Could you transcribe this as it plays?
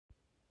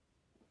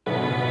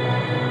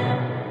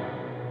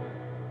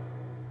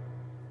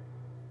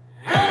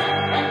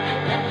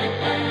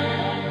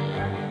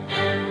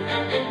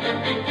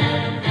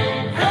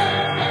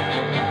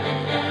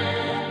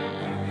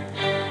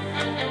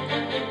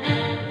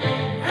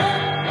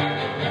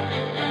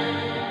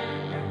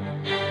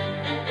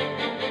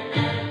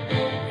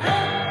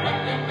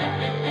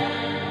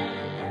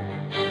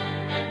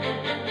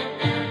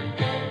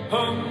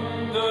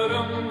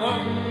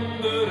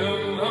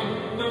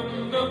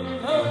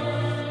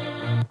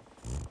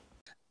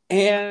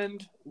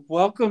And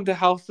welcome to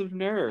House of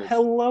Nerds.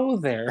 Hello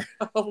there.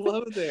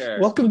 Hello there.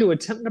 Welcome to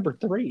attempt number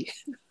 3.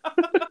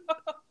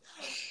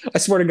 I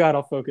swear to God,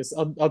 I'll focus.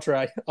 I'll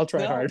try. I'll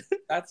try hard.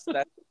 That's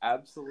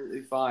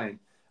absolutely fine.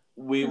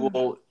 We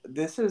will.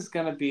 This is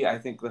going to be, I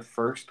think, the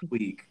first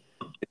week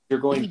that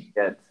you're going to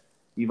get.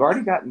 You've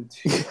already gotten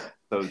 2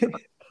 episodes.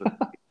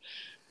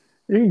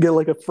 You can get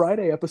like a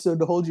Friday episode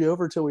to hold you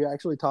over till we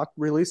actually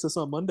release this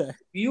on Monday.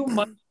 You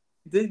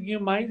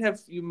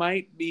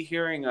might be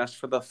hearing us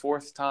for the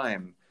 4th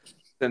time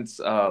since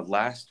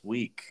last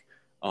week,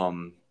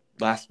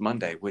 last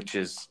Monday, which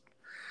is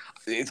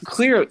it's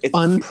clear. It's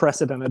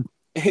unprecedented.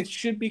 It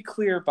should be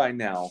clear by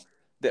now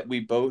that we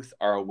both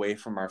are away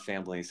from our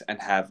families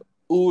and have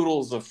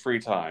oodles of free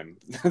time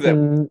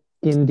that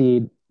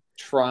indeed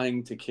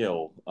trying to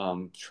kill,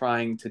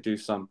 trying to do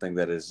something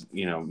that is,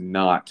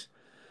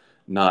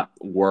 not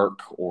work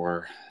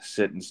or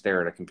sit and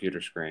stare at a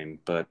computer screen.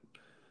 But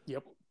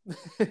yep,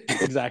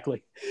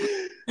 exactly.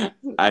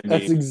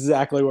 That's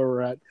exactly where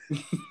we're at.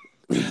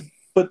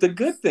 But the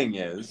good thing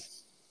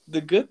is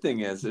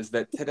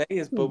that today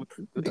is Boba.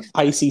 The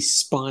icy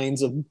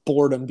spines of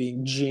boredom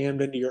being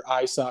jammed into your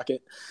eye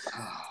socket.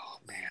 Oh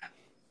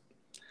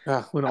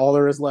man! When all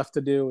there is left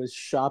to do is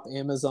shop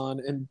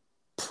Amazon and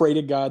pray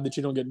to God that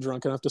you don't get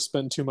drunk enough to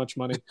spend too much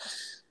money.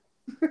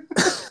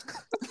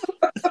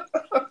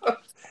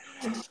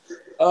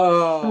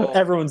 Oh,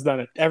 everyone's done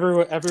it.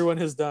 Everyone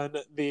has done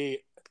the.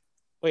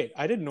 Wait,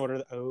 I didn't order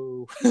that.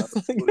 Oh,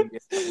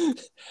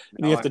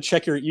 you have to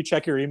check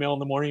your email in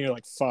the morning. You're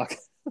like, fuck.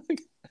 I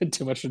had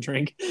too much to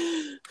drink.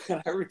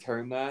 Can I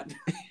return that?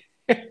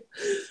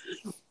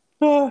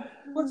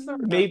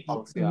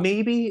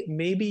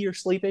 Maybe you're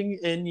sleeping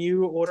and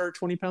you order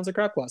 20 pounds of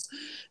crab claws.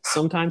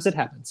 Sometimes it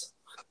happens.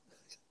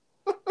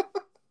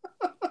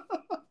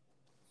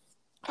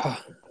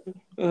 That's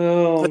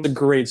a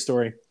great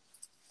story.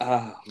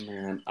 Oh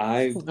man,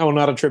 I will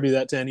not attribute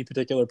that to any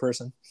particular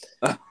person.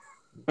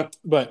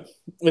 But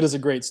it is a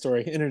great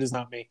story, and it is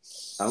not me.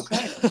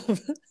 Okay.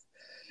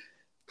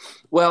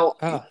 Well,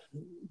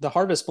 the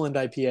Harvest Blend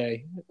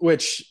IPA,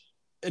 which,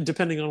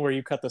 depending on where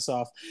you cut this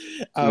off,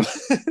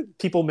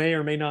 people may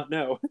or may not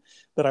know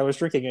that I was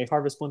drinking a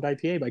Harvest Blend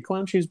IPA by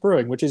Clown Shoes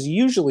Brewing, which is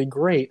usually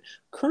great.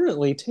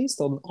 Currently tastes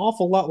an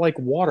awful lot like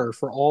water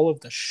for all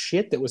of the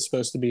shit that was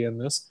supposed to be in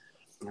this.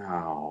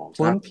 Oh,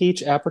 Plum,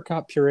 peach,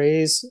 apricot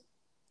purees,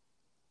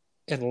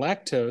 and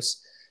lactose.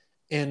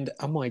 And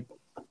I'm like,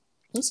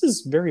 this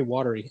is very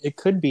watery. It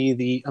could be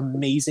the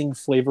amazing,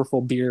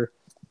 flavorful beer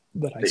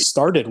that I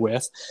started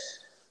with.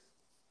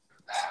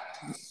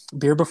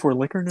 Beer before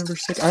liquor, number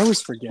 6. I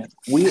always forget.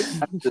 We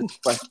have this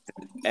question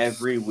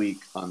every week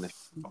on the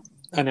show.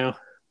 I know.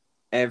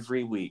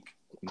 Every week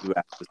you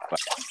ask this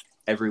question.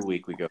 Every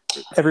week we go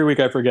through this. Every week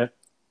I forget.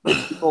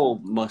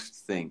 People must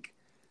think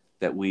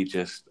that we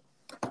just...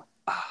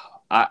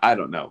 I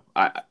don't know.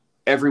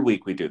 Every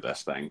week we do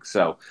this thing.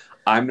 So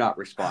I'm not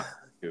responsible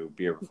to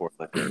beer before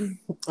liquor.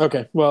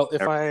 Okay. Well,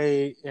 if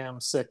I am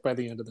sick by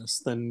the end of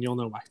this, then you'll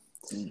know why.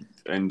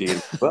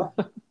 Indeed. Well,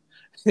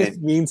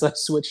 it means I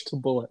switched to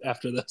Bullet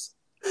after this.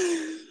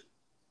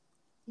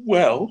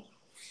 Well,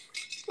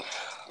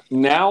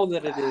 now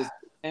that it is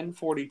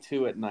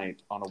 10:42 at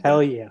night on a hell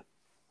Wednesday,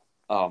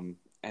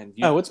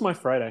 yeah. It's my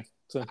Friday,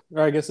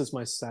 or I guess it's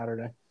my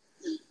Saturday.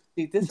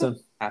 See, this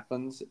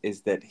happens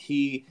is that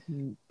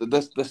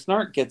the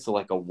snark gets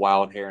like a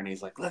wild hair, and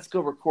he's like, "Let's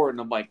go record,"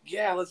 and I'm like,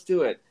 "Yeah, let's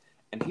do it."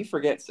 And he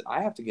forgets that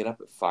I have to get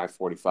up at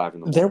 5:45 in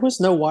the morning. There was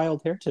no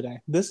wild hair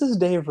today. This is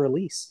day of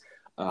release.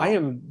 I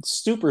am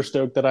super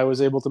stoked that I was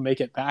able to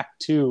make it back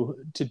to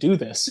do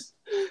this.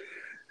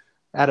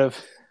 Don't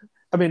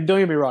get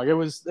me wrong.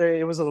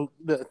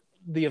 The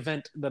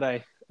event that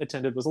I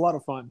attended was a lot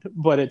of fun,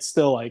 but it's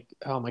still like,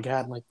 oh my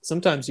God, like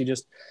sometimes you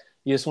just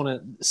want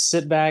to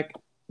sit back,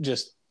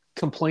 just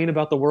complain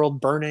about the world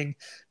burning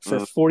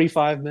for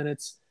 45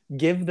 minutes,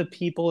 give the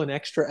people an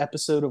extra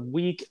episode a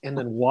week, and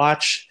then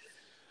watch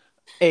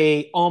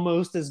a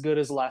almost as good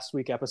as last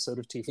week episode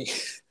of TV.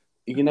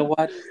 You know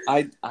what?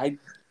 I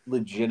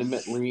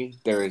legitimately,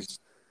 there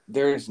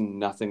is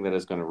nothing that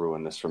is going to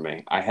ruin this for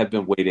me. I have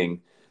been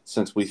waiting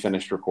since we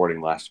finished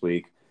recording last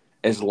week.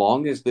 As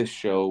long as this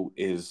show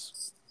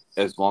as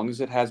long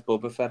as it has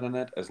Boba Fett in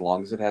it, as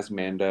long as it has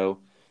Mando,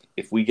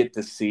 if we get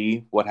to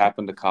see what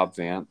happened to Cobb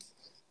Vanth,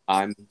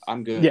 I'm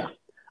good. Yeah.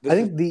 I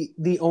think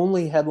the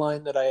only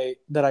headline that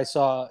I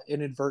saw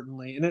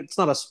inadvertently, and it's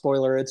not a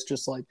spoiler, it's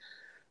just like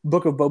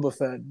Book of Boba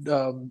Fett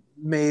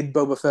made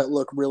Boba Fett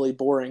look really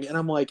boring, and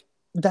I'm like,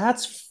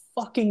 that's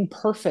fucking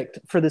perfect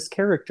for this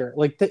character.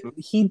 Like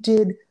he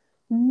did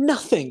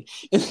nothing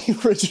in the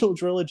original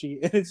trilogy,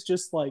 and it's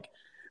just like,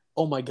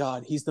 oh my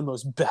God, he's the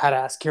most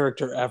badass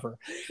character ever.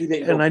 He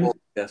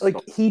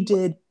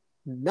did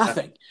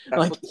nothing.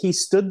 He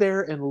stood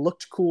there and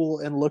looked cool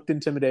and looked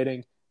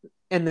intimidating,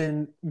 and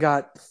then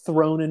got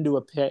thrown into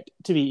a pit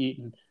to be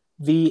eaten.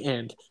 The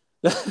end.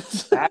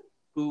 That's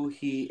who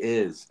he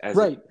is.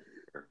 Right.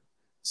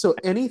 So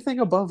anything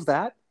above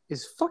that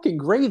is fucking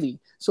gravy.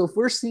 So if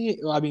we're seeing,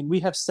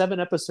 we have 7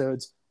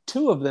 episodes.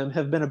 2 of them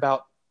have been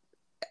about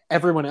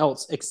everyone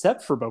else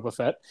except for Boba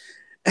Fett.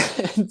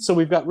 And so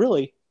we've got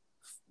really,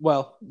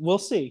 well, we'll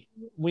see.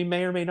 We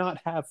may or may not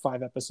have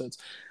 5 episodes,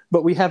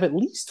 but we have at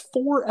least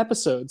 4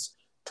 episodes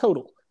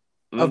total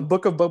of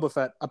Book of Boba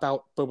Fett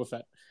about Boba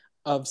Fett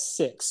of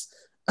 6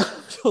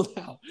 until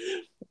now.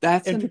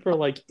 And people are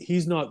like,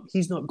 he's not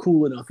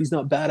cool enough. He's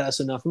not badass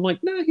enough. I'm like,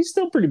 nah, he's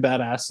still pretty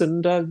badass.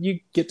 And you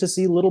get to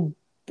see little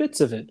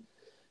bits of it.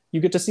 You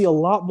get to see a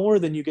lot more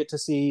than you get to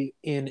see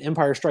in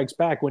Empire Strikes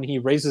Back when he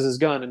raises his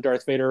gun and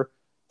Darth Vader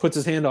puts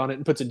his hand on it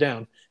and puts it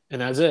down.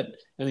 And that's it.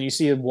 And then you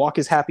see him walk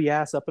his happy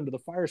ass up into the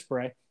fire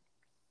spray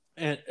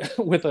and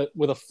with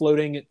a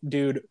floating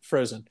dude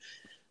frozen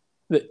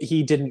that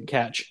he didn't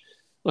catch.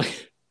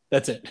 Like,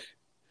 that's it.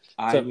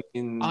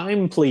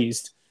 I'm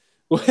pleased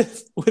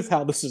with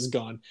how this has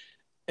gone.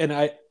 And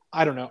I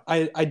don't know.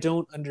 I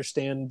don't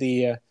understand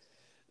the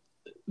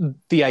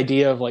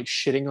idea of like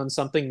shitting on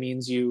something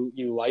means you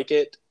like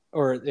it,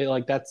 or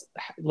like that's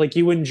like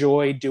you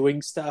enjoy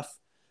doing stuff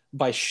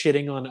by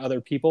shitting on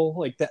other people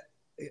like that.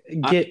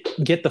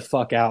 Get the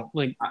fuck out.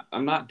 Like,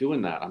 I'm not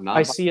doing that. I'm not.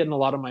 I see it in a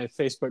lot of my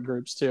Facebook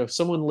groups too.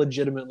 Someone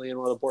legitimately in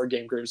one of the board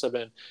game groups I've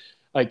been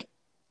like,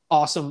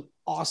 awesome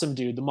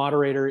dude. The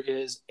moderator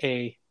is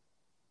a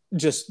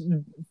just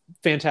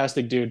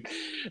fantastic dude.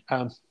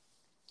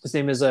 His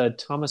name is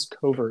Thomas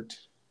Covert.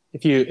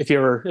 If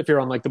you're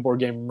on like the Board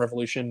Game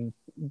Revolution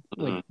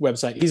like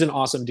website, he's an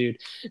awesome dude.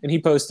 And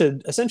he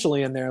posted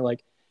essentially in there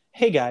like,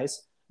 hey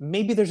guys,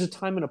 maybe there's a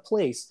time and a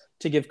place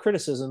to give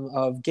criticism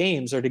of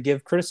games or to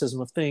give criticism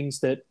of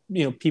things that,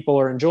 you know, people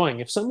are enjoying.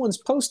 If someone's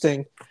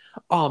posting,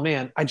 oh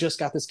man, I just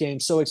got this game,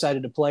 so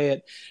excited to play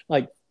it,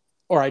 like,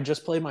 or I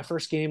just played my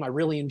first game, I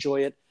really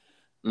enjoy it.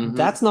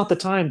 That's not the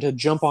time to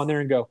jump on there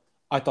and go,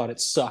 I thought it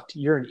sucked.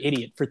 You're an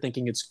idiot for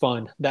thinking it's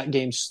fun. That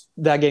game's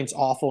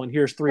awful, and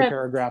here's 3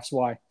 paragraphs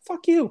why.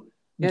 Fuck you.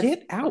 Yes.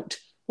 Get out.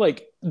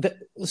 Like,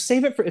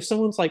 save it for if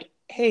someone's like,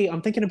 hey,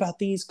 I'm thinking about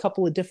these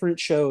couple of different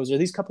shows or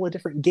these couple of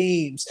different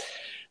games.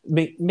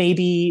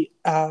 Maybe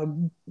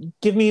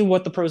give me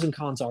what the pros and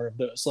cons are of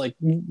those. Like,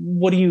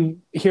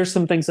 here's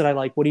some things that I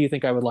like. What do you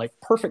think I would like?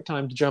 Perfect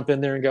time to jump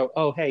in there and go,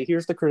 oh, hey,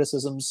 here's the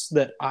criticisms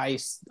that I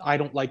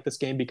don't like this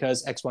game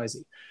because XYZ.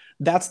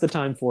 That's the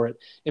time for it.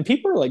 And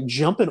people are like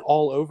jumping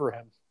all over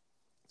him.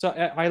 So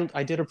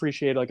I did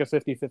appreciate like a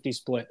 50-50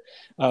 split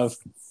of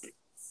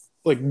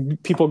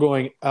like people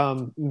going,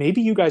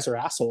 maybe you guys are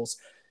assholes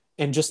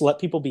and just let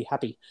people be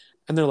happy.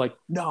 And they're like,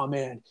 no,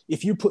 man,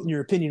 if you're putting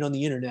your opinion on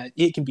the internet,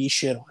 it can be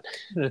shit on.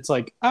 And it's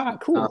like,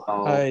 cool.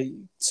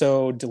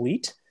 So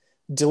delete.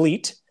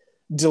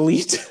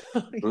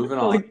 Moving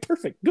on. Like,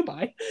 perfect.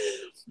 Goodbye.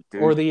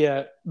 Dude. Or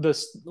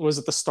was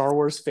it the Star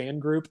Wars fan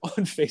group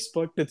on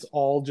Facebook? That's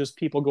all just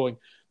people going,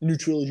 the new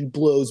trilogy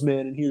blows, man,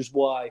 and here's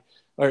why.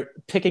 Or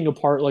picking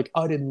apart, like,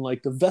 I didn't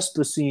like the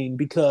Vespa scene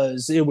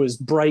because it was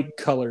bright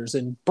colors,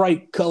 and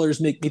bright colors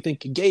make me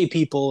think of gay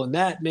people, and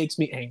that makes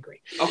me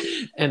angry.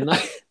 Okay. And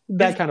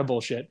that kind of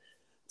bullshit.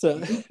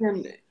 So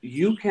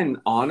you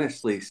can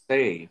honestly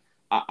say,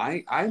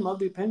 I'm of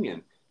the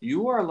opinion,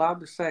 you are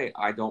allowed to say,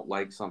 I don't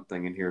like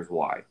something and here's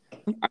why.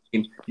 I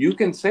mean, you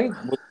can say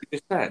what you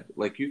just said.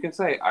 Like, you can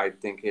say, I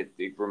think it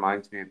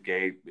reminds me of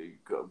gay,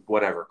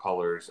 whatever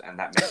colors, and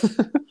that makes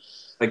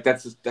like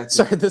that's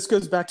sorry, this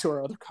goes back to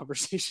our other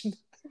conversation.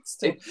 It's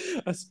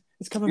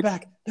coming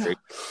back. No.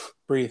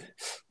 Breathe.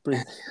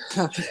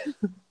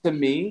 To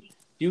me,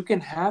 you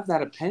can have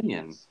that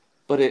opinion,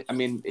 but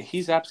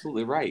he's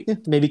absolutely right. Yeah,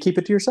 maybe keep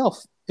it to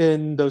yourself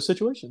in those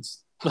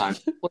situations. Time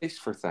and place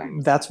for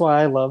things. That's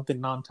why I love the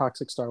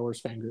non-toxic Star Wars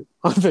fan group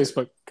on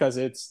Facebook, because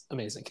it's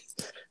amazing.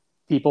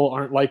 People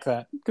aren't like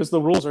that because the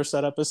rules are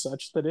set up as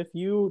such that if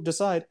you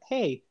decide,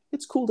 hey,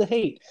 it's cool to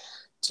hate,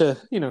 to,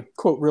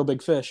 quote Real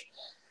Big Fish,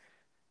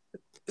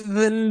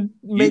 then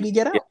maybe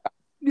get out.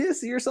 Yeah,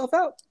 see yourself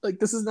out. Like,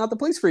 this is not the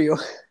place for you.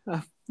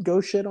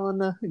 Go shit on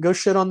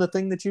the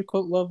thing that you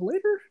quote love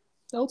later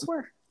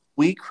elsewhere.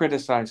 We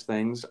criticize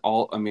things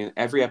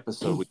every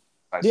episode we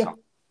criticize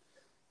something.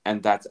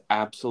 And that's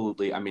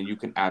absolutely, you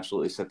can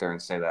absolutely sit there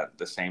and say that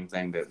the same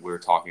thing that we're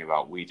talking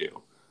about, we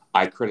do.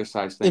 I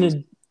criticize things.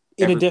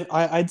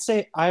 I'd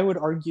say, I would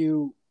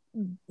argue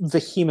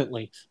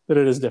vehemently that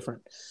it is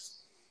different.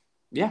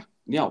 Yeah.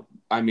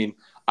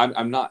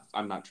 I'm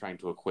not trying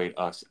to equate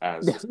us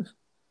as,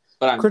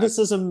 but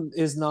criticism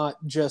is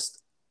not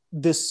just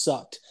this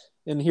sucked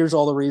and here's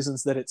all the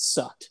reasons that it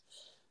sucked.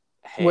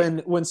 Hey.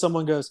 When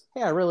someone goes,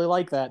 hey, I really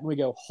like that, and we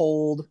go,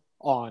 hold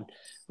on,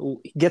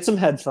 get some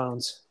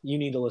headphones, you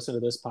need to listen to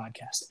this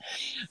podcast.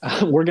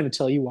 We're going to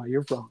tell you why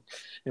you're wrong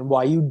and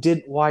why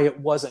it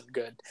wasn't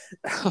good.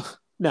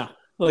 No,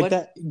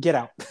 that, get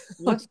out.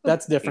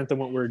 That's different than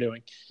what we're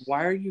doing.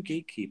 Why are you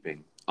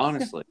gatekeeping?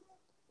 Honestly,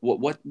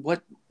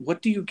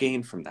 what do you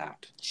gain from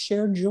that?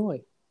 Share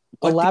joy.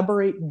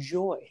 Elaborate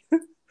joy.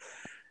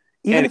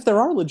 Even if there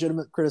are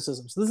legitimate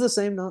criticisms. This is the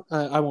same,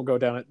 I won't go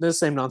down it. This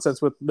same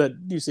nonsense that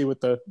you see with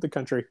the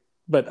country,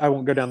 but I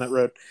won't go down that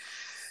road.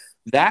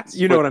 That's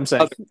what I'm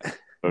saying.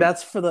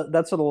 That's for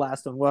the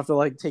last one. We'll have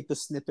to take the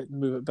snippet and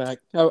move it back.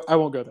 I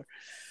won't go there.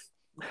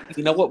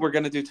 You know what we're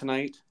gonna do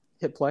tonight?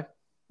 Hit play.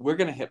 we're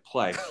gonna hit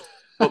play.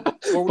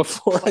 But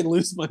before I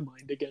lose my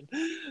mind again.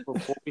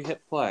 Before we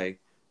hit play,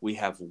 we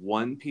have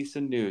one piece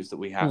of news that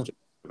we have to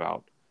talk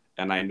about,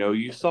 and I know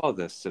you saw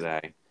this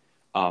today.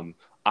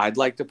 I'd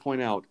like to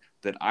point out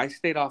that I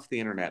stayed off the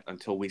internet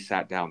until we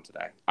sat down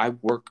today. I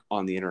work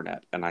on the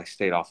internet, and I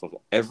stayed off of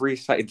every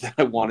site that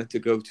I wanted to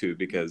go to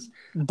because.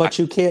 But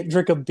you can't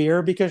drink a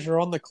beer because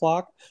you're on the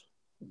clock.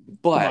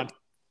 But come on.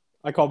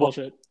 I call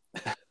bullshit.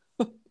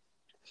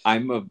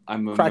 I'm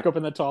a crack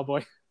open the tall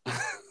boy.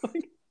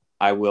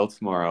 I will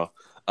tomorrow.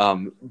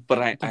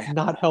 But I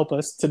not help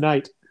us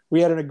tonight.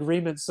 We had an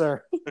agreement,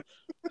 sir.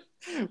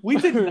 we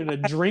were going to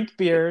drink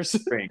beers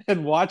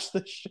and watch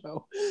the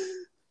show.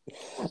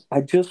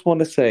 I just want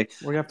to say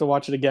we're gonna have to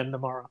watch it again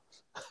tomorrow.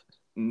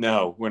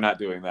 No, we're not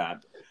doing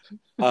that.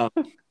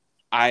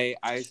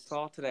 I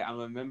saw today. I'm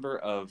a member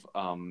of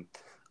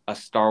a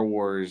Star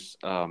Wars.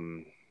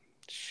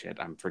 Shit,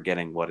 I'm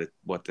forgetting what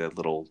the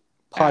little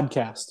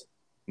podcast.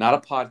 Not a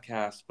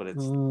podcast, but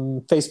it's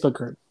Facebook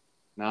group.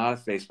 Not a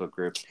Facebook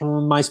group.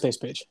 MySpace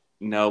page.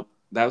 Nope,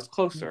 that was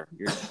closer.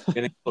 You're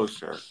getting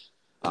closer.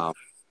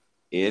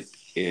 It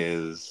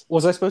is.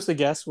 Was I supposed to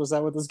guess? Was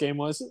that what this game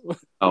was?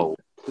 Oh,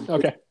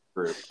 okay.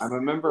 Group. I'm a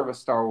member of a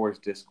Star Wars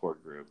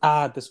Discord group.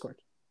 Discord.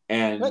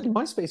 And but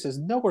MySpace is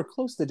nowhere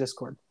close to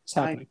Discord. It's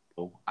happening.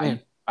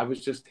 I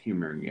was just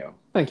humoring you.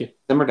 Thank you.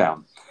 Simmer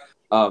down.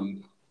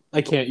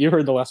 I can't. You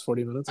heard the last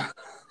 40 minutes.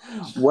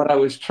 What I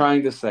was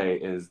trying to say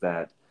is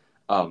that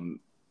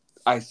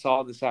I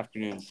saw this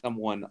afternoon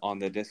someone on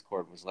the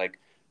Discord was like,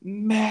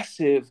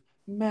 massive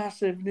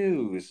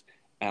news.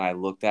 And I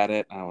looked at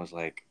it and I was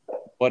like,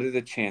 what are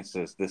the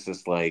chances this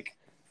is like,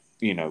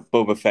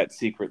 Boba Fett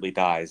secretly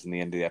dies in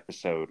the end of the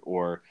episode,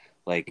 or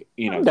like,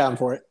 I'm down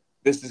for it.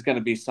 This is going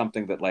to be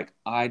something that like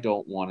I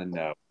don't want to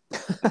know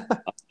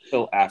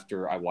until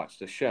after I watch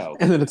the show.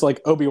 And then it's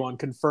like Obi-Wan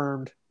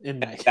confirmed in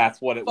May. That's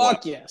what it was.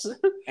 Fuck yes.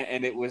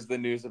 And it was the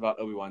news about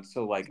Obi-Wan.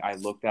 So like I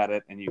looked at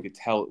it and you could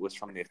tell it was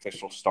from the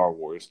official Star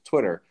Wars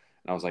Twitter.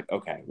 And I was like,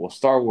 okay, well,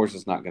 Star Wars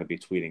is not going to be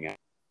tweeting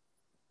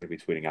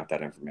out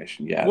that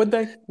information yet. Would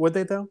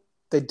they though?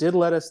 They did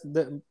let us.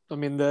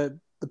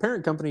 The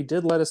parent company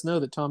did let us know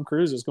that Tom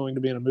Cruise is going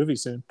to be in a movie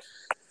soon.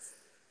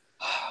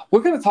 We're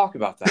going to talk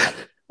about that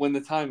when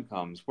the time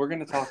comes. We're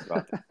going to talk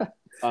about that.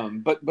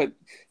 But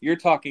you're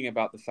talking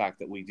about the fact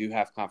that we do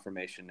have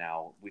confirmation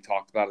now. We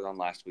talked about it on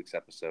last week's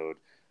episode.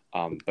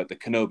 But the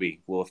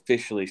Kenobi will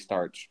officially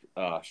start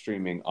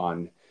streaming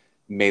on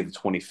May the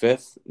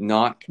 25th.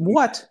 Not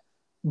what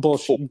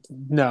bullshit?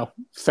 No,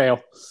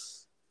 fail.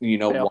 You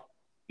know fail. Why?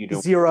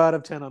 0 out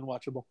of 10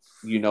 unwatchable.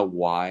 You know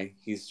why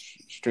he's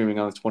streaming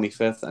on the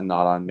 25th and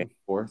not on May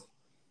 4th?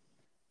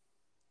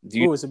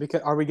 Is it because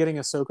are we getting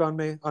Ahsoka on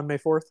May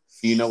 4th?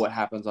 Do you know what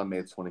happens on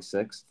May the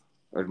 26th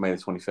or May the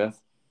 25th?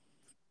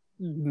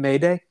 May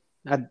Day?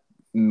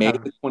 May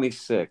the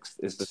 26th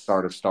is the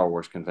start of Star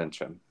Wars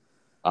Convention,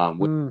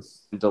 which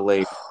was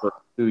delayed for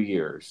 2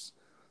 years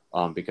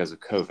because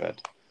of COVID.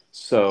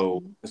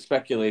 So the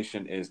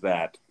speculation is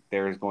that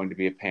there is going to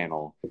be a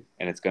panel,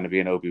 and it's going to be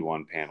an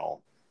Obi-Wan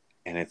panel,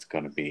 and it's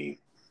going to be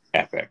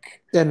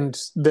epic. And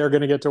they're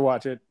going to get to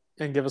watch it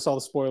and give us all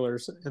the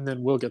spoilers, and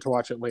then we'll get to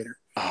watch it later.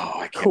 Oh,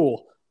 I can't.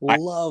 Cool.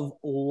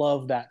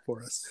 Love that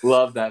for us.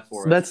 Love that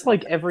for us. That's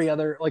like every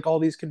other, like all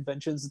these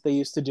conventions that they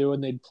used to do,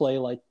 and they'd play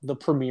like the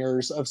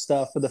premieres of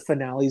stuff or the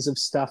finales of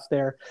stuff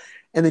there.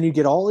 And then you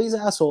get all these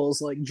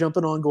assholes like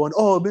jumping on going,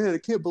 oh man, I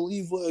can't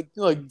believe like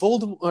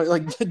Voldemort,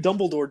 like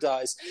Dumbledore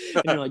dies.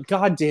 And you're like,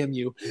 God damn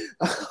you.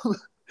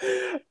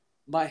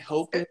 My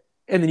hope is,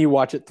 and then you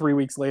watch it 3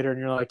 weeks later and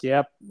you're like,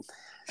 yep,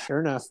 sure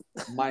enough.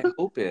 My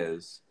hope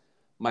is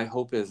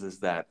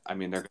that, I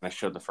mean, they're going to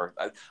show the first.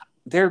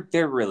 They're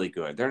really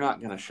good. They're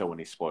not going to show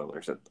any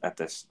spoilers at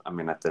this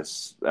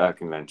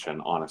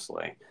convention.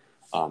 Honestly,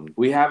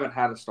 we haven't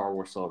had a Star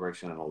Wars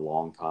celebration in a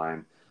long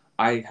time.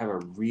 I have a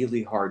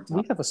really hard time.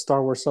 We have a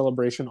Star Wars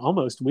celebration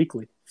almost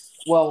weekly.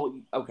 Well,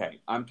 okay,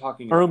 I'm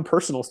talking our own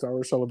personal Star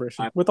Wars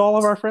celebration with all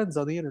of our friends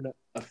on the internet.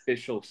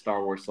 Official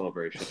Star Wars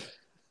celebration.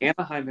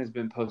 Anaheim has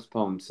been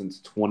postponed since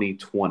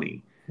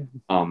 2020.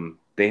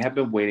 They have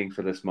been waiting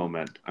for this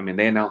moment. I mean,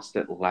 they announced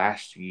it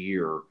last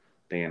year.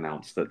 They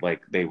announced that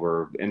like they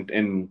were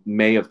in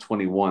May of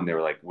 21. They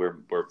were like, we're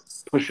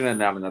pushing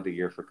it out another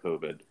year for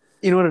COVID.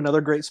 You know what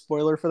another great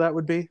spoiler for that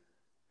would be?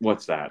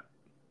 What's that?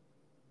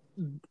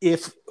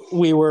 If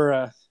we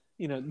were,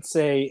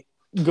 say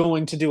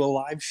going to do a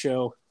live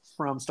show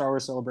from Star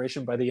Wars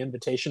Celebration by the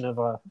invitation of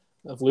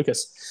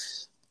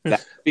Lucas.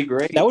 That'd be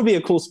great. That would be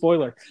a cool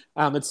spoiler.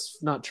 It's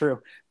not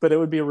true, but it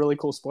would be a really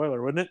cool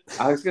spoiler, wouldn't it?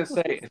 I was going to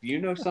say, if you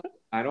know something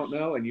I don't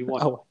know and you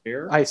want to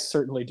share, I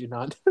certainly do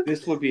not.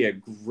 This would be a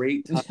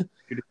great time.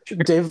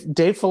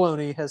 Dave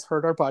Filoni has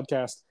heard our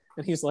podcast,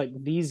 and he's like,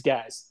 these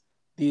guys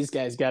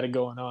got it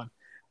going on.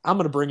 I'm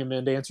going to bring him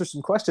in to answer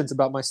some questions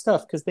about my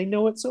stuff because they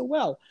know it so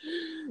well.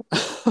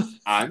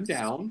 I'm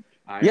down.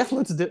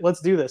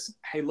 Let's do this.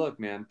 Hey, look,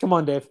 man. Come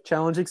on, Dave.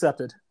 Challenge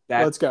accepted.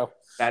 Let's go.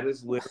 That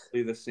is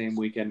literally the same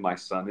weekend my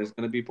son is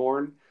going to be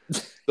born.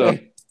 So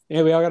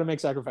Yeah, we all got to make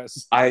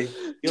sacrifices.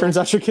 Turns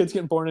out your kid's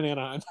getting born in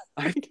Anaheim.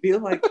 I feel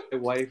like my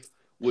wife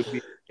would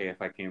be okay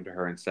if I came to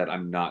her and said,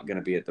 I'm not going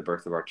to be at the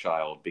birth of our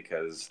child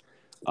because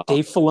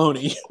Dave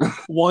Filoni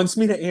wants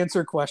me to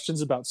answer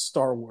questions about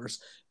Star Wars.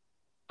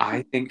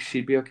 I think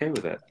she'd be okay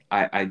with it.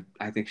 I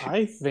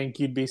think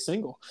you'd be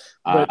single.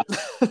 But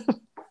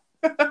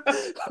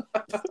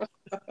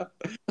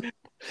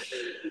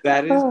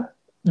that is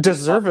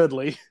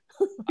deservedly.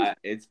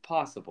 It's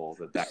possible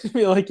that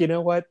be like, you know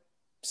what?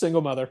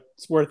 Single mother.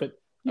 It's worth it.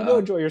 You go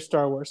enjoy your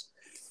Star Wars.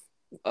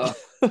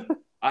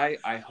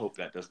 I hope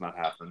that does not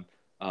happen.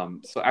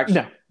 So actually,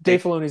 no,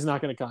 Dave Filoni's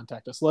not going to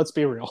contact us. Let's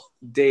be real.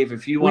 Dave,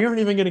 if you want, we aren't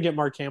even going to get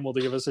Mark Hamill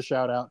to give us a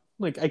shout out.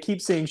 Like I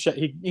keep seeing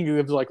he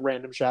gives like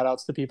random shout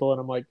outs to people, and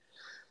I'm like,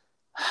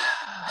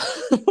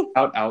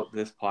 out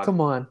this podcast. Come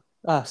on,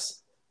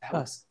 us.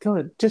 Come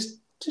on, just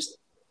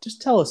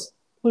tell us,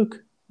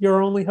 Luke. You're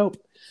our only hope.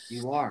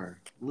 You are,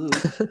 Luke.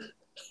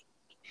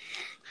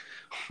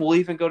 We'll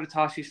even go to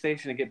Tashi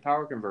Station and get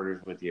power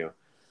converters with you.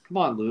 Come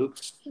on, Luke.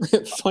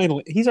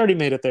 Finally, he's already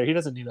made it there. He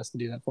doesn't need us to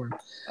do that for him.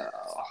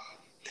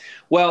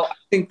 Well, I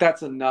think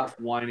that's enough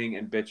whining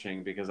and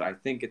bitching because I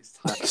think it's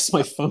time. Because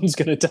my phone's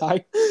gonna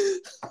die.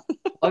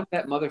 Plug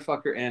that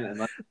motherfucker in and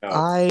let it go.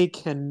 I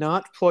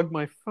cannot plug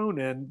my phone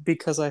in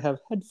because I have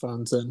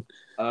headphones in.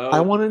 Oh.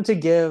 I wanted to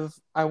give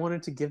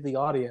the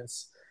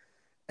audience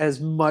as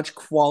much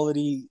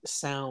quality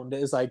sound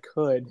as I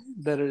could.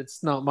 That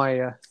it's not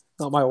my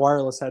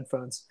wireless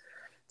headphones.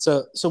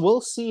 So we'll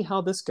see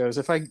how this goes.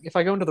 If I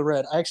go into the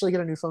red, I actually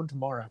get a new phone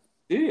tomorrow.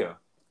 Do you?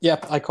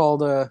 Yep, I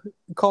called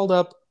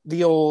up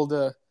the old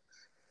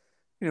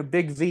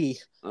Big V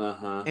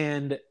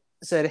and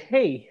said,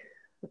 "Hey,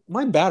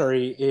 my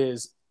battery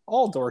is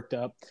all dorked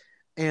up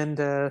and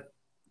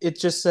it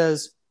just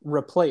says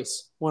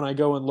replace when I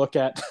go and look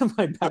at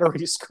my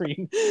battery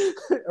screen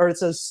or it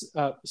says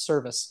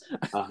service."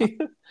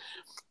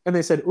 And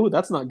they said, "Ooh,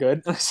 that's not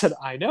good." And I said,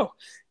 "I know,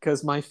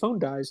 because my phone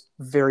dies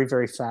very,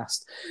 very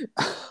fast."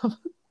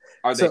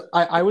 So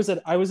I was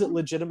at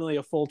legitimately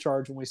a full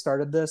charge when we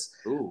started this.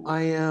 Ooh.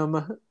 I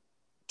am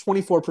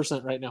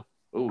 24% right now.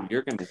 Ooh,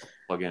 you're gonna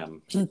plug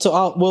in.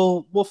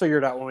 So we'll figure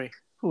it out when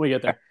we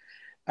get there.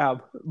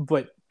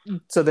 But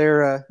so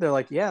they're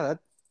like, yeah,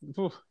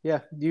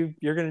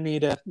 you're gonna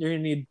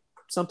need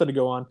something to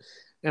go on,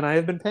 and I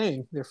have been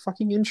paying their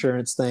fucking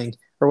insurance thing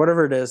or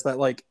whatever it is that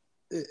like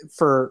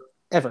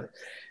forever.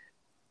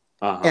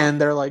 And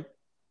they're like,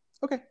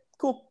 okay,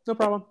 cool, no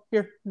problem.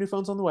 Here, new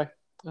phone's on the way.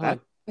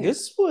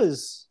 This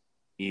was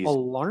easy.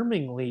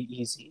 Alarmingly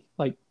easy,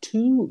 like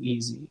too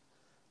easy.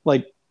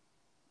 Like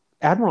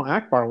Admiral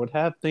Akbar would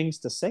have things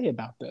to say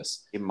about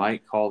this. You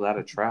might call that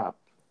a trap.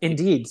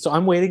 Indeed. So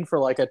I'm waiting for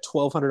like a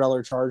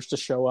 $1,200 charge to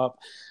show up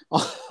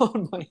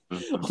on my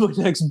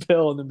next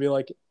bill and then be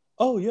like,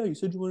 "Oh yeah, you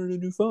said you wanted a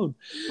new phone."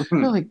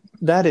 Like,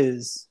 that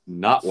is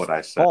not what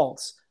I said.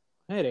 False.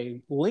 I had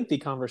a lengthy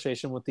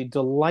conversation with the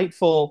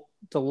delightful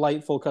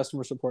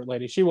customer support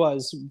lady. She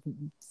was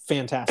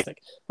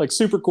fantastic, like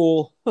super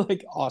cool,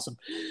 like awesome.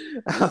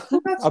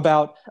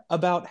 about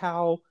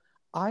how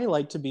I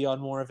like to be on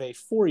more of a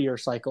 4-year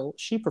cycle.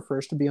 She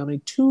prefers to be on a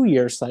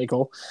 2-year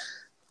cycle.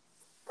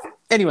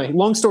 Anyway,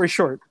 long story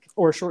short,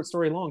 or short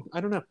story long,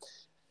 I don't know.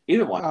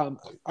 Either one.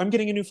 I'm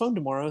getting a new phone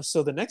tomorrow,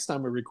 so the next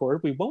time we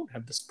record, we won't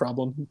have this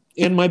problem,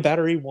 and my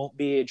battery won't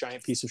be a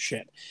giant piece of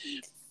shit.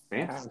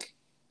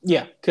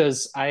 Yeah,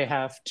 because I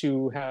have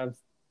to have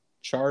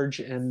charge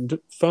and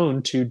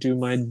phone to do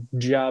my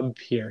job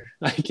here.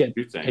 I get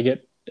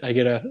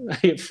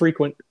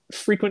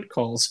frequent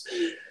calls.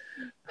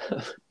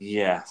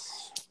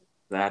 Yes,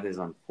 that is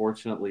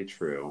unfortunately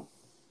true.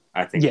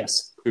 I think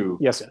yes.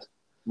 Yes.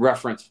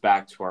 Reference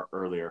back to our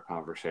earlier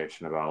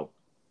conversation about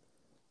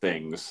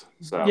things.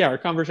 So yeah, our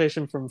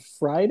conversation from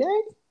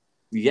Friday.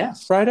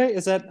 Yes, Friday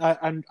is that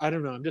I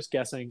don't know. I'm just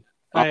guessing.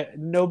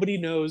 Nobody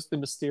knows the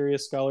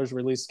mysterious scholars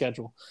release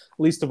schedule,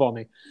 least of all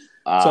me.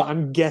 So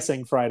I'm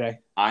guessing Friday.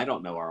 I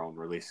don't know our own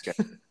release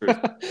schedule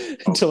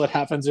until it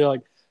happens. You're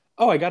like,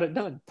 "Oh, I got it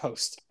done."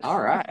 Post. All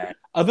right.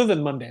 Other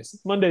than Mondays.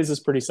 Mondays is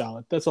pretty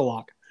solid. That's a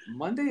lock.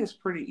 Monday is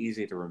pretty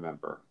easy to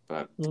remember,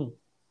 but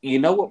you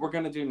know what we're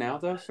gonna do now,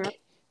 though, sir?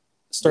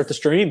 Start the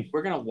stream.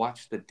 We're gonna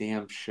watch the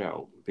damn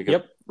show because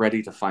we're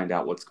ready to find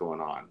out what's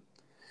going on.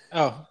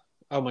 Oh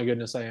my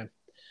goodness, I am.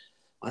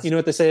 You know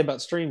what they say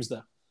about streams,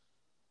 though?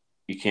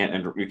 You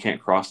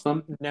can't cross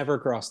them. Never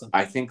cross them.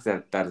 I think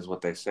that is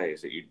what they say,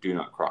 is that you do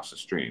not cross the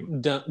stream.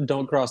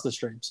 Don't cross the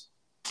streams.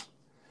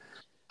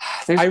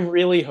 I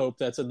really hope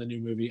that's in the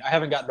new movie. I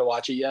haven't gotten to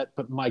watch it yet,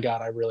 but my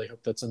God, I really hope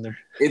that's in there.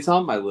 It's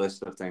on my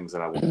list of things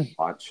that I want to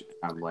watch.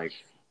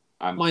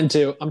 Mine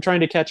too. I'm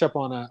trying to catch up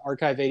on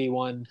Archive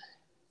 81.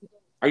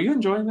 Are you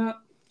enjoying that?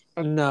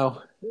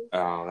 No.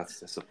 Oh, that's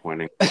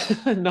disappointing.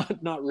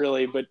 Not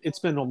really, but it's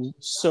been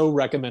so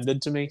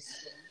recommended to me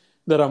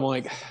that I'm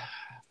like,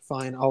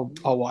 fine, I'll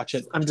watch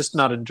it. I'm just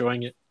not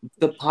enjoying it.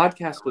 The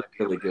podcast was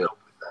really good.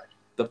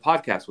 The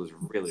podcast was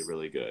really,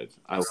 really good.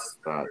 I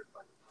thought.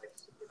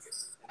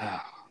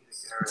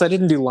 So I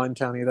didn't do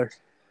Limetown either.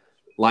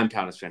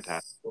 Limetown is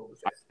fantastic.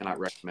 I cannot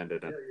recommend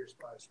it.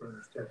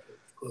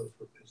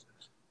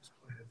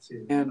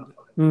 And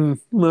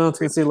well, let's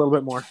see a little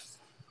bit more.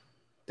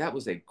 that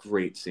was a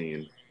great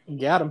scene.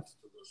 Got him.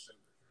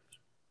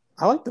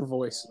 I like the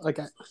voice.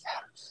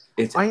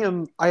 I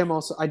am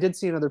also. I did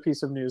see another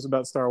piece of news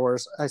about Star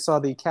Wars. I saw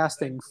the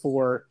casting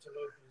for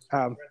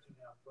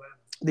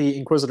the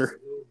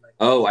Inquisitor.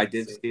 Oh, I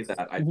did see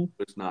that. I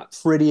was not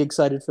pretty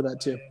excited for that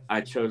too.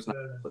 I chose not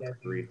to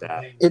read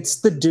that.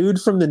 It's the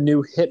dude from the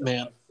new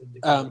Hitman,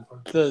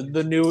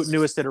 the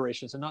newest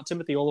iteration. So not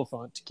Timothy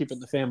Olyphant, to keep it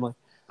in the family.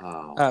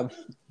 Oh.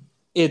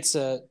 It's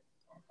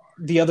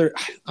the other.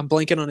 I'm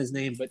blanking on his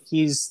name, but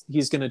he's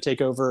going to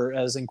take over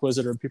as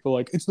Inquisitor. People are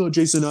like, it's not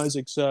Jason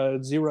Isaacs.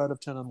 0 out of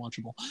 10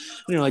 unwatchable.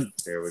 And you're like,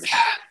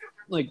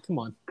 like, come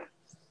on.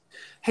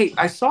 Hey,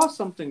 I saw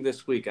something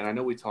this week, and I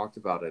know we talked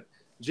about it.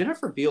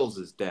 Jennifer Beals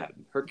is dead.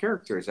 Her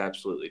character is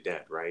absolutely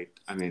dead, right?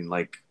 I mean,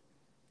 like,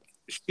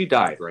 she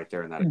died right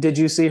there in that. Did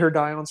you see her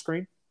die on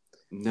screen?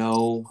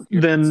 No.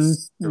 Then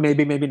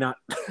maybe not.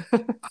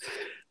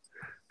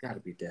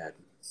 Gotta be dead.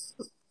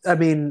 I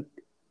mean,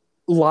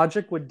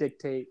 logic would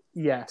dictate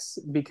yes,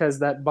 because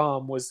that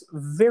bomb was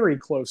very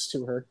close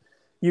to her.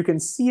 You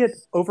can see it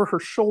over her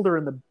shoulder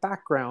in the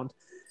background,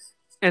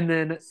 and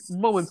then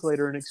moments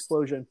later, an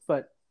explosion.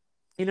 But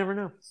you never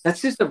know.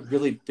 That's just a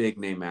really big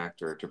name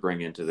actor to bring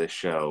into this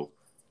show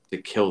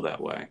to kill that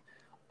way.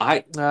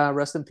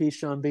 Rest in peace,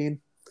 Sean Bean.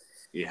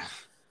 Yeah.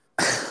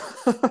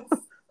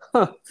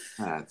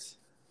 That's.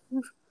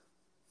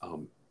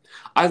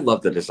 I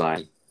love the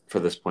design for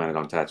this planet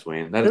on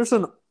Tatooine.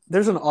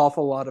 There's an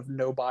awful lot of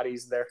no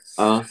bodies there.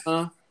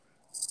 Are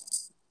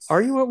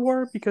you at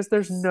war? Because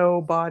there's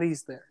no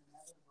bodies there.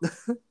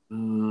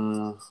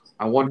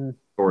 I want.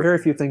 Very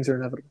few things are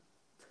inevitable.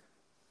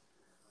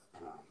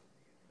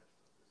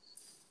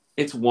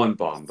 It's one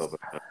bomb, Boba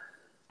Fett.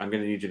 I'm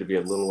going to need you to be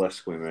a little less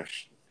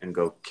squeamish and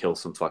go kill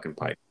some fucking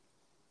pipe.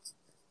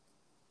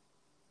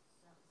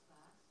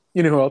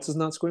 You know who else is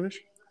not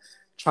squeamish?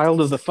 Child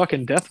of the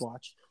fucking Death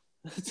Watch.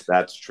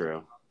 That's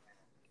true.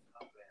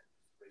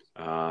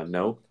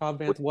 No. Cobb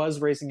Vanth was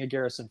raising a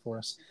garrison for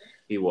us.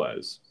 He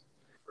was.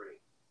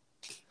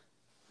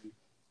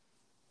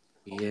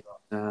 Yeah.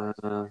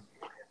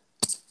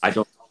 I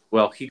don't.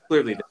 Well, he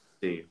clearly didn't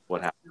see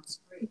what happened.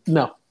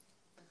 No.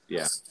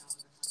 Yeah.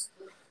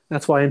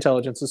 That's why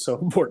intelligence is so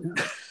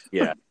important.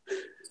 Yeah.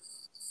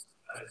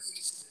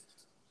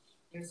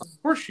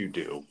 Of course you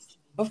do.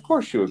 Of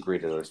course you agree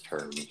to those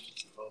terms.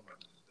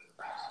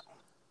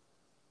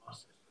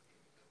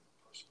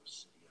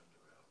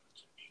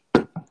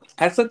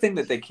 That's the thing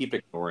that they keep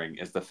ignoring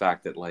is the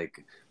fact that,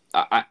 like,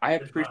 I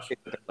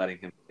appreciate that they're letting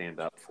him stand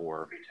up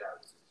for.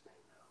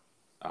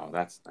 Oh,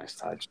 that's a nice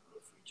touch.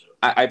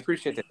 I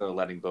appreciate that they're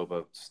letting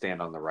Boba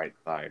stand on the right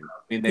side. I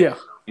mean, they're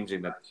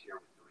changing that.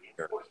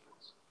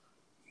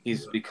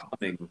 He's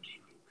becoming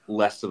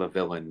less of a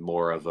villain,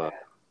 more of a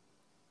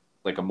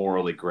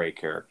morally gray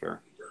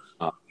character.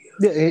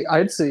 Yeah,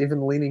 I'd say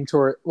even leaning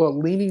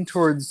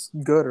towards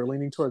good or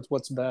leaning towards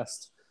what's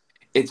best.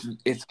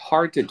 It's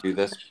hard to do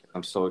this.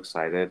 I'm so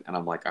excited, and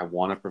I'm like, I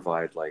want to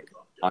provide like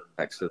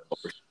context to what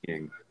we're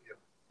seeing,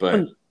 but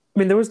I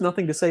mean, there was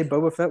nothing to say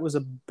Boba Fett was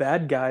a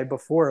bad guy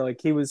before.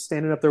 Like, he was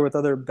standing up there with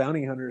other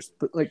bounty hunters,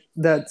 but like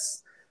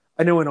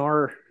I know in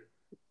our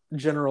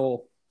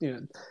general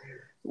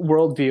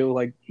worldview,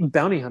 like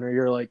bounty hunter,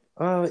 you're like,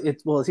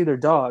 it's either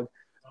dog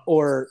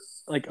or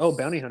like, oh,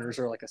 bounty hunters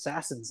are like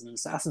assassins, and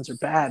assassins are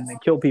bad and they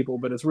kill people,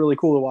 but it's really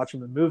cool to watch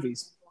them in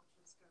movies.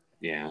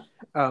 Yeah.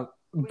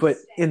 But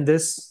in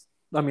this,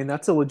 I mean,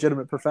 that's a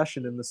legitimate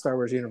profession in the Star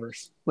Wars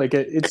universe. Like,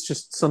 it's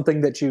just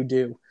something that you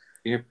do.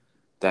 Yeah.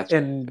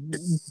 And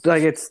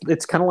like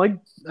it's kind of like,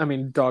 I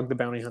mean, Dog the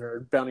Bounty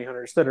Hunter, bounty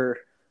hunters that are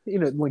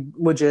like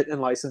legit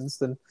and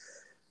licensed and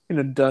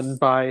done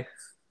by,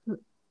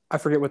 I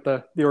forget what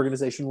the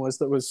organization was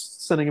that was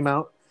sending them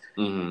out.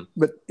 Mm-hmm.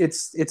 But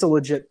it's a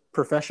legit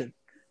profession.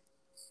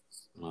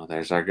 Well,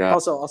 there's our guy.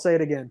 Also, I'll say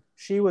it again.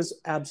 She was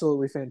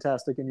absolutely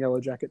fantastic in Yellow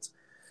Jackets.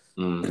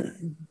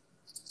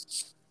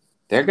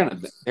 They're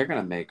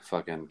gonna make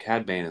fucking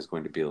Cad Bane is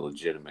going to be a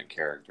legitimate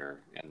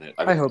character, and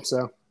I hope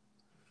so.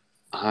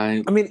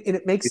 I mean, and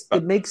it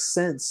makes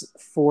sense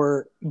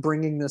for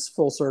bringing this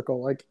full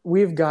circle. Like,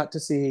 we've got to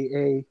see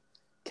a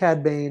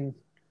Cad Bane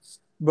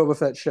Boba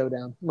Fett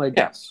showdown. Like,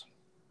 yes.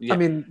 Yeah. I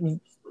mean,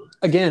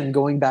 again,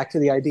 going back to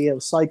the idea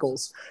of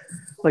cycles,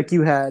 like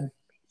you had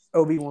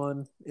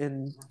Obi-Wan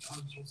and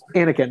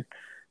Anakin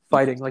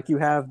fighting. Like, you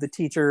have the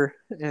teacher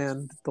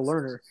and the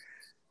learner.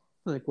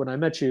 Like, when I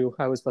met you,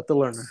 I was but the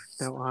learner.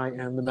 Now I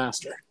am the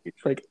master.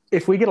 Like,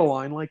 if we get a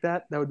line like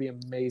that, that would be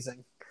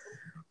amazing.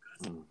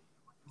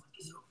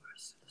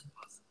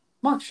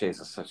 Mark Shays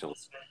is such a.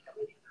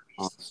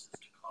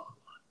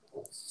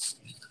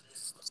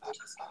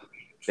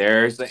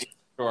 There's the answer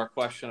to our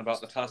question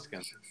about the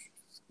Tusken.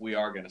 We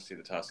are going to see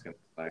the Tusken.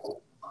 Like,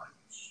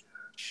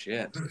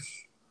 shit,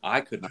 I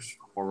could not be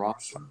more wrong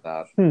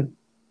about that.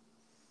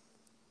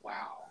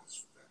 Wow.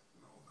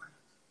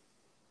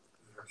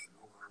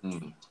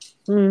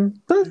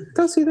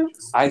 Does he though?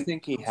 I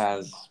think he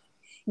has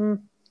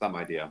Mm, some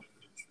idea.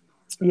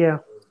 yeah.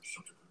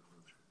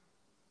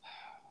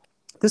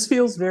 This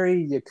feels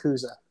very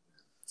Yakuza.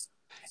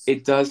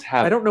 It does I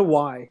have. don't know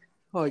why.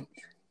 Like,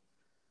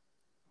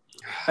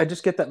 I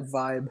just get that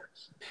vibe.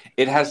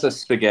 It has a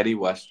spaghetti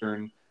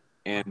western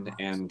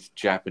and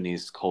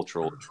Japanese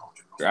cultural.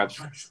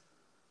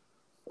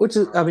 Which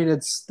is, I mean,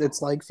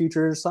 it's like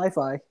future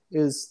sci-fi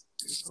is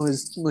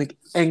like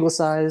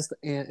anglicized,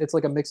 and it's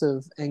like a mix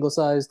of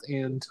anglicized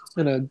and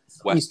a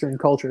Eastern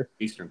culture,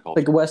 Eastern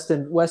culture, like West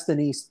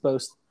and East,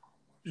 both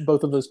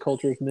of those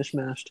cultures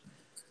mishmashed.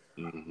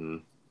 Mm-hmm.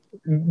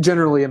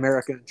 Generally,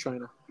 America and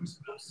China.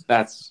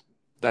 That's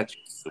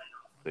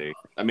big.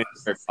 I mean,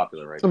 it's very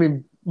popular right I now.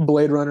 mean,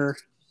 Blade Runner,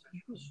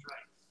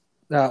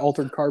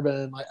 Altered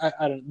Carbon.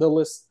 I don't. The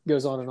list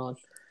goes on and on.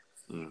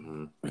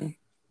 Mm-hmm.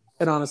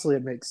 And honestly,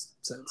 it makes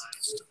sense.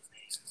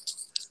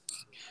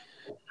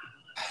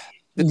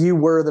 You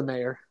were the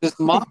mayor. His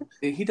mom,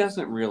 he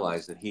doesn't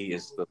realize that he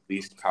is the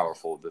least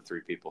powerful of the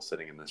three people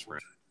sitting in this room.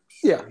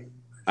 Yeah.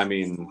 I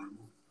mean,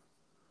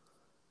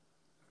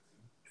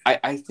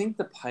 I think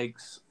the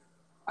Pikes.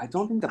 I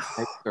don't think the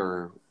Pikes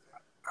are.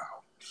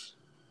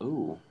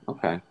 Ooh,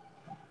 okay.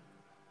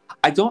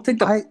 I don't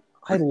think I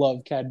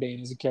love Cad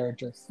Bane as a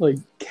character. Like,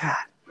 God,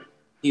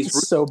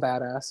 he's so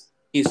badass.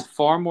 He's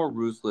far more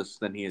ruthless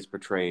than he is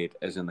portrayed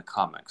as in the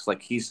comics.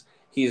 Like he's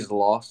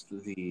lost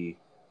the.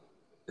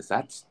 Is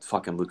that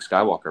fucking Luke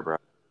Skywalker, bro?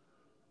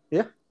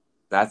 Yeah.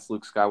 That's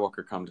Luke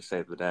Skywalker come to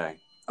save the day.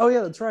 Oh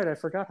yeah, that's right. I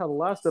forgot how the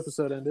last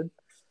episode ended.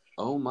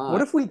 Oh my!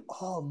 What if we?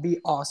 Oh, it'd be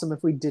awesome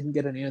if we didn't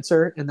get an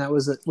answer, and that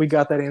was it. We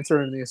got that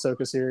answer in the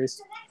Ahsoka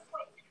series.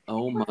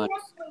 Oh my!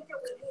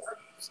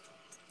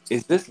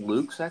 Is this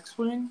Luke's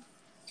X-wing?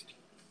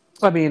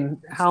 I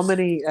mean, how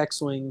many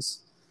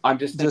X-wings? I'm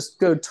just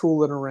go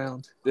tooling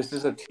around. This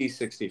is a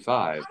T-65.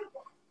 I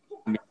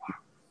mean,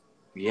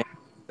 yeah,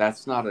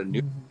 that's not a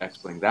new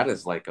X-wing. That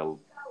is like a.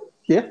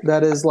 Yeah,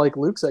 that is like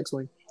Luke's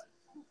X-wing.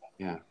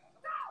 Yeah.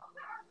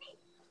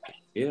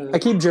 Yeah. I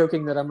keep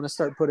joking that I'm going to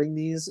start putting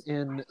these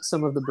in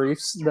some of the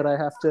briefs that I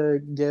have to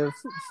give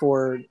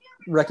for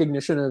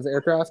recognition of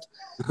aircraft.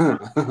 And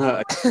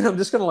I'm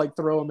just going to like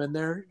throw them in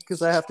there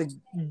because I have to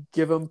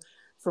give them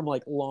from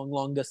like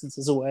long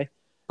distances away.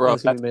 Bro,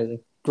 that's going to be amazing.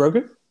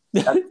 Grogu?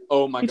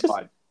 Oh my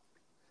God.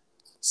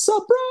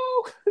 Sup,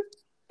 bro?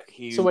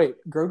 So wait,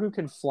 Grogu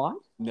can fly?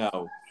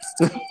 No.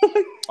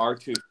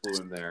 R2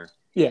 flew in there.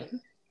 Yeah.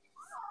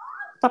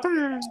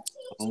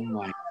 Oh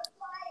my.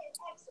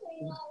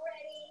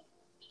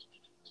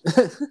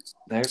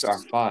 There's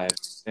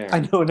R5. There.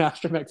 I know an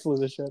astromech flew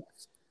the ship.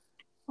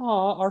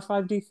 Aw,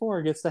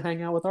 R5D4 gets to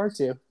hang out with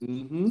R2.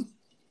 Mm-hmm.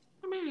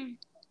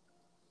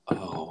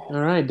 Oh. All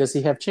right. Does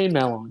he have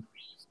chainmail on?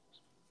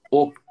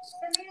 Well,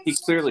 he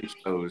clearly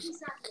chose.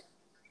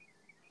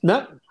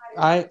 No,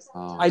 I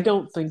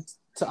don't think.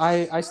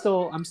 I'm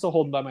still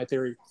holding by my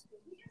theory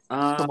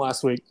from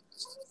last week.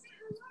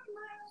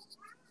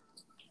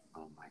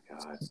 Oh my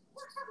God.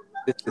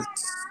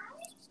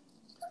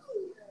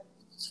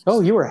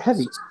 Oh, you were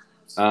heavy.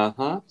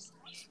 Uh-huh.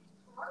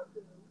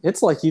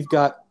 It's like you've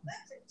got.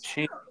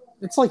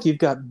 It's like you've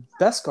got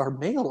Beskar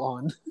mail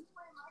on.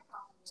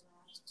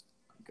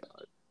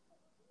 God.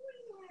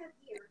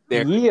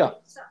 There. Yeah.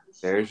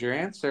 There's your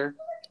answer.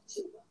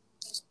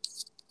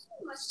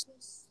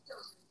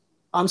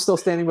 I'm still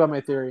standing by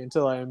my theory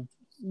until I am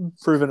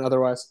proven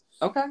otherwise.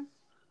 Okay.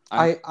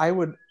 I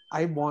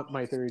want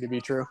my theory to be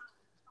true.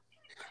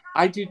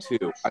 I do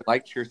too. I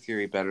liked your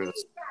theory better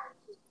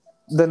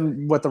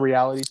than what the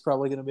reality is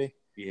probably going to be.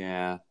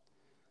 Yeah.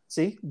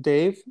 See,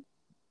 Dave,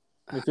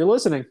 if you're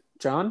listening,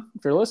 John,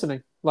 if you're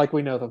listening, like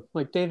we know them,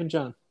 like Dave and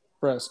John,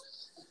 bros.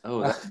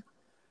 Oh,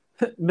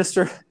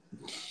 Mr.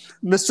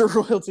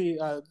 Royalty,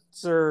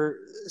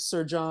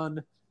 Sir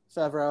John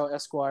Favreau,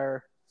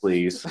 Esquire.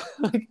 Please.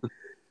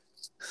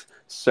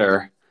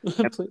 Sir.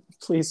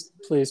 Please,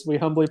 we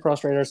humbly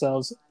prostrate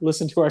ourselves.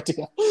 Listen to our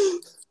deal.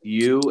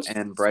 You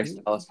and Bryce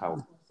Dallas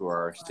Howard, who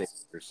are our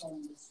stakers.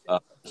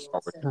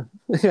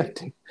 Yeah,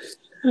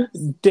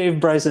 Dave,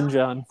 Bryce, and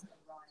John.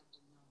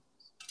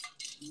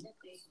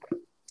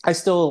 I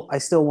still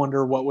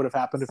wonder what would have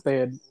happened if they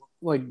had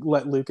like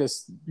let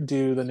Lucas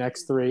do the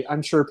next three.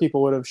 I'm sure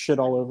people would have shit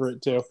all over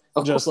it too,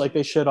 just like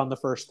they shit on the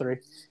first three.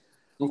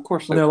 Of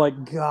course, and they're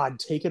like, God,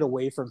 take it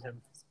away from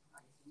him.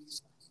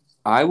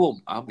 I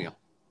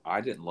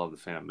didn't love the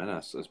Phantom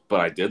Menace, but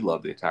I did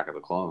love the Attack of the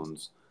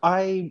Clones.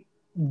 I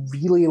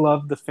really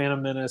loved the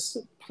Phantom Menace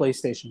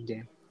PlayStation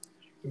game.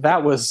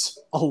 That was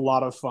a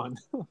lot of fun.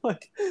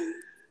 Like,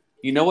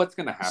 you know what's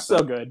going to happen?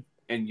 So good.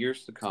 In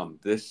years to come,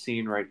 this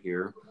scene right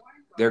here,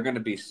 there are going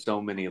to be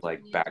so many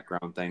like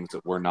background things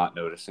that we're not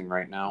noticing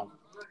right now.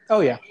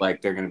 Oh yeah.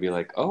 Like they're going to be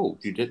like, oh,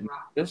 you didn't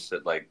notice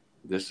that like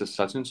this is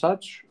such and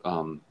such.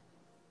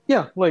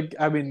 Yeah, like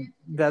I mean,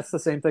 that's the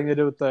same thing they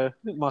did with the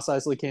Mos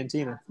Eisley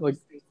Cantina. Like,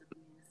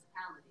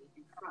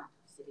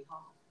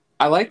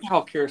 I like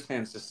how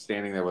Kirastan's just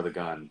standing there with a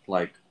gun.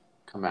 Like,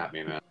 come at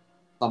me, man.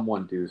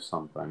 Someone do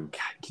something.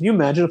 God, can you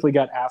imagine if we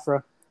got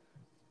Afra?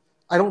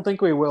 I don't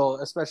think we will,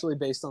 especially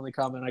based on the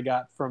comment I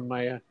got from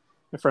my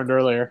friend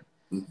earlier.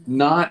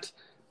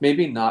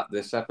 Maybe not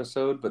this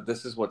episode, but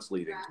this is what's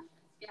leading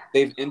to.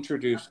 They've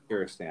introduced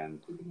Kiristan.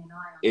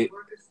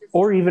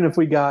 Or even if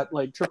we got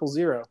like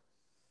 000,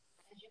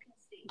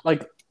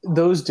 like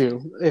those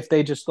do, if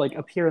they just like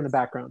appear in the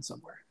background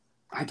somewhere.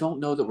 I don't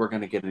know that we're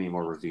going to get any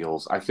more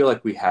reveals. I feel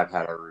like we have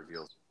had our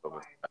reveals.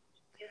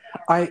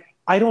 I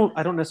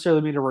don't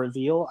necessarily mean a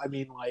reveal. I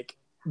mean like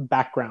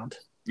background.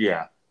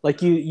 Yeah.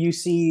 Like you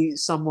see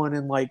someone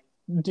in like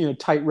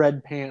tight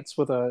red pants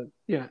with a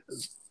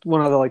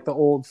one of the like the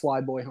old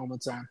Flyboy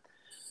helmets on.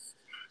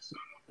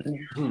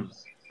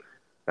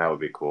 That would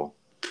be cool.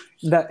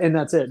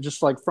 That's it,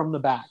 just like from the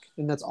back,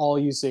 and that's all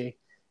you see,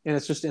 and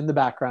it's just in the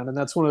background, and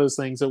that's one of those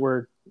things that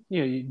we're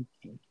you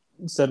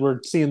said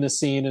we're seeing this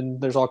scene, and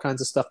there's all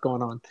kinds of stuff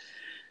going on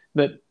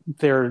that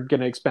they're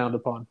going to expound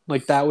upon.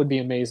 Like that would be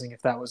amazing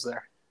if that was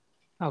there.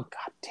 Oh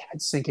god damn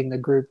it, sinking the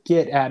group.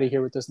 Get out of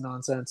here with this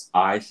nonsense.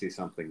 I see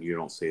something you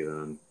don't see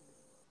then.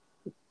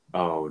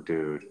 Oh,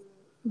 dude.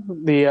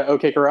 The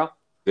OK Corral.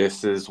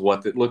 This is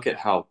look at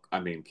how,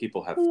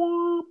 people have.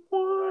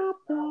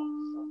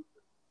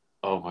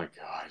 Oh my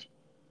god.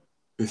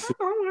 This is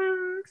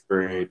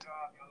great.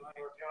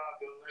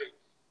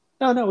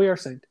 No, we are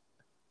synced.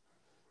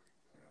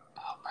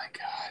 Oh my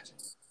god.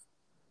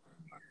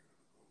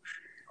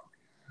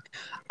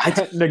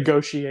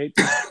 Negotiate.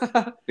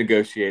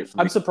 Negotiate.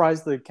 I'm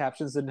surprised the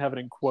captions didn't have it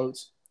in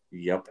quotes.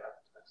 Yep.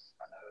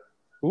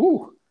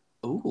 Ooh,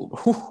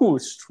 Ooh,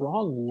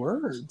 strong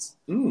words.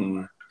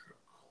 Mm.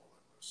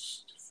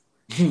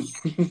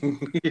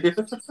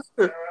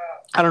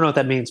 I don't know what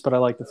that means, but I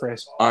like the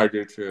phrase. I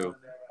do too.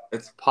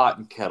 It's pot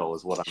and kettle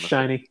is what I'm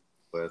shiny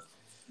with.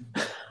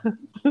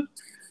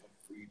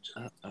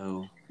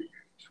 Uh-oh.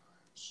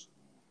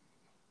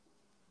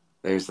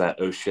 There's that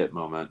oh shit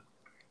moment.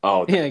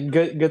 Oh yeah,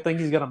 good thing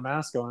he's got a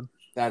mask on.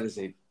 That is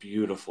a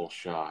beautiful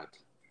shot.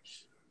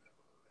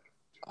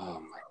 Oh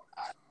my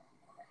god.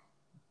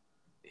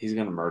 He's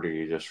gonna murder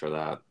you just for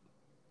that.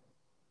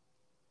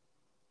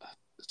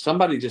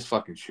 Somebody just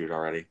fucking shoot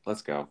already.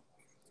 Let's go.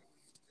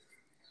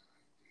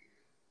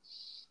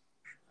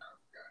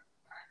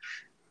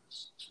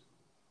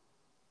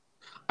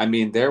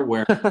 They're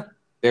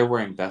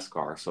wearing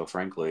Beskar, so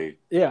frankly,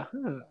 yeah.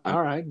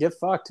 All right, get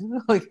fucked.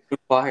 Like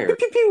fire. Pew,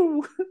 pew,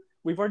 pew.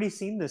 We've already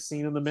seen this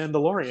scene in The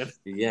Mandalorian.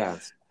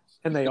 Yes,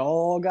 and they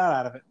all got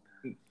out of it.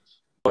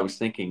 What I was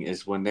thinking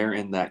is when they're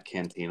in that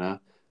cantina,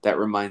 that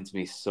reminds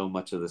me so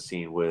much of the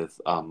scene with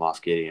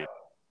Moff Gideon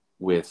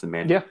with the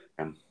Mandalorian.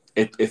 Yeah.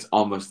 It's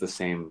almost the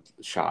same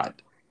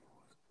shot.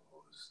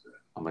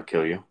 I'm gonna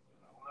kill you.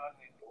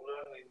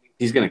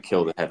 He's gonna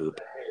kill the head of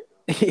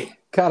the.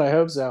 God, I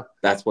hope so.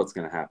 That's what's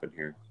gonna happen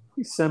here.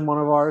 We send one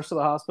of ours to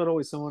the hospital.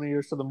 We send one of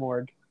yours to the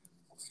morgue.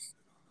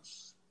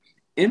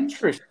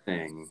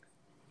 Interesting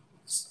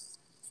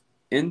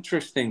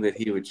that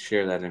he would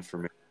share that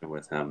information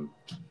with him.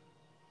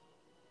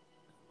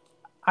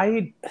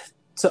 I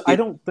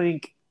don't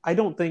think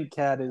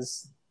Cat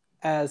is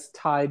as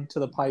tied to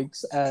the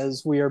Pikes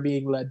as we are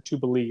being led to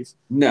believe.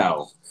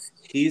 No,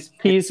 he's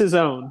his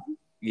own.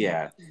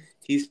 Yeah,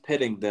 he's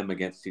pitting them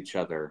against each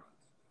other.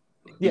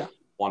 Yeah,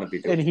 want to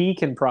be doing and he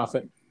can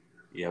profit.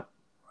 Yep.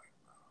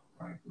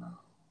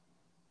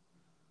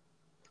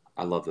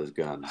 I love those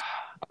guns.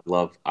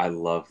 I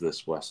love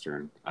this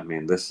Western.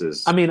 This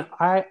is. I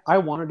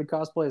wanted to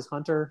cosplay as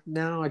Hunter.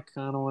 Now I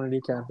kind of want to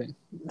do Cad Bane.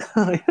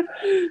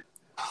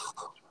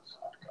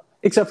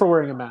 Except for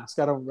wearing a mask.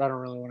 I don't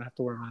really want to have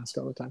to wear a mask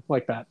all the time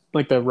like that,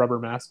 like the rubber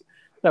mask.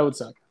 That would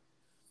suck.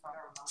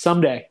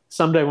 Someday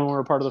when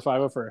we're a part of the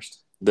 501st,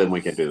 then we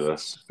can do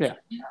this. Yeah,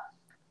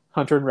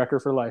 Hunter and Wrecker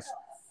for life.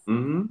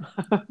 Mm-hmm.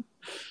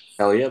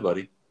 Hell yeah,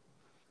 buddy.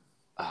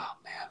 Oh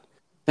man,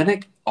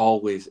 Fennec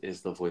always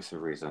is the voice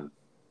of reason.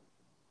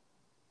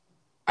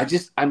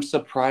 I'm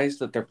surprised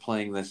that they're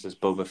playing this as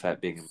Boba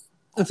Fett being.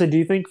 So, do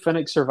you think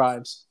Fennec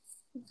survives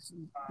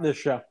this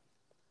show?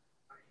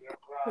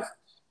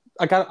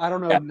 I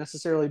don't know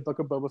necessarily Book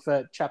of Boba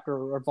Fett chapter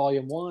or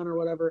volume 1 or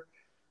whatever,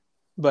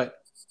 but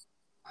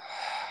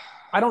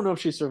I don't know if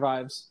she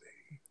survives.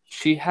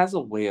 She has a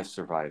way of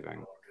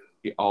surviving.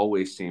 She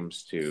always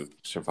seems to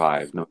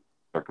survive no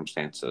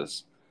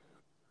circumstances.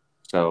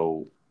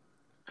 So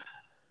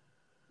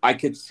I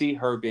could see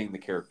her being the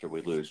character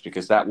we lose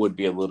because that would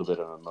be a little bit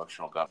of an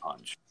emotional gut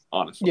punch,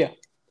 honestly. Yeah.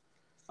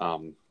 I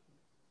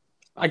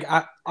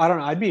don't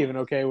know. I'd be even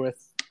okay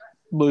with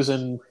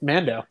losing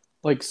Mando.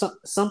 Like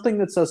something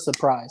that's a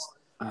surprise.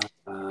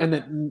 And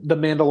that the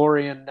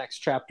Mandalorian next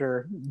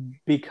chapter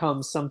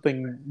becomes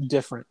something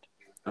different.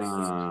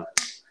 I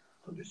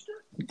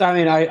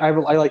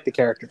like the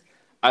character.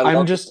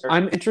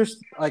 I'm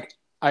interested. Like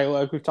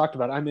we've talked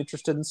about, I'm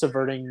interested in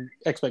subverting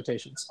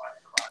expectations.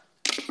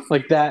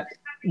 Like that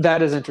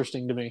is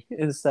interesting to me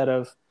instead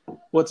of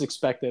what's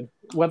expected.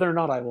 Whether or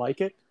not I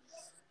like it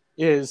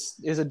is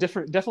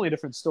definitely a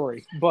different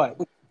story. But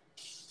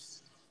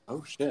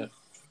oh shit.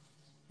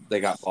 They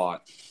got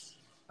bought.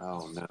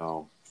 Oh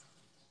no.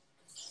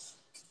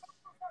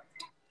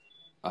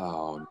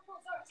 Oh.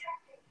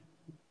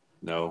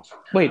 No.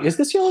 Wait, is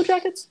this Yellow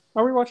Jackets?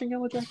 Are we watching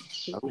Yellow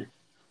Jackets? Oh,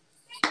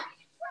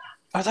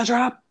 That's a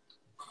drop.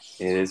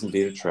 it is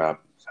indeed a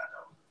trap.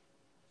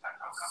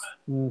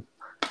 Mm.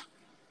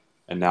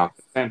 And now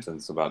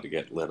Fenton's about to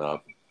get lit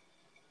up.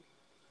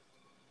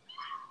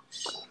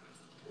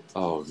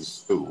 Oh,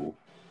 no.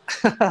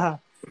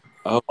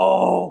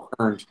 Oh,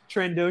 Turned.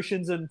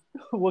 Trandoshans and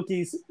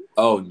Wookiees.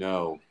 Oh,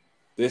 no.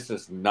 This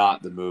is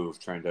not the move,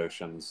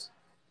 Trandoshans.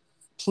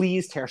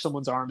 Please tear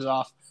someone's arms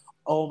off.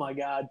 Oh my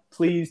god.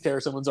 Please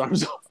tear someone's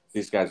arms off.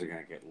 These guys are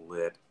going to get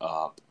lit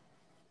up.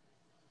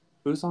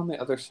 Who's on the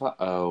other side?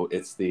 Oh,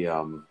 it's the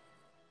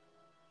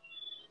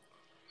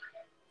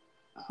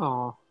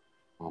Oh,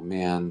 oh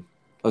man.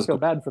 I feel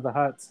bad for the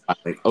Hutts. I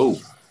think. Oh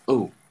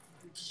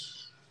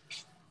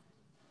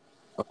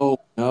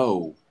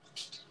no.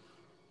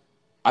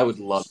 I would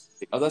love to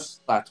see. Oh, that's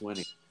Platts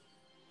winning.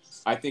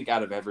 I think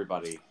out of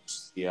everybody,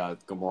 the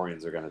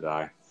Gamorreans are going to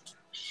die.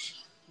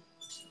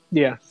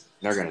 Yeah.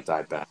 They're going to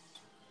die bad.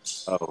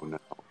 Oh no.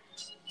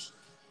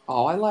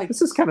 Oh, I like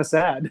This is kind of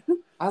sad.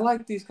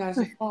 these guys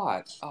a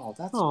lot. Oh,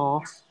 that's.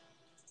 Oh,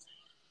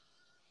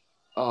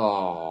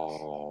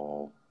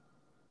 Oh.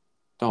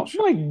 Don't I'm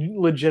show. like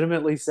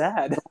legitimately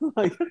sad.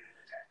 like,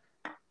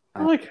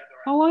 I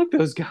like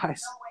those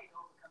guys.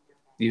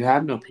 You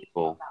have no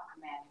people.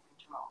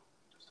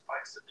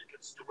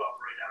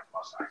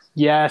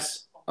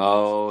 Yes.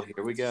 Oh,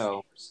 here we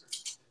go.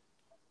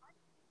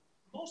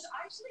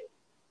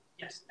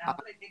 I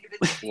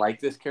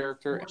like this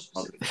character.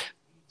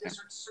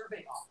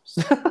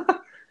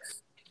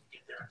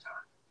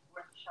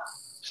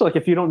 So like,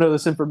 if you don't know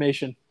this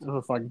information, I'm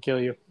gonna fucking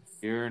kill you.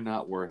 You're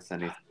not worth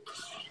anything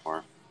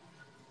anymore.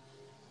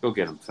 Go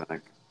get him,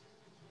 Fennec.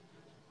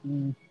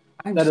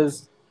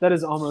 That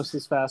is almost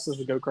as fast as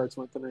the go-karts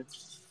went tonight.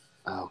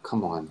 Oh,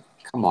 come on,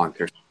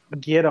 Kirsten.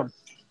 Get him.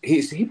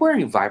 Is he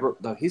wearing vibro?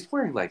 No, he's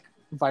wearing like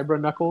Vibro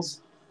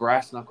knuckles.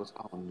 brass knuckles.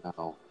 Oh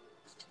no.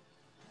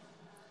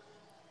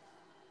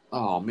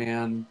 Oh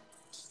man.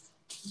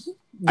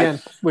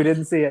 Again, we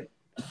didn't see it.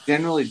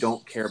 Generally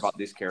don't care about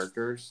these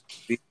characters.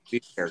 These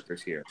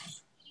characters here.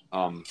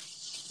 But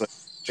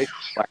they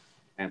Black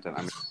Phantom.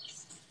 I mean.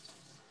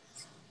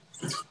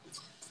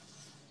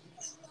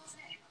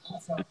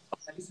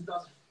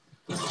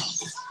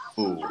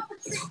 Ooh.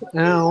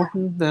 Now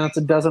it's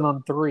a dozen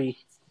on 3.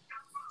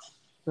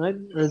 Right?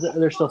 Or is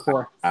there's still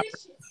 4?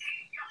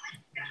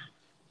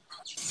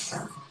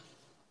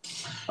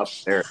 Up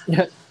there.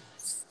 Yeah.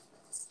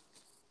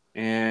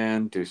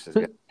 And Deuces.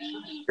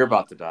 You're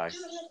about to die.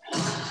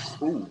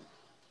 Ooh.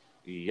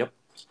 Yep.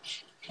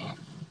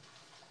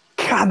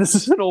 God, this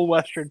is an old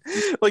Western.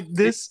 Like,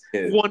 this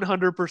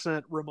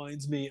 100%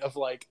 reminds me of,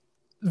 like,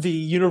 the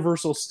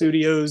Universal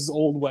Studios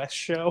Old West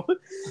show.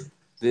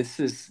 This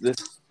is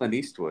Clint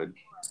Eastwood.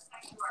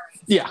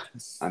 Yeah.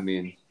 I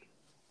mean,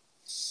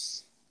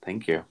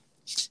 thank you.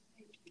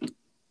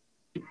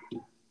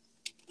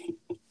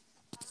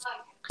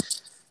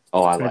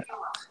 Oh, I like it.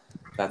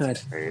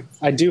 That's great.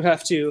 I do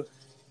have to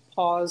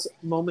pause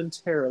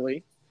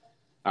momentarily.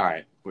 All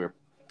right, we're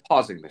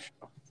pausing the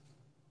show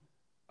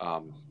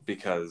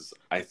because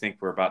I think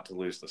we're about to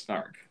lose the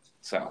snark.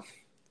 So,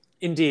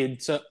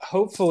 indeed. So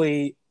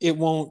hopefully it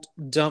won't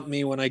dump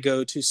me when I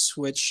go to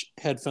switch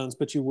headphones,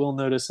 but you will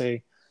notice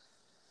a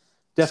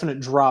definite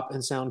drop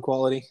in sound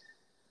quality.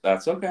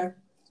 That's okay.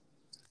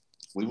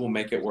 We will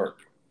make it work.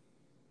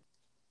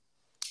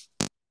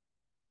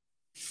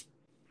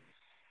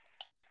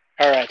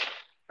 All right.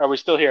 Are we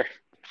still here?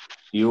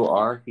 You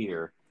are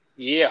here.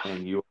 Yeah.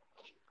 And you are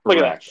Look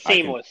correct. at that.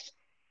 Seamless.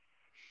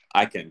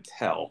 I can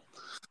tell.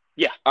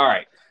 Yeah. All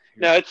right.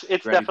 No, it's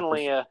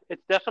definitely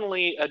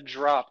a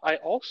drop. I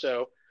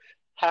also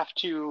have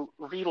to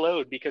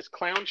reload because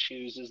Clown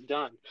Shoes is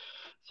done.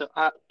 So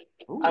I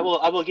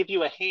will give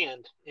you a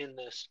hand in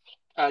this,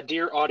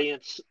 dear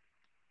audience,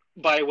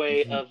 by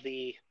way of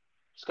the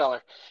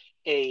scholar,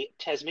 a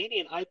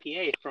Tasmanian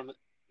IPA from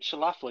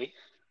Schlafly,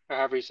 or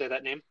however you say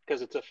that name,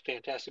 because it's a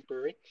fantastic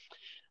brewery.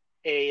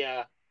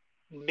 A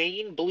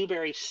Maine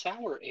Blueberry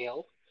Sour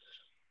Ale,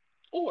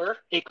 or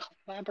a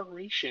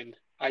collaboration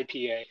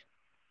IPA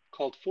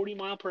called 40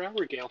 Mile Per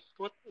Hour Gale.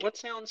 What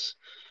sounds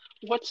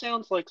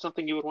like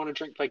something you would want to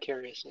drink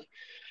vicariously?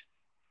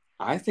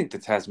 I think the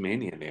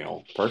Tasmanian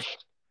ale.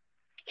 Perfect.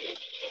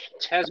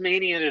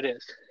 Tasmanian it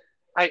is.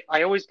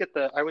 I always get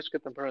the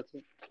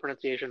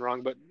pronunciation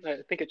wrong, but I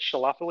think it's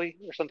Schlafly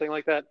or something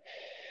like that.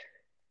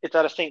 It's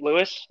out of St.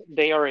 Louis.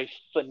 They are a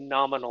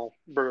phenomenal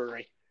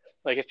brewery.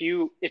 Like if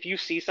you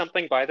see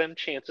something by them,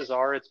 chances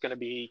are it's gonna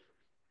be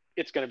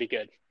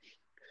good.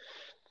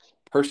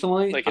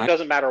 Personally, like it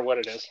doesn't matter what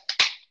it is.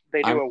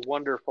 They do a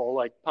wonderful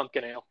like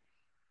pumpkin ale.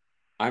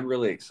 I'm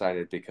really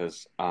excited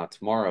because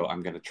tomorrow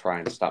I'm going to try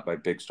and stop by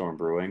Big Storm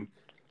Brewing,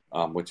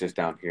 which is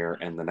down here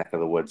in the neck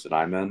of the woods that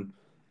I'm in.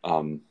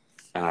 And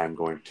I'm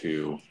going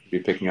to be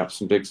picking up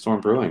some Big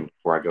Storm Brewing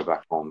before I go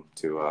back home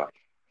to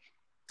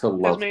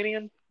love.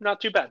 Tasmanian,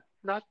 not too bad.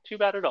 Not too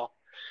bad at all.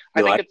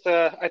 I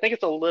think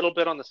it's a little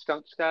bit on the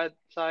skunk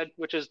side,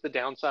 which is the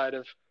downside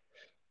of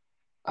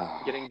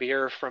getting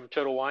beer from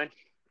Total Wine.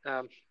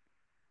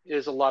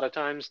 is a lot of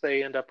times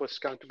they end up with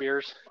skunked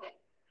beers,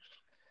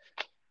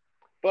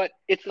 but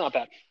it's not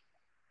bad.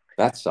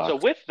 That So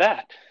sucks. with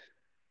that,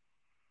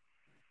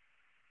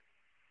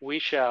 we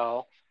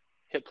shall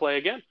hit play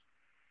again.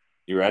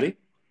 You ready?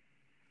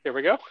 Here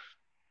we go.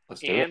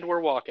 Let's do it. And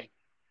we're walking.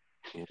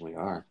 And we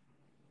are.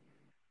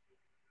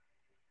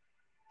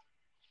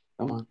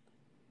 Come on.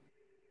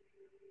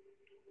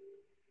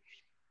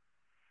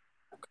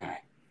 Okay.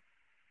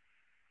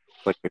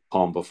 It's like the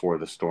calm before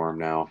the storm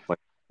now. Like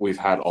we've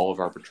had all of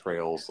our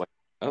betrayals. Like,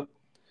 oh,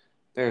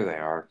 there they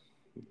are.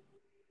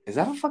 Is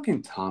that a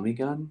fucking Tommy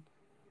gun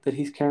that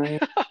he's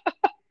carrying?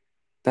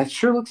 That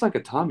sure looks like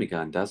a Tommy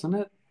gun, doesn't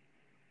it?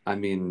 I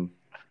mean,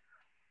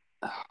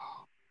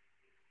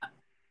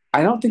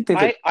 I don't think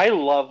I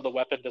love the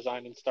weapon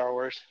design in Star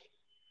Wars.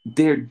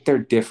 they're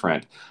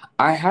different.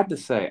 I had to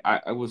say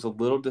I was a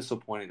little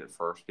disappointed at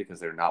first because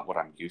they're not what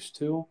I'm used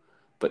to,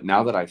 but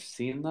now that I've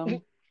seen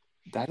them,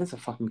 that is a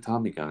fucking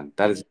Tommy gun.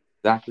 That is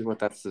exactly what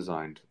that's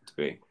designed to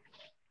be.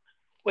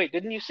 Wait,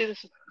 didn't you see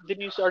this?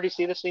 Didn't you already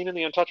see the scene in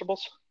The Untouchables?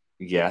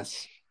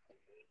 Yes,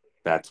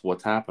 that's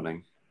what's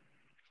happening.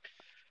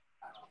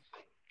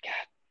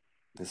 God,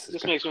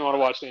 this makes me want to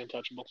watch The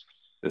Untouchables.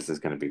 This is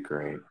going to be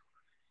great.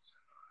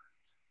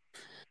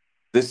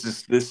 This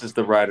is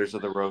the Riders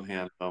of the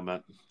Rohan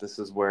moment. This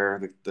is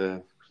where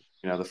the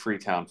the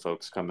Freetown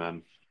folks come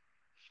in.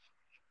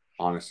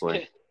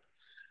 Honestly,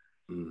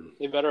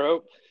 They better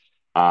hope.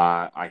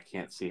 I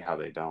can't see how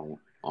they don't.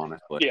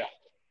 Honestly, yeah,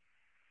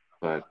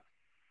 but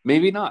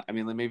maybe not. I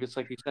mean, maybe it's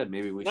like you said.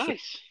 Maybe we should.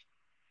 Nice.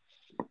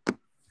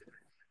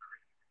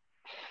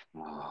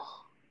 Oh.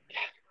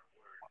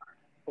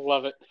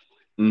 Love it.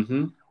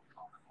 Mm-hmm.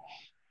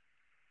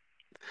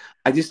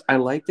 I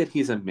like that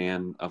he's a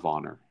man of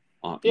honor.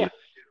 Yeah.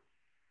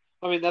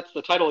 I mean, that's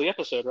the title of the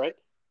episode, right?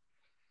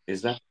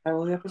 Is that the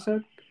title of the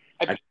episode?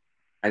 I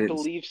didn't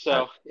believe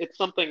so. It's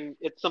something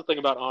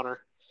about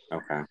honor.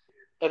 Okay.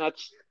 And I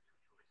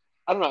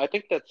don't know. I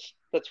think that's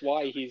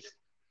why he's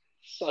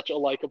such a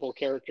likable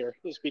character,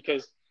 is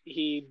because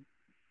he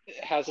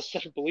has a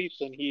set of beliefs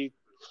and he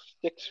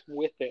sticks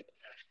with it.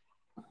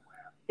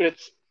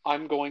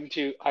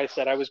 I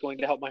said I was going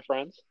to help my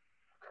friends.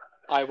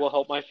 I will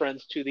help my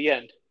friends to the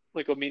end.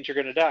 Like, what means you're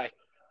going to die.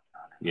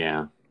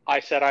 Yeah. I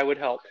said I would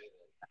help.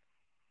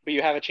 But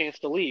you have a chance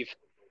to leave.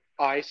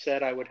 I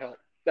said I would help.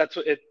 That's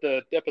what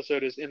the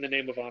episode is, In the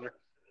Name of Honor.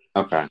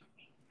 Okay.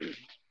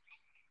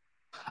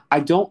 I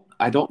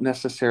don't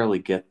necessarily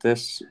get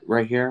this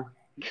right here.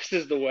 This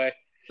is the way.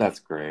 That's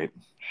great.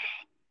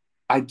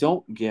 I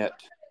don't get.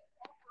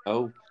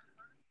 Oh.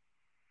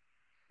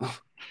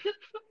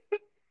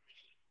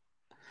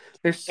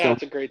 That's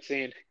a great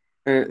scene.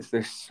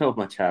 There's so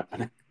much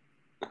happening.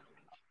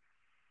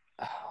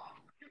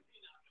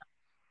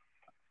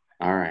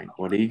 All right,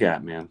 what do you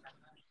got, man?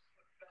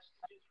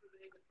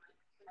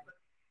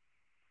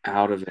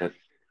 Out of it.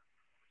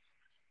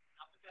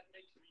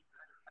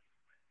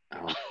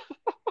 Oh.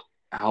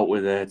 Out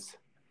with it.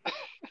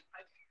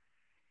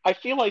 I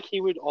feel like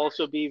he would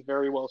also be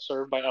very well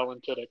served by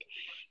Alan Tudyk.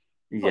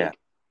 Yeah.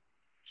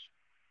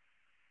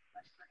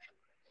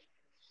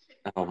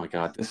 Oh my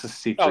God, this is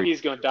C3. Oh,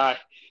 he's gonna die.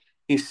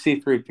 He's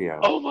C3PO.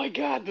 Oh my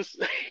God, this.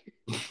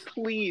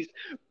 Please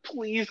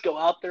go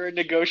out there and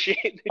negotiate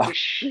and just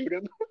shoot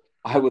him.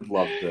 I would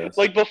love this.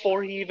 Like,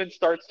 before he even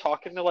starts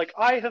talking, they're like,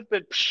 I have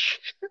been.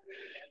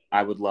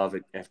 I would love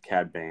it if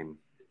Cad Bane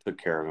took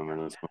care of him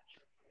in this one.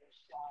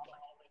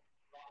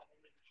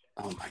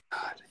 Oh my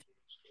God.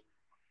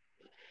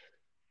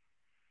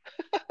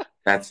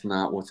 That's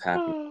not what's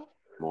happening,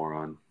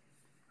 moron.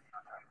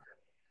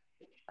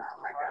 Oh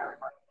my God.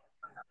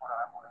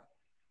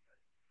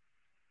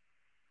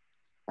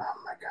 Oh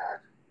my God.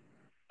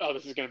 Oh,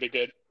 this is going to be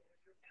good.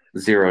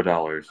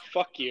 $0.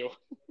 Fuck you.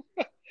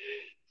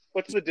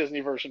 What's the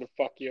Disney version of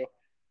fuck you?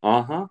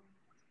 Uh-huh.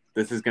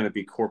 This is going to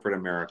be corporate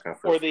America.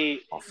 Or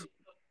the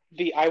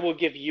I will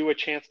give you a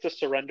chance to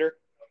surrender.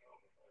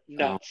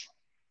 Nuts.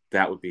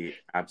 That would be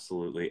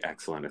absolutely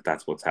excellent if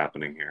that's what's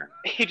happening here.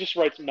 He just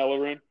writes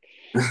Melaroon.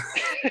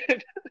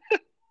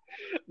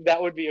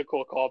 That would be a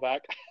cool callback.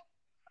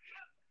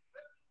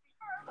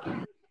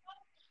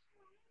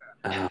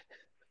 Oh,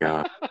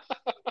 God.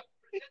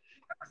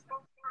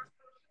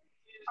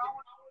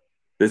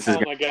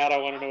 My God, I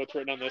want to know what's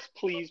written on this.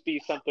 Please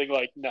be something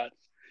like nuts.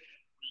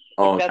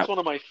 Oh, that's one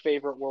of my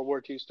favorite World War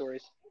II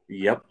stories.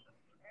 Yep.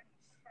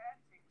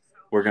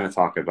 We're going to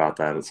talk about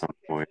that at some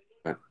point.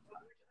 But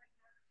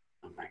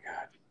oh my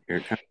God. Here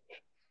it comes.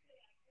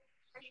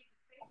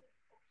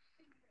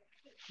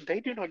 They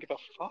do not give a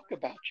fuck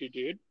about you,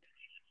 dude.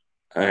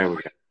 There we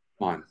go.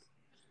 Come on.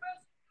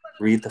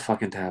 Read the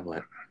fucking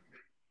tablet.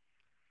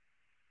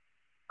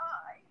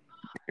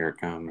 Here it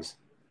comes.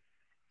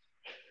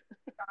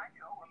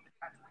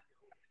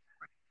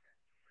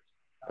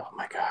 Oh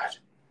my God.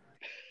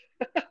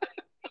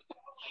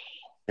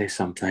 Say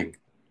something.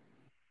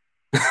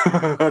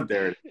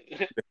 There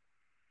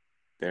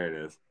it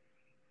is.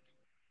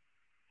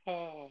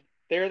 Oh,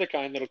 they're the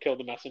kind that'll kill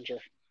the messenger.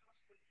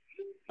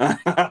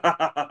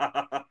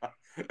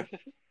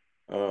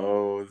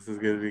 Oh, this is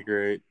gonna be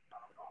great.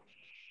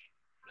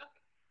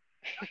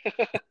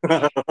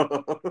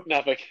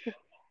 Nothing.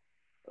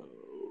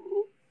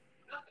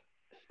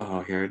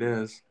 Oh, here it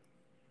is.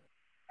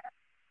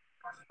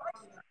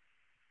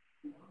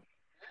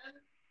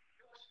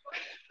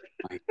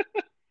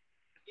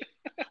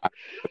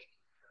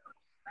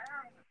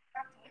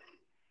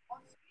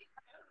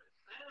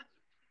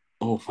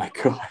 Oh my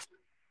god.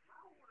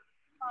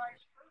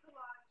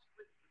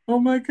 Oh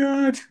my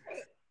god.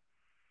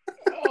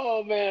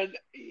 Oh man.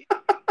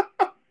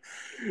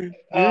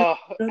 Oh,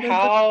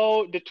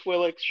 how do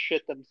Twi'leks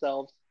shit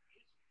themselves?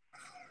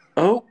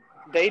 Oh.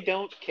 They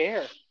don't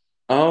care.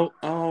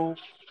 Oh.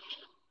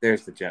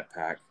 There's the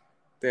jetpack.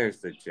 There's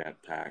the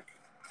jetpack.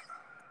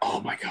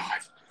 Oh my god.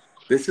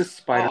 This is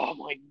Spider. Oh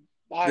my,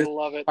 I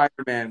love it.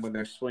 Spider-Man when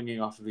they're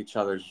swinging off of each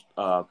other's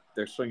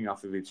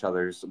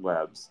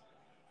webs.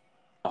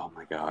 Oh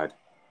my god.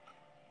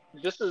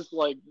 This is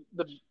like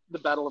the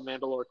Battle of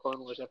Mandalore Clone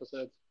Wars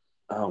episodes.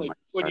 Oh like my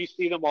when god. you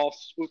see them all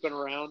swooping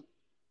around,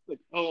 like,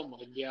 oh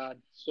my god,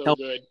 so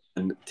good.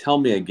 And tell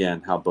me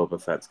again how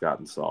Boba Fett's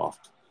gotten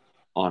soft.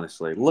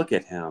 Honestly, look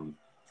at him.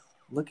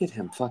 Look at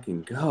him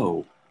fucking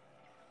go.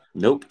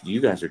 Nope,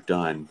 you guys are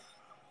done.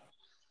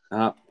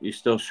 You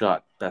still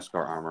shot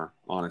Beskar armor,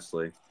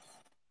 honestly.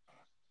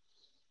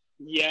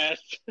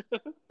 Yes.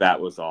 That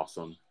was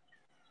awesome.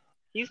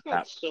 He's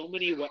got so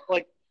many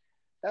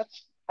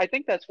I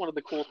think that's one of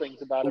the cool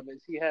things about him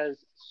is he has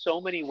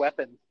so many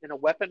weapons and a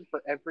weapon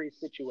for every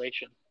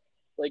situation.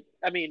 Like,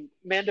 I mean,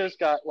 Mando's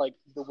got like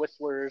the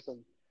whistlers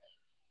and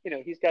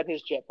he's got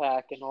his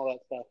jetpack and all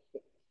that stuff.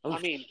 But, I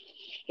mean,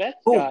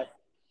 Fett's got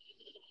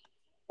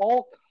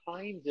all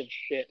kinds of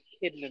shit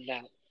hidden in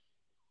that.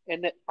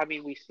 And that, I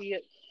mean, we've seen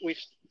it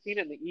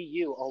in the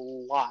EU a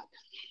lot.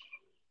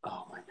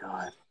 Oh my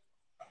god.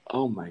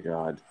 Oh my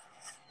god.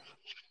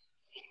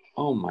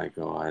 Oh my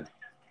god.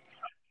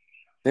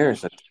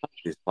 There's a ton of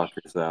these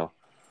fuckers, though.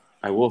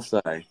 I will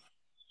say.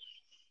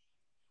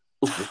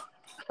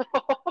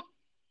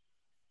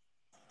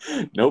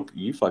 Nope,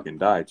 you fucking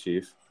died,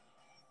 Chief.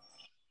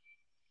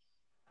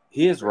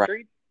 He is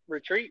right.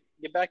 Retreat.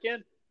 Get back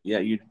in. Yeah,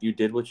 you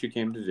did what you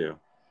came to do.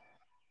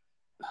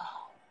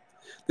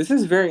 This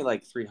is very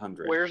like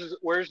 300.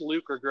 Where's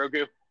Luke or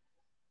Grogu?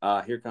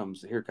 Here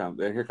comes a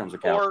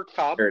cow. Or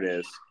Cobb. There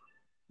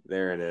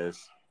it is.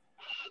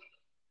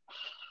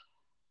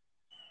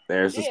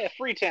 There's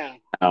Freetown.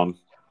 Oh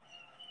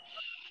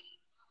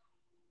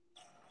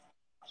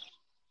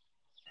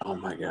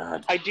my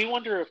god. I do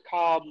wonder if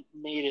Cobb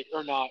made it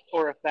or not,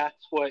 or if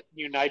that's what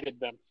united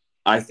them.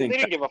 I think they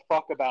didn't give a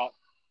fuck about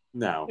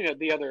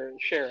the other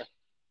sheriff.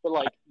 But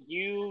like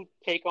you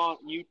take out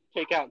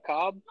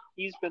Cobb,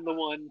 he's been the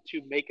one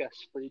to make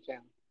us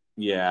Freetown.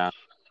 Yeah.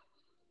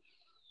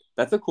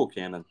 That's a cool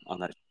cannon on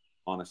that,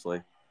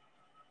 honestly.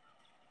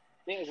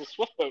 Yeah, it's a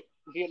swift boat.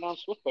 Vietnam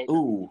swift boat.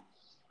 Ooh.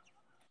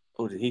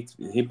 Oh, did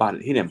he bought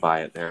it? He didn't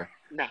buy it there.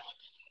 No.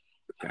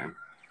 Okay.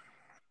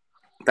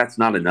 That's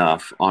not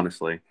enough,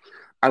 honestly.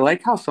 I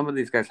like how some of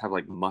these guys have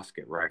like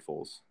musket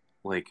rifles.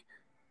 Like,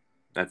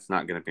 that's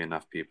not going to be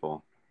enough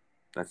people.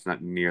 That's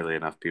not nearly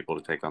enough people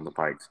to take on the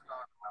Pikes.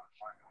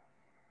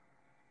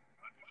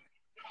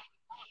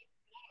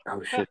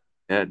 Oh shit,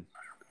 dead.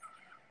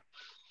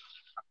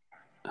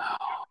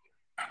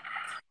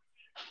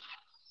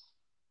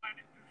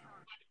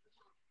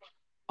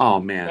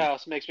 Oh man. Wow,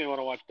 this makes me want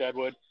to watch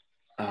Deadwood.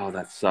 Oh,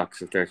 that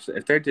sucks.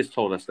 If they just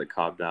told us that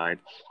Cobb died,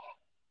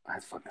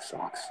 that fucking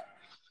sucks.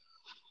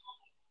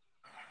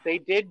 They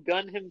did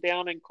gun him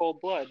down in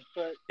cold blood,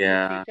 but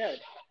yeah, he's dead.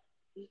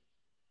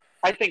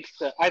 I think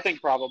so. I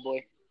think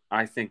probably.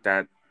 I think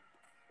that.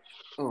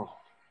 Oh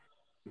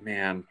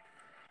man,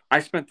 I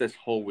spent this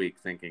whole week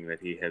thinking that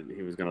he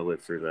was going to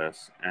live through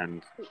this,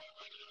 and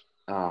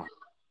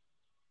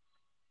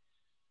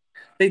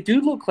they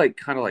do look like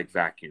kind of like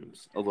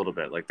vacuums a little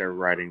bit, like they're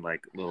riding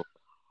like little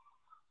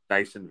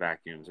Dyson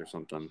vacuums or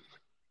something.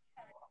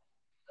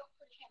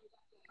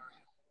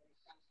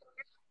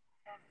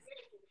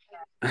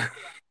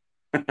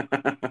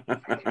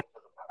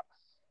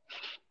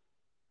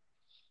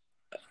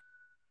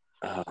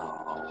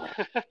 Oh,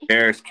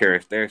 there's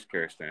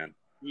Karistan.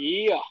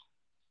 Yeah.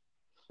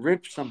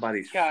 Rip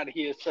somebody's. God,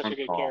 he is such a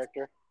good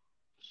character.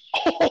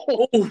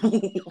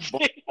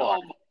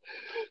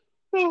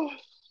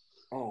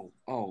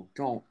 Oh,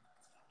 don't.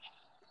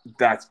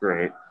 That's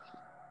great.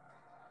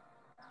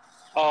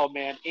 Oh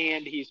man,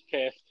 and he's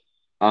pissed.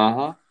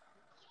 Uh-huh.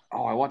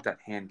 Oh, I want that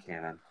hand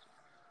cannon.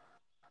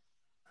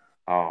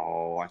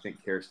 Oh, I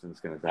think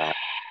Kirsten's gonna die.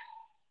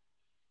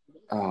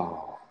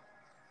 Oh.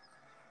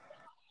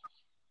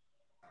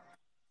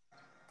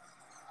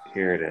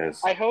 Here it is.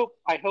 I hope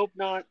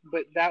not,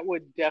 but that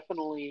would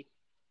definitely.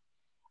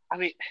 I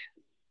mean,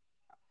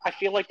 I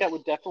feel like that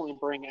would definitely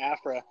bring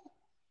Aphra.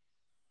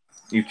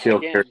 You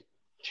killed her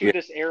to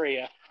this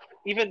area,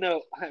 even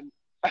though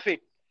I mean,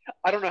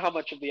 I don't know how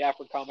much of the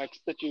Aphra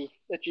comics that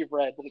you've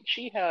read, but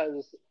she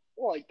has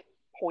like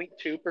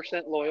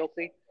 0.2%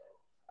 loyalty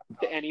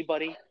to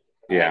anybody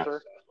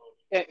ever.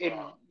 And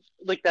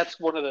like that's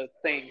one of the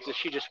things that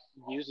she just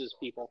uses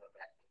people.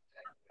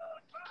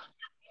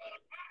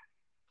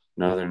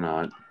 No, they're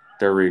not.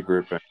 They're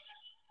regrouping.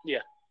 Yeah.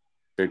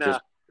 They're No.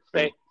 just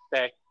Stay.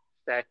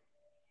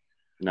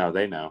 no.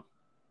 They know.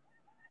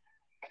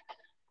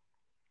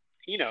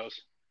 He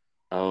knows.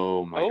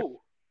 Oh my god!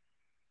 Oh.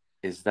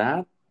 Is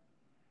that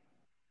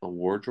a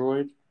war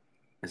droid?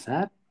 Is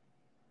that?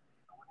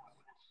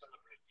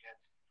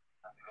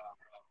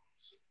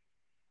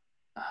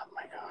 Oh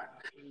my god!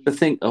 The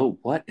thing. Oh,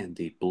 what in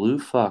the blue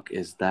fuck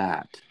is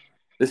that?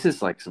 This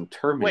is like some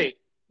Terminator. Wait.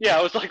 Yeah,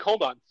 I was like,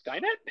 hold on,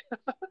 Skynet?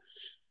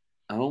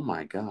 Oh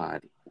my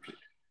god!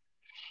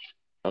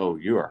 Oh,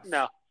 you are.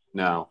 No.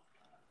 No.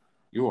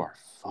 You are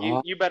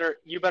fucked. You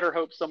better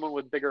hope someone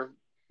with bigger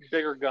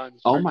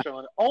guns Oh starts my!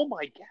 showing. Oh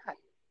my god!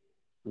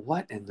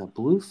 What in the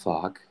blue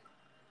fuck?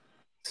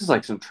 This is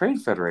like some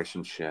Trade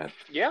Federation shit.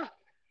 Yeah,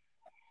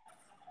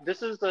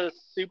 this is a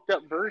souped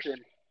up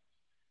version.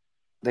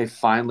 They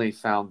finally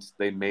found.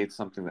 They made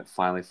something that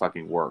finally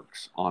fucking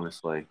works.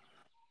 Honestly.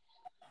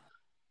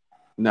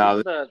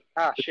 No.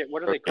 Shit.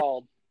 What are they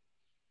called?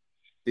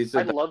 These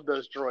I are love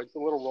those droids. The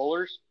little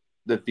rollers.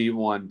 the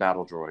B1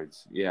 battle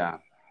droids. Yeah.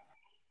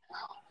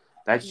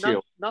 That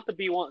shield. Not the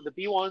B1. The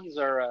B1s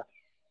are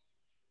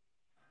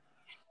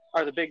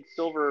the big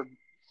silver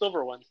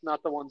ones,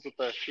 not the ones with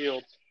the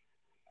shields.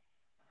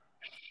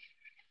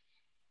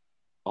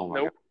 Oh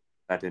my god.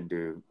 That didn't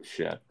do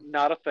shit.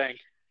 Not a thing.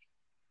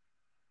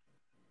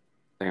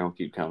 They don't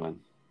keep coming.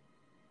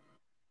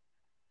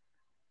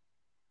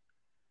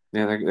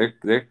 Yeah,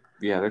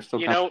 they're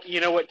still coming.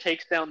 You know what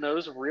takes down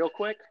those real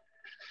quick?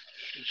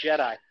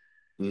 Jedi.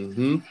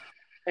 Mm-hmm.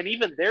 And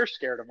even they're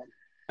scared of them.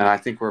 And I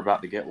think we're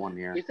about to get one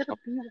here. Is it a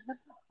B1?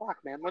 Fuck,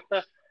 man.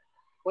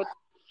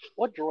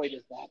 What droid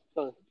is that?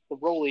 The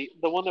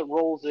one that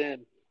rolls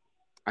in.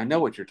 I know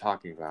what you're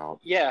talking about.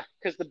 Yeah,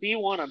 because the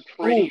B1 I'm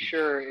pretty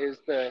sure is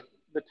the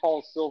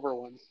tall silver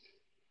ones.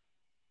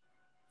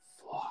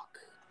 Fuck.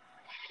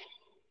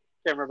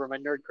 Can't remember. My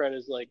nerd cred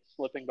is like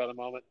slipping by the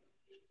moment.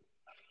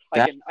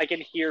 That... I can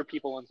hear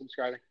people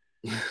unsubscribing.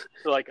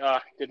 They're like,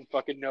 didn't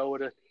fucking know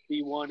what a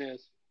B1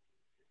 is.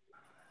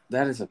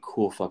 That is a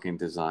cool fucking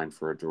design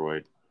for a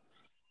droid.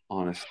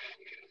 Honestly.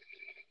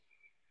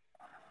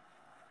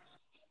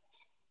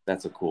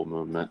 That's a cool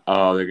movement.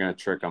 Oh, they're going to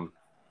trick him.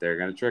 They're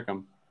going to trick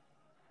him.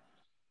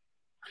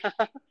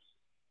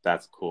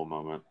 That's a cool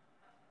moment.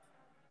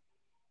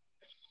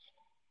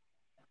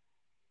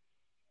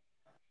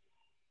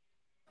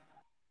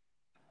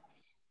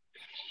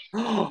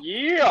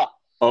 Yeah.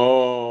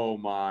 Oh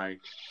my.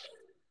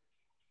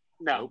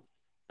 No.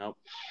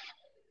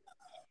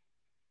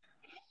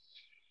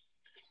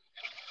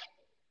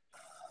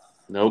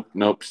 Nope.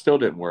 Nope. Still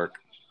didn't work.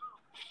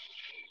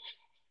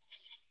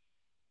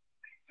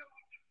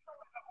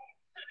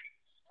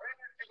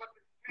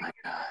 My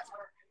God.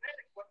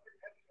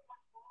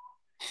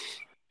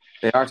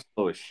 They are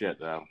slow as shit,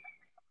 though.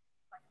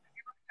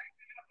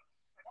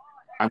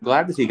 I'm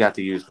glad that he got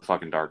to use the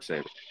fucking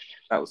Darksaber.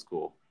 That was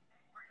cool.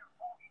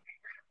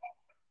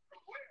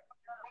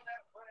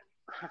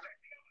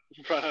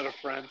 Run out of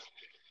friends.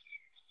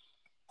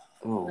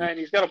 Oh. And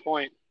he's got a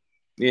point.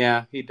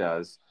 Yeah, he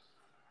does.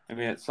 I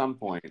mean, at some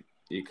point,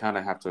 you kind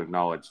of have to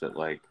acknowledge that,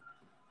 like,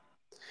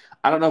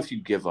 I don't know if you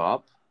give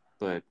up,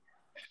 but,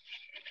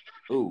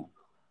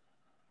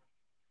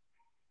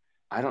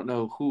 I don't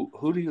know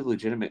who do you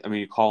legitimately, I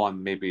mean, you call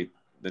on maybe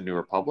the New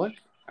Republic?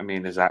 I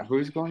mean, is that who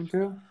he's going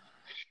to?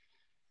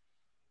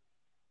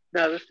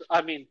 No,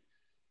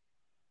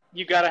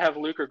 you got to have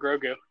Luke or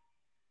Grogu.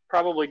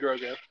 Probably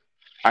Grogu.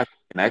 I think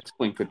an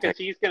X-Wing could take. Because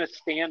he's going to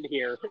stand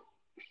here.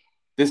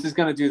 This is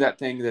going to do that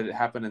thing that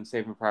happened in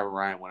Saving Private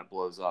Ryan when it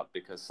blows up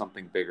because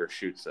something bigger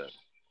shoots it.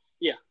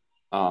 Yeah.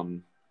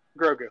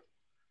 Grogu.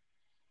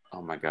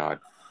 Oh my God.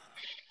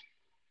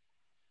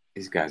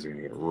 These guys are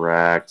going to get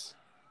wrecked.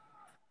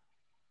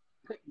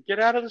 Get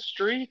out of the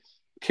streets.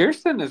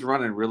 Kirsten is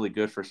running really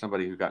good for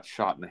somebody who got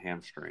shot in the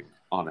hamstring,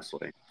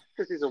 honestly.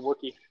 Because he's a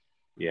Wookiee.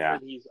 Yeah.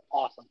 And he's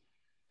awesome.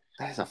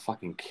 That is a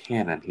fucking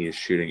cannon he is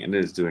shooting, and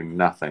it is doing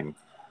nothing.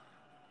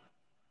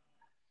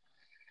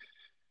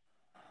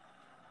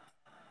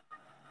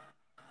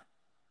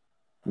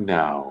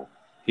 No,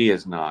 he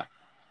is not.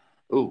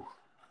 Ooh.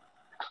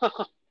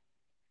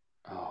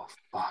 Oh,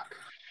 fuck.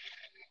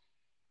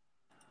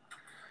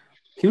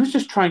 He was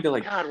just trying to,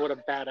 like... God, what a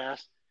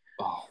badass.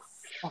 Oh,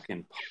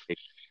 fucking pike.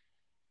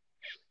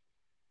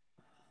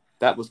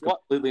 That was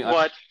completely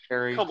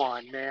unnecessary. Come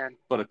on, man.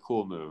 But a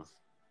cool move.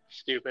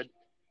 Stupid.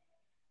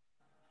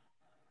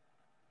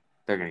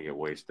 They're going to get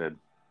wasted.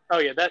 Oh,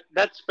 yeah,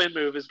 that spin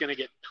move is going to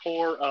get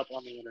tore up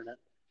on the internet.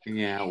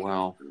 Yeah,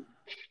 well...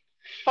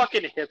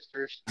 Fucking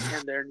hipsters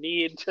and their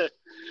need to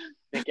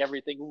make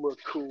everything look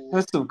cool.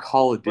 That's some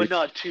Call of Duty. But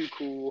not too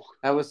cool.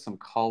 That was some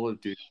Call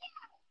of Duty.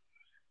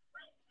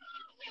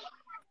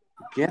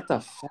 Get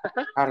the fuck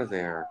out of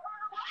there.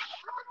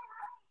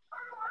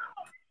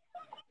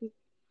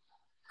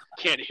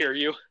 Can't hear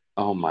you.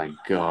 Oh my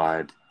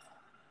God.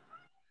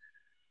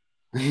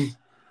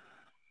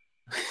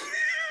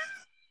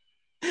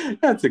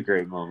 That's a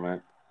great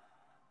moment.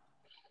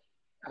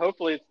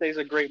 Hopefully, it stays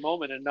a great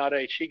moment and not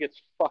a she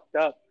gets fucked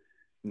up.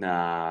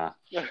 Nah,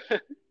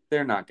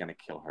 they're not gonna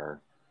kill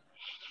her.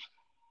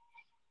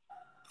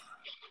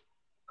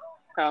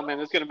 Oh man,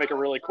 it's gonna make a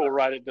really cool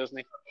ride at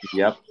Disney.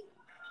 Yep.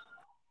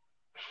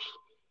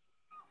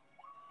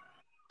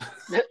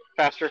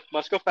 Faster,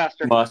 must go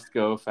faster. Must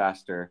go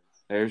faster.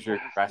 There's your.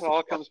 It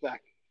all comes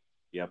back.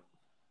 Yep.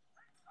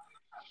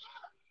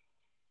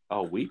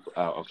 Oh,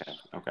 okay.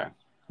 Okay.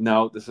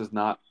 No, this is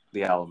not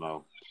the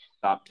Alamo.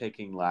 Stop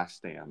taking last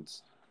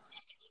stands.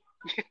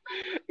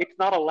 It's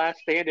not a last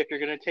stand if you're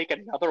going to take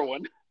another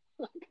one.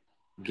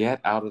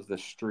 Get out of the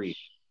street.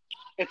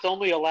 It's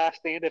only a last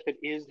stand if it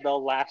is the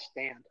last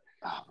stand.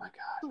 Oh, my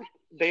God.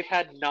 They've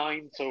had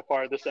 9 so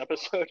far this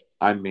episode.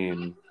 I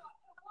mean...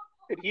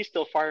 And he's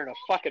still firing a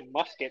fucking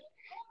musket.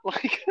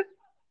 Like...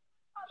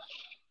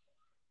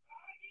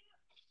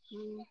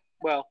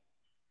 Well...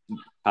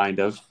 Kind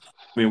of.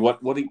 I mean,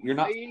 what you're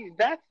not...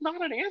 That's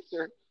not an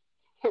answer.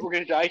 We're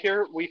going to die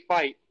here, we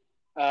fight.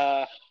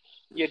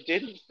 You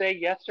didn't say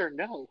yes or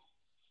no.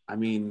 I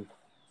mean...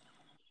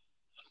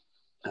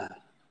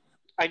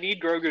 I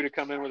need Grogu to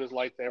come in with his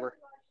lightsaber.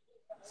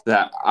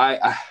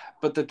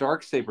 But the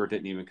Darksaber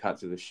didn't even cut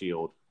through the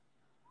shield.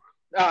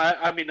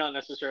 I mean, not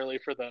necessarily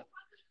for the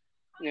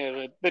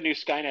new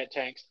Skynet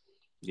tanks.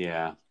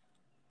 Yeah.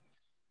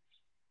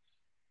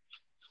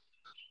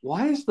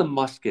 Why is the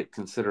musket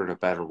considered a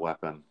better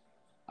weapon?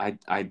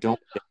 I don't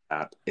get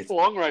that. It's a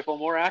long rifle,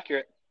 more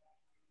accurate.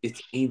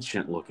 It's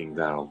ancient looking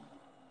though.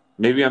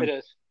 Maybe It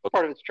is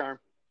part of its charm.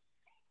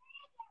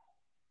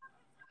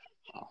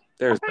 Oh,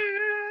 there's.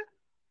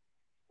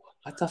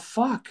 What the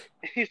fuck?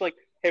 He's like,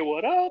 "Hey,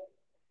 what up?"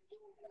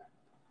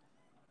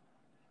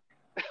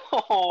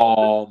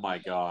 Oh my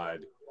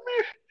god.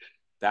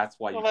 That's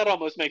why. Well, that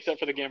almost makes up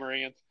for the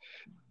Gamorreans.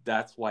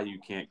 That's why you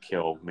can't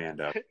kill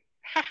Mando.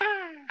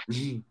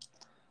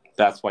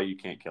 That's why you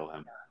can't kill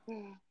him.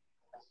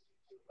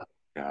 Oh,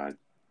 God.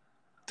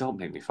 Don't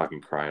make me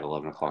fucking cry at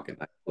 11 o'clock at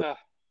night.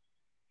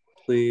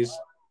 Please.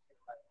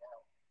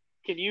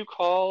 Can you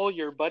call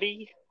your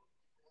buddy?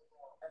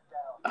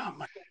 Oh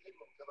my.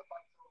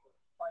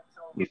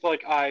 He's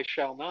like, I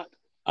shall not.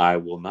 I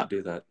will not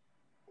do that.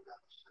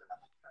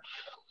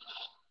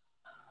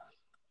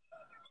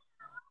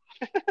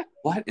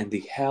 What in the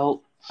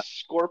hell?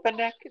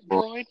 Scorpinek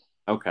droid?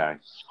 Okay.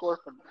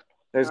 Scorpinek.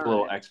 There's a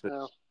little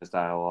extra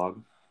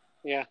dialogue.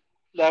 Yeah.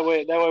 That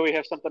way we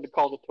have something to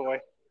call the toy.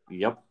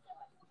 Yep.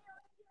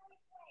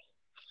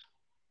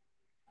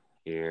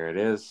 Here it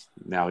is.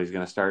 Now he's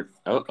going to start.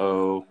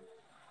 Uh-oh.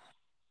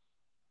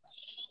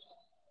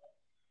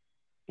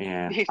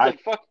 And he said,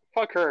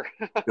 fuck her.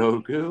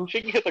 Goku.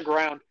 She can hit the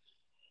ground.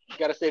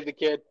 Got to save the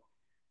kid.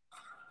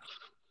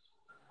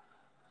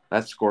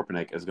 That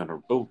Scorpinek is going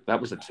to... Oh,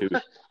 that was a 2.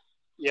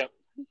 Yep.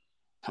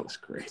 That was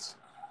great.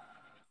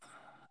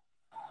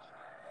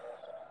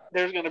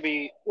 There's going to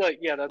be... that's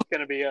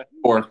going to be a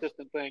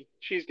consistent thing.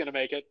 She's going to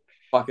make it.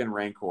 Fucking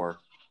Rancor.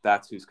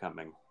 That's who's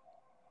coming.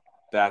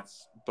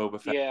 That's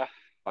Boba Fett. Yeah.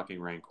 Fucking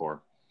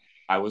Rancor.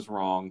 I was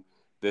wrong.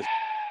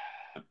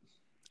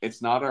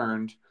 It's not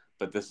earned,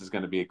 but this is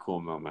going to be a cool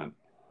moment.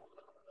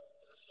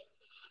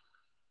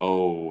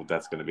 Oh,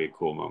 that's going to be a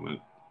cool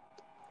moment.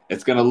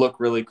 It's going to look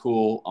really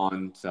cool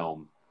on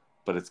film,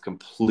 but it's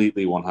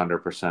completely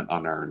 100%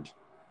 unearned,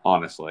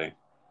 honestly.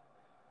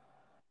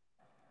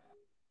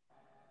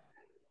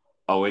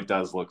 Oh, it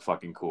does look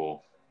fucking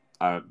cool.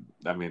 I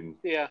mean,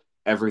 yeah.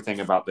 Everything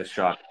about this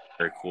shot,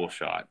 very cool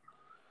shot.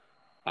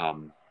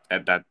 And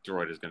that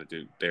droid is going to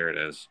do. There it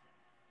is.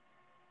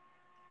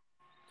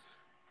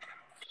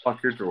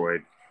 Fuck your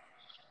droid.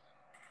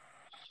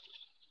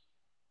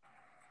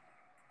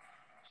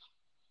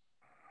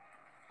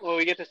 Well,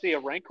 we get to see a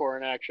Rancor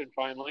in action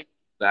finally.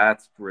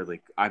 That's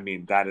really... I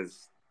mean, that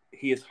is...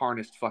 He has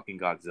harnessed fucking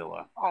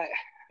Godzilla.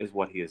 Is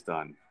what he has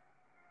done.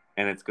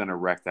 And it's going to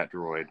wreck that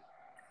droid.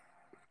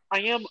 I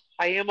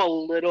am a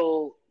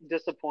little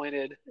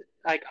disappointed.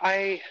 Like,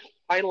 I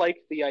like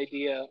the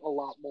idea a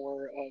lot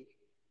more of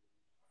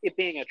it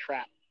being a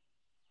trap.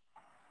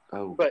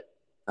 Oh. But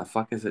the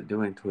fuck is it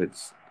doing to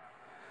its...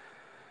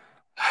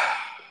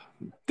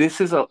 It's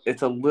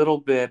a little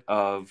bit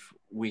of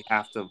we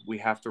have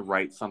to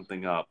write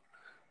something up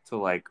to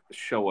like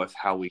show us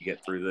how we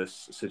get through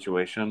this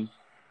situation.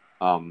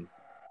 I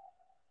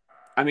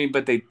mean,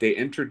 but they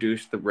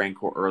introduced the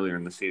Rancor earlier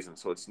in the season,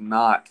 so it's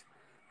not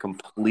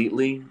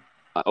completely.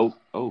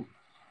 Oh,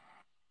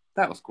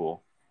 that was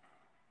cool.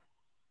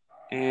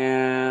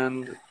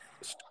 And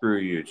screw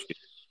you, Chief.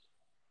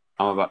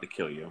 I'm about to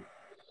kill you.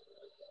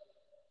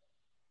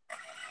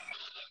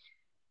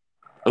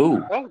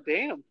 Oh,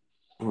 damn.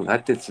 Oh,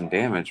 that did some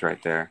damage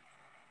right there.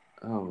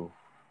 Oh,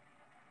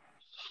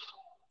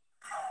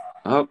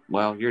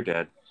 well, you're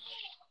dead.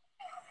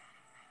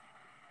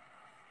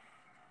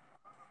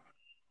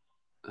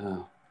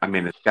 Oh, I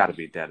mean, it's got to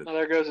be dead. Oh,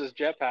 there goes his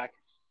jetpack.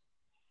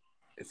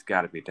 It's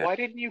got to be dead. Why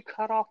didn't you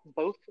cut off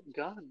both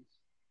guns?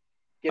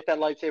 Get that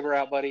lightsaber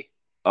out, buddy.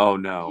 Oh,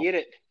 no. Get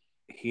it.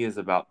 He is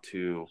about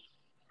to...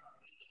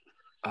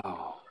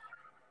 Oh.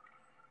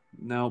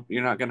 No,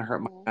 you're not going to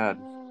hurt my head.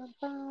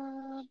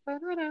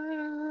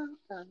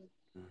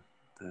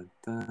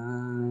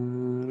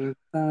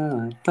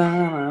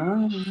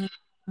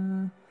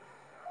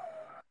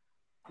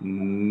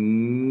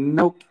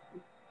 Nope.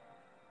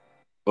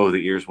 Oh,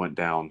 the ears went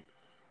down.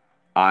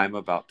 I'm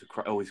about to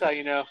cry. Oh, he's That's how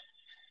you know.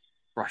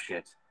 crush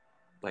it.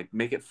 Like,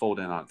 make it fold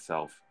in on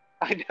itself.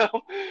 I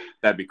know.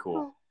 That'd be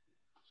cool.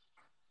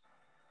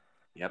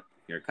 Yep,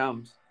 here it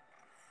comes.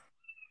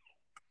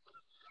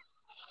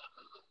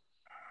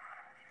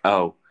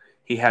 Oh,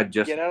 he had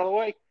just Get out of the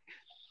way.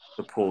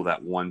 to pull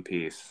that one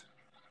piece.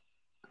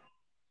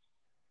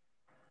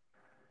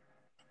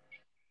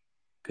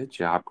 Good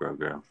job,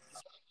 Grogu.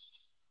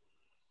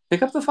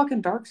 Pick up the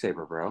fucking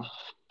Darksaber, bro.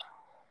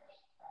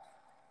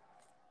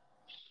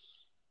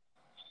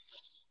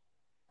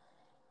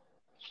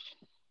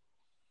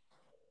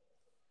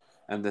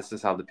 And this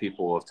is how the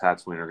people of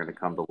Tatooine are going to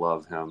come to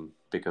love him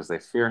because they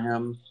fear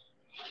him.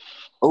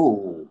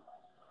 Oh.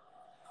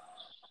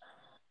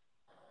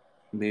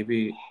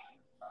 Maybe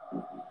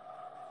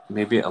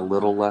a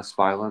little less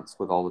violence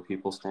with all the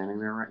people standing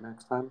there right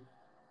next time.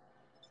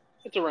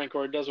 It's a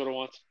Rancor. It does what it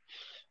wants.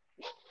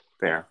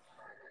 There.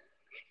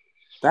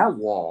 That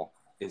wall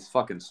is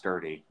fucking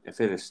sturdy.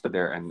 If it is stood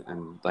there and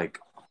like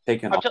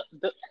taken off.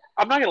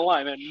 I'm not gonna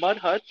lie, man. Mud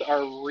huts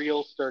are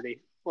real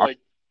sturdy. Like,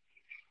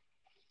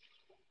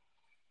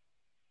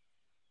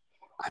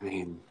 I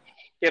mean,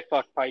 get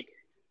fucked, Pike.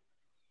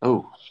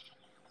 Oh.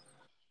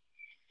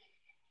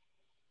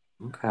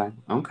 Okay.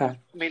 I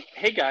mean,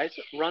 hey guys,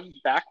 run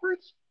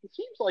backwards? It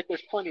seems like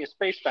there's plenty of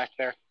space back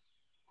there.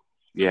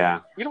 Yeah.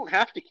 You don't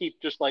have to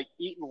keep just like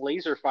eating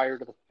laser fire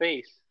to the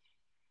face.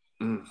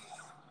 Mm.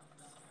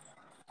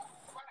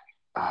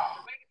 Oh.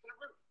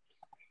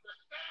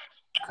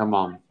 Come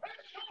on.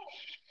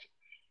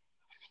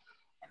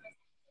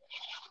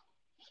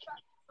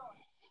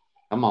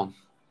 Come on.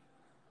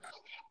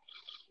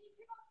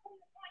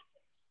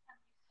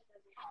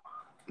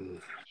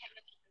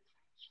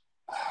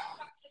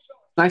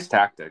 Nice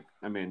tactic.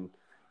 I mean,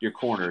 you're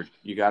cornered.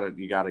 You gotta,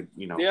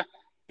 Yeah.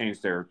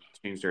 change their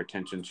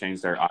attention,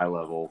 change their eye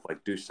level,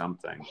 like do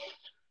something.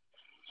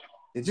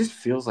 It just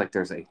feels like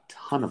there's a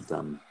ton of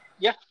them.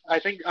 Yeah, I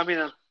think. I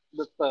mean,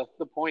 that's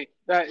the point.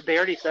 That they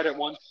already said it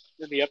once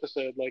in the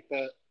episode, like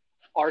that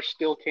our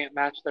skill can't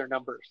match their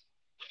numbers.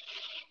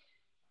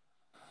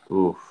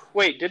 Oof.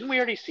 Wait, didn't we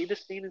already see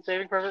this scene in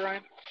Saving Private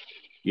Ryan?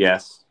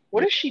 Yes.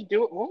 What is she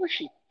doing? What was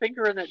she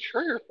fingering that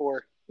trigger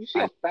for? You see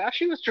how fast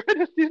she was trying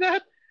to do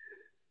that?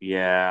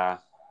 Yeah.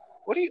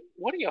 What are you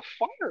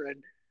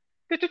firing?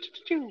 What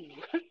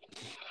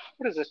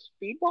is this,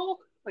 speedball?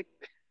 Like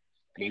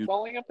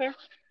paintballing up there?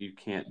 You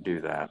can't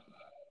do that.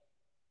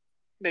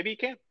 Maybe you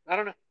can. I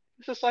don't know.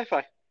 This is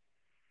sci-fi.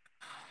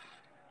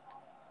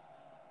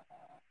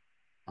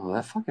 Oh,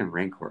 that fucking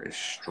Rancor is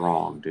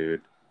strong,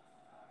 dude.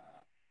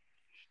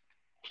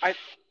 I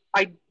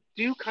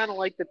do kind of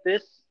like that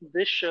this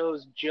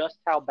shows just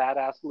how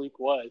badass Luke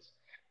was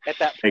at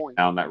that point. Take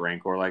down that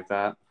Rancor like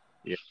that.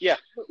 Yeah,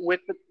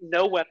 with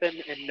no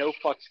weapon and no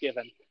fucks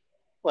given,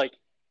 like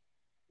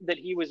that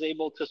he was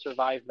able to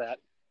survive that.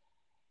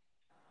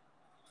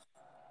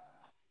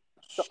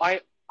 So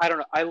I don't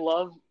know. I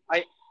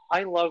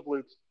love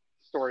Luke's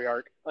story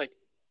arc. Like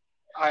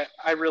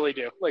I really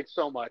do. Like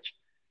so much.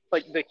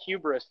 Like the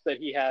hubris that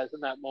he has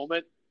in that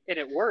moment, and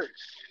it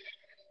works.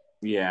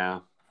 Yeah.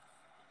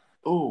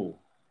 Oh.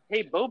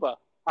 Hey Boba,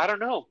 I don't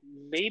know.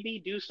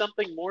 Maybe do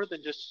something more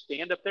than just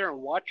stand up there and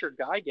watch your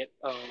guy get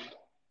owned.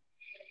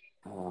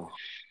 Oh.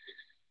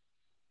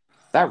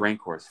 That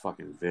Rancor is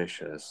fucking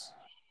vicious.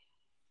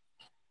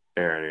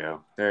 There you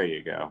go. There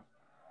you go.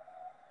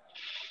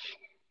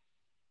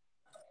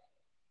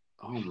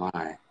 Oh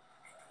my.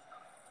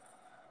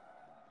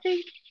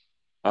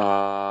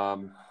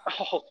 Oh,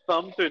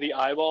 thumb through the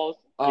eyeballs.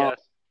 Yes.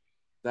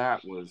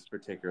 That was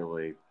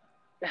particularly.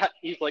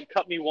 He's like,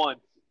 cut me once.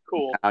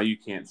 Cool. Now you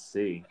can't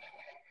see.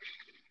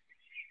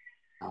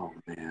 Oh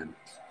man.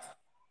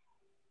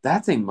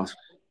 That thing must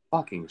be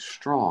fucking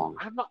strong.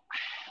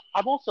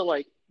 I'm also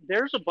like,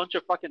 there's a bunch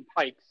of fucking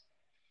pikes.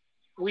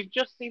 We've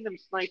just seen them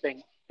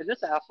sniping, and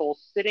this asshole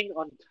sitting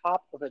on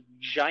top of a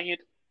giant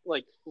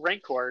like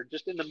Rancor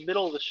just in the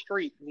middle of the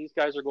street, and these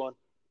guys are going,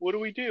 "What do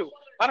we do?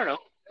 I don't know.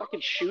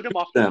 Fucking shoot him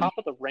off the top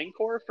of the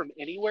Rancor from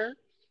anywhere."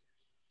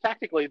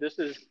 Tactically, this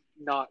is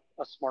not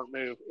a smart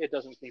move. It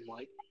doesn't seem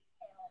like.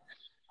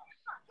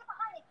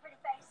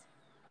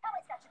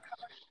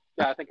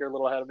 Yeah, I think you're a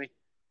little ahead of me.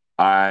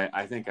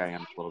 I think I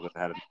am a little bit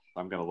ahead of me.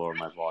 I'm going to lower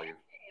my volume.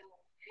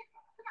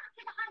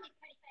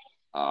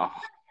 I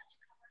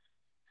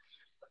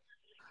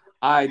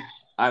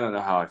don't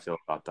know how I feel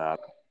about that.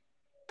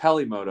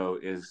 Pelimoto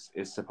is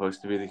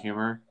supposed to be the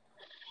humor.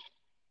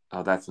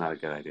 Oh, that's not a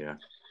good idea.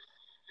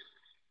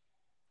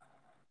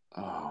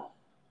 Oh.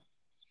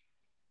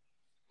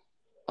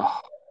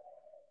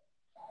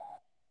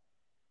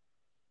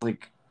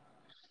 Like,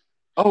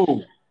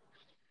 oh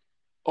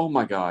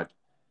my God.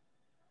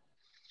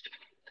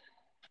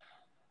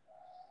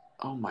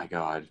 Oh my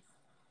God.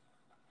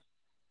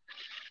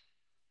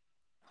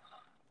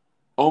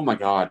 Oh my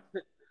God.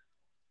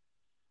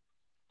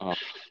 Oh.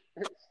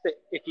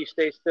 if you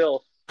stay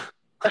still.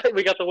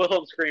 We got the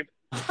Wilhelm scream.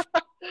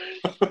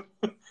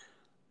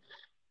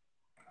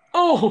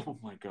 Oh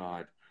my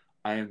god.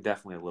 I am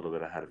definitely a little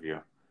bit ahead of you.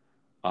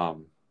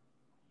 Okay,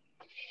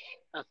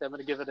 I'm going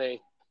to give it a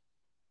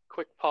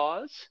quick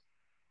pause.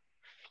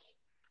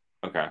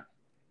 Okay.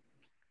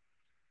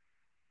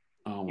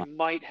 Oh my. You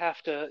might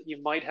have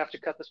to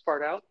cut this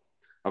part out.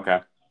 Okay.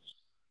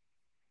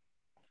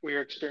 We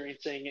are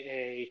experiencing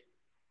a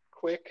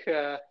quick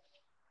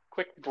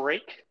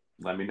break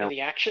Let me in know.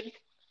 the action.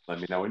 Let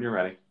me know when you're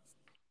ready.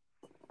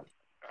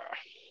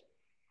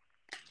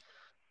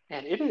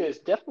 And it is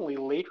definitely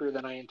later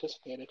than I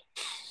anticipated.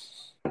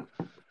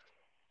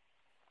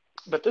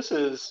 But this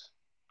is,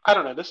 I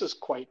don't know, this is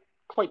quite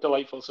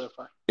delightful so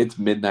far. It's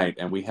midnight,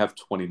 and we have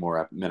 20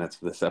 more minutes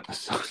of this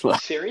episode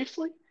left.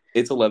 Seriously?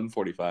 It's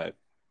 11:45.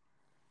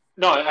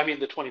 No, I mean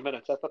the 20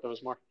 minutes. I thought there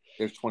was more.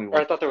 There's Or 21.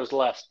 I thought there was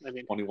less.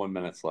 21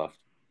 minutes left.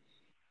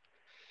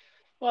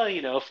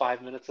 Well,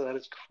 5 minutes of that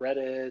is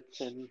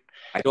credits, and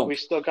I don't. we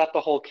still got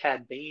the whole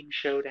Cad Bane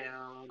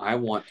showdown. I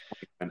want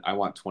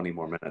 20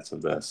 more minutes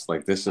of this.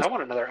 Like this is. I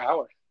want another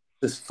hour.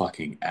 This is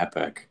fucking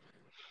epic.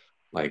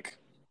 Like.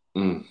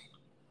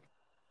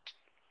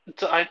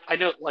 So I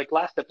know, like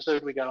last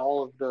episode, we got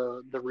all of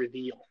the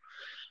reveal,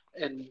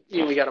 and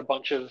we got a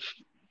bunch of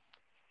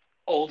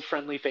old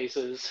friendly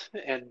faces,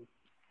 and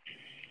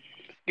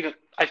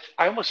I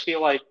almost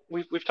feel like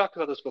we've talked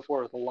about this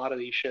before with a lot of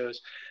these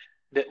shows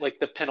that like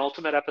the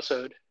penultimate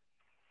episode,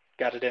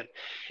 got it in,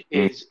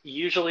 is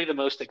usually the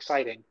most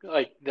exciting.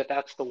 Like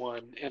that's the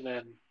one, and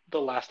then the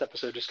last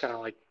episode just kind of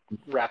like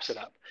wraps it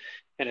up,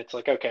 and it's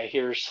like, okay,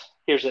 here's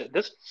it.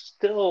 This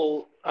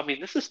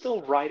is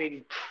still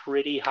riding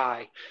pretty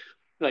high,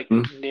 like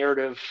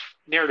narrative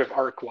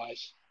arc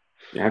wise.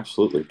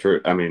 Absolutely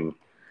true. I mean,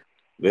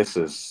 this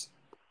is.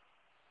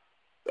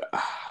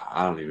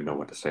 I don't even know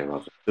what to say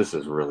about this. This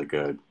is really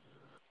good.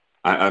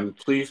 I'm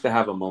pleased to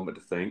have a moment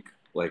to think.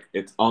 Like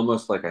it's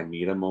almost like I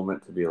need a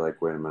moment to be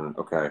like, wait a minute,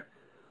 okay,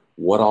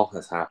 what all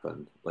has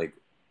happened? Like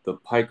the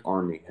Pike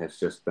Army has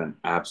just been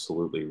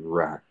absolutely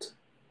wrecked.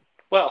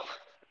 Well,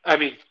 I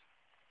mean,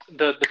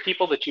 the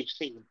people that you've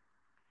seen,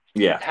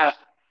 yeah,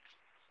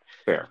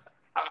 fair.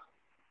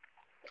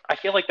 I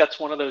feel like that's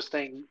one of those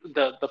things.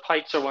 The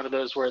Pikes are one of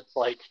those where it's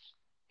like,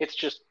 it's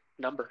just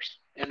numbers,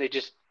 and they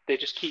just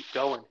keep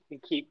going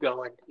and keep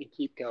going and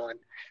keep going.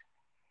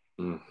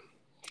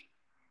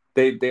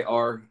 They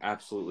are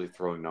absolutely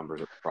throwing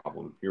numbers at the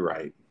problem. You're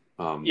right.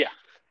 Yeah.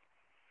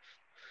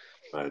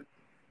 But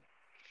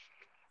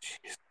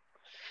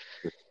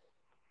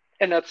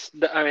and that's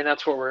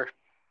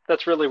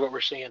really what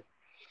we're seeing.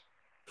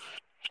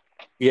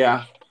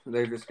 Yeah,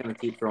 they're just going to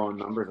keep throwing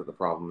numbers at the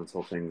problem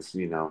until things,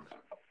 until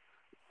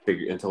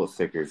it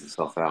figures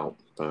itself out.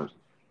 But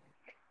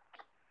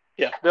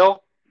yeah,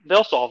 they'll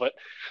solve it.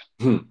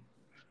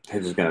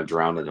 They're just going to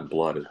drown it in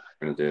blood. Is what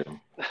they're going to do.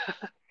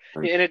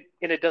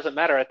 And it doesn't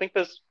matter. I think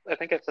I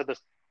said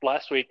this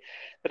last week,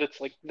 that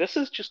it's like this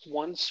is just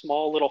one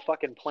small little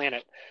fucking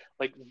planet.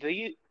 Like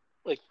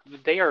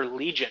they are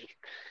legion.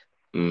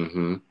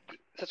 Mm-hmm.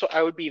 That's what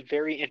I would be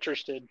very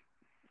interested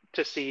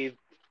to see,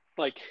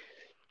 like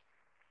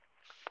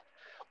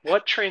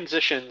what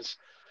transitions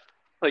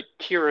like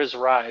Kira's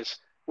rise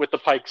with the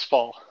Pikes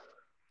fall.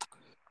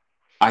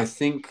 I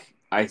think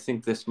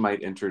this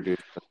might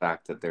introduce the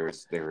fact that there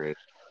is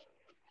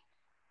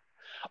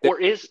or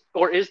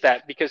is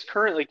that because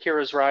currently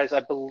Kira's rise,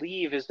 I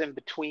believe, is in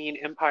between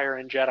Empire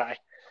and Jedi.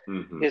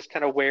 Mm-hmm. Is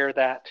kind of where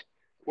that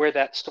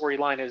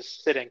storyline is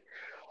sitting,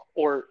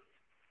 or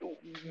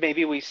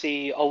maybe we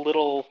see a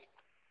little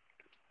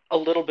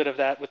bit of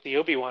that with the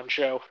Obi-Wan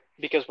show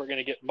because we're going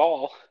to get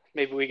Maul.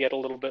 Maybe we get a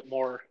little bit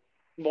more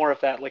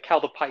of that, like how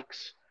the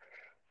Pikes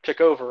took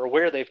over or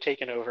where they've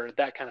taken over,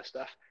 that kind of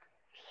stuff.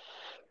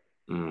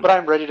 But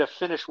I'm ready to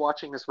finish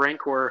watching this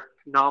Rancor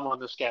nom on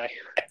this guy.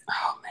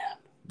 Oh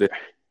man,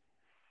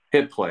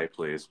 hit play,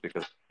 please,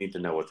 because I need to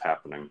know what's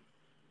happening.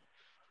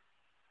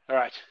 All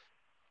right.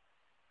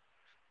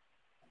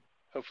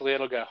 Hopefully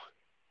it'll go.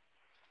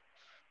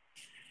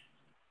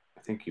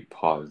 I think you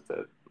paused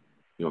it.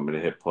 You want me to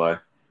hit play?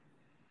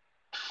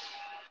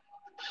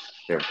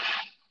 There.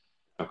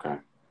 Okay. All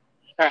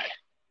right.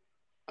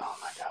 Oh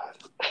my god.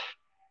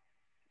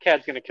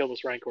 Cad's gonna kill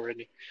this Rancor,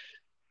 isn't he?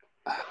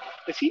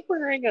 Is he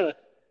wearing a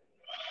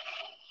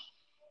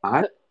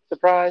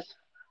surprise?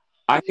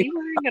 Is he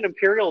wearing an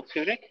Imperial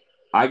tunic?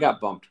 I got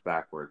bumped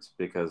backwards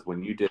because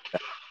when you did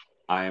that,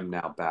 I'm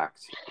back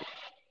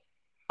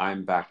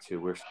to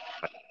we're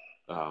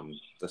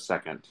the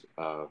second.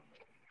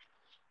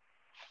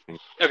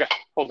 Okay,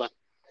 hold on.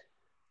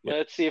 Yeah.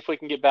 Let's see if we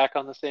can get back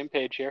on the same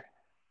page here.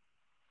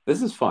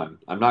 This is fun.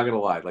 I'm not gonna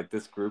lie. Like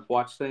this group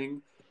watch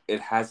thing,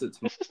 it has its.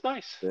 This is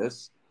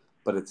nice.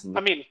 But it's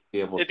not. I mean,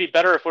 it'd be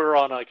better if we were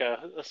on like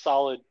a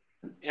solid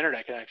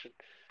internet connection.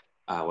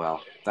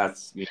 Well,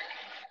 that's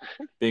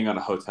being on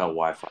a hotel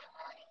Wi-Fi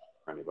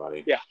for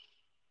anybody. Yeah,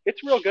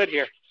 it's real good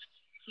here.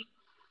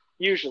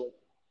 Usually.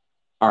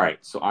 All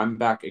right, so I'm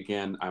back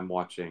again. I'm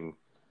watching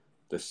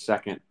the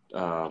second,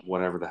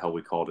 whatever the hell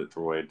we called it,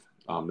 droid.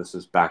 This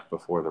is back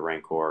before the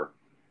Rancor.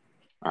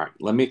 All right,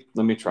 let me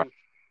try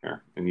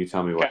here, and you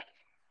tell me what. Okay.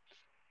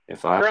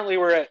 If I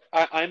Currently,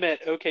 I'm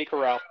at OK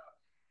Corral.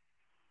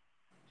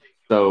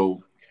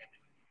 so,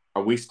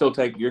 are we still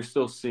You're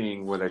still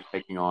seeing where they're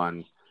taking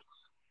on,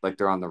 like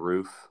they're on the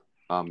roof.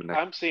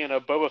 I'm seeing a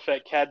Boba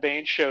Fett Cad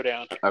Bane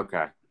showdown.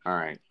 Okay, all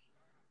right.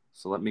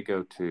 So let me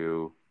go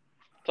to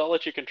So I'll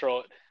let you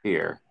control it.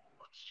 here.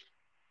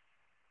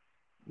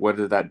 What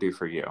did that do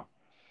for you?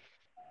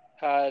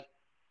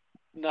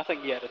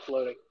 Nothing yet. It's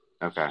loading.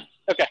 Okay.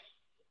 Okay.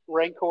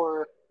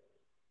 Rancor.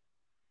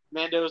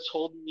 Mando's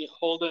holding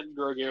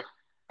Grogu.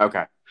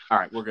 Okay. All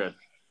right. We're good.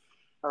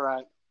 All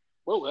right.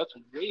 Whoa, that's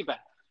way back.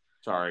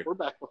 Sorry. We're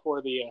back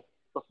before the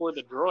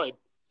droid.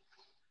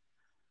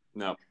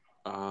 No.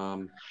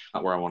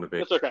 Not where I want to be.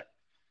 That's okay.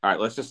 All right.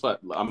 I'm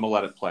gonna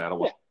let it play. I don't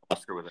want to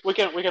screw with it. We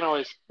can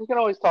always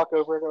talk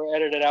over it or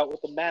edit it out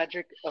with the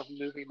magic of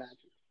movie magic.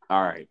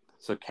 All right.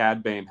 So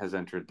Cad Bane has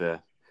entered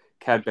the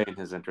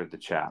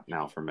chat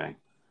now for me.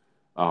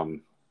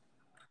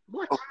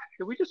 What?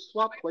 Did we just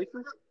swap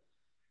places?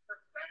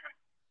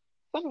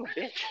 Son of a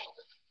bitch.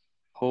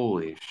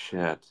 Holy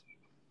shit.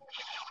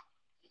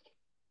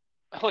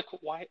 Like,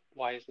 why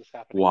is this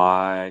happening?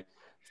 Why?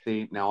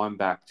 See, now I'm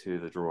back to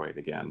the droid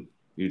again.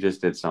 You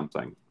just did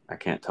something. I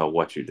can't tell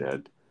what you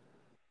did.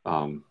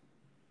 We're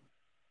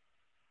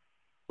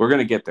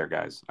gonna get there,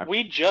 guys.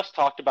 We just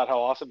talked about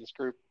how awesome this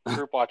group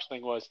watch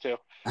thing was too.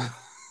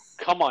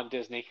 Come on,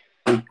 Disney.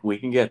 We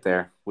can get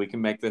there. We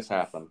can make this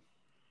happen.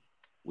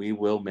 We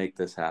will make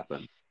this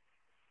happen.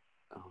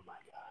 Oh my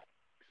god.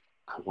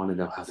 I want to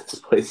know how this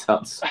plays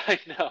out. I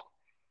know.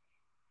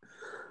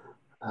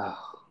 Oh.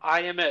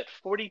 I am at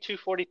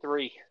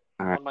 42:43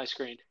 on my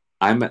screen.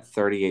 I'm at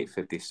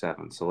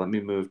 38:57. So let me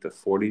move to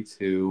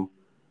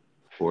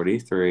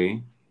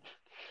 42:43.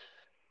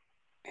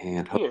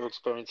 And we are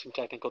experiencing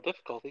technical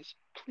difficulties.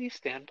 Please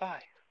stand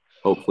by.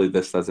 Hopefully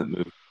this doesn't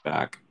move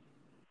back.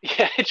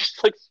 Yeah, it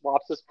just like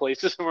swaps us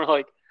places, and we're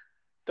like,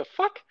 the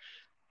fuck?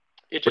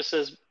 It just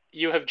says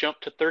you have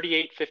jumped to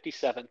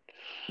 38:57.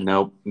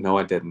 Nope, no,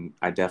 I didn't.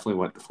 I definitely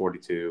went to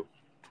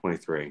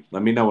 42:23.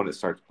 Let me know when it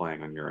starts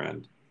playing on your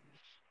end.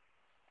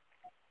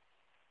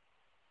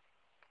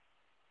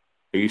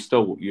 You're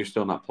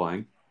still not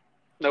playing?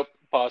 Nope,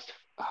 paused.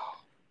 Oh.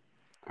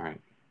 All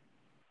right.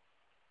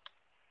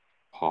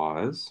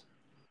 Pause.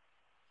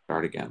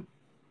 Start again.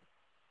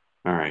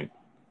 All right.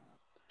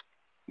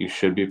 You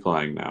should be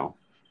playing now.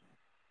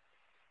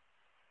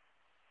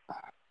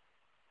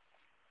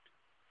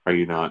 Are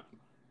you not?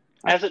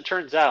 As it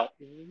turns out,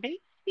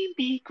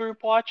 maybe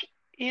Group Watch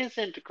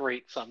isn't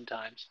great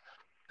sometimes.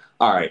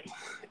 All right.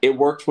 It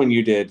worked when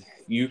you did.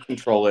 You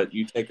control it.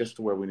 You take us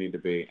to where we need to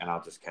be, and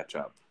I'll just catch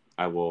up.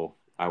 I will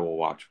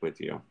watch with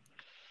you.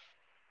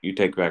 You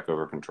take back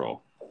over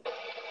control.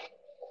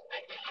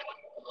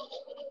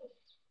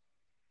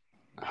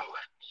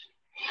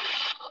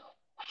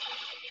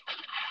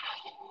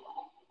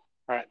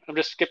 All right. I'm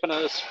just skipping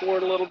a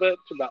sport a little bit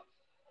to about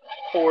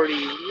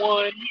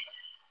 41.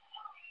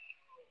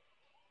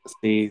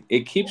 See,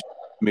 it keeps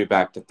me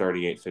back to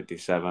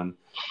 38:57.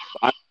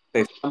 I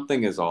say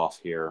something is off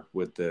here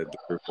with the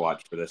group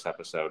watch for this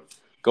episode.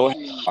 Go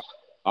ahead.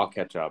 I'll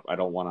catch up. I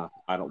don't want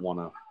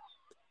to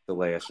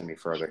delay us any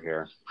further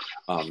here.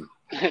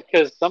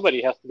 Because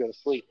somebody has to go to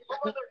sleep.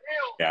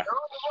 Yeah.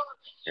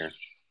 Here.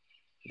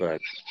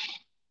 But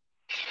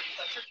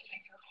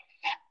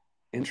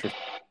interesting.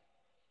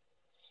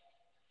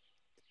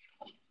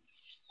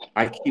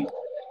 I keep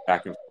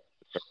back and forth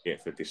to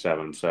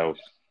 38:57, so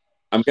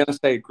I'm gonna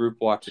say group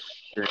watch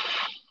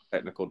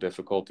technical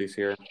difficulties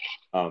here.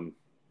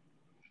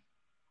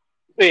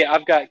 Yeah,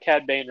 I've got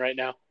Cad Bane right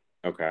now.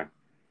 Okay.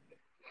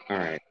 All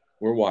right.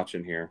 We're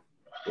watching here.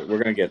 We're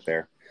gonna get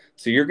there.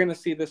 So you're gonna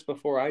see this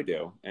before I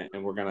do,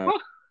 and we're gonna.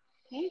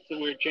 It's a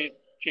weird change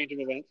of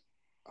events.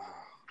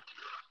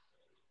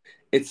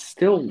 It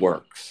still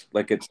works.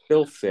 Like it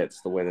still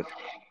fits the way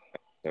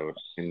that.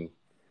 And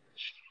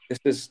this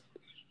is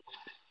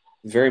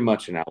very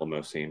much an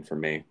Alamo scene for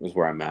me. Is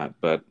where I'm at,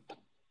 but.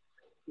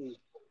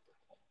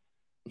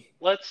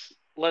 Let's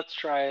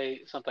try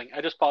something.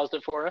 I just paused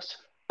it for us.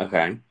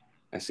 Okay,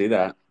 I see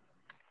that.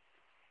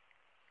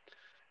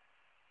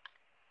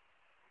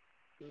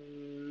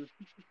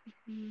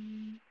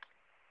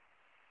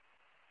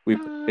 We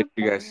appreciate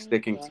you guys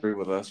sticking through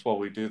with us while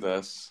we do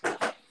this.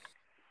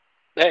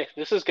 Hey,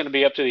 this is going to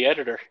be up to the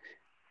editor.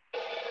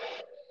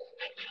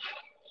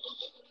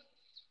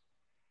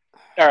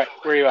 All right,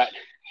 where are you at?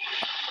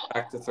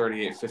 Back to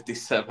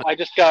 38:57. I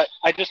just got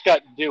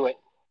do it.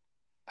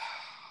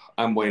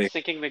 I'm waiting.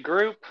 Syncing the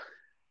group.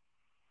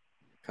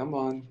 Come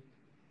on.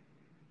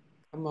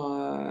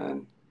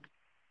 All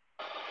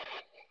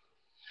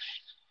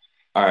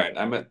right,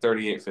 I'm at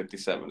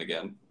 38:57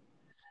 again.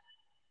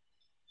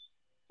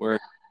 We're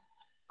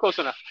close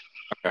enough.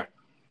 Okay.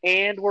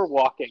 And we're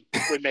walking.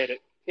 We made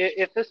it.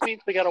 If this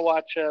means we got to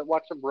watch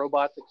some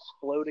robots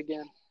explode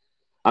again,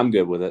 I'm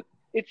good with it.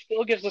 It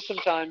still gives us some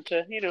time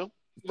to,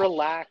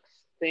 relax,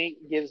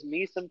 think. Gives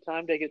me some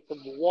time to get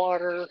some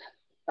water.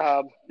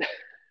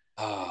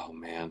 Oh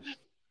man.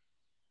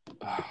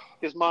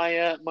 Because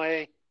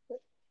my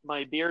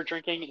beer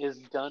drinking is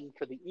done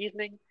for the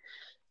evening.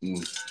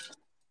 Mm.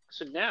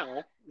 So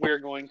now we're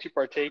going to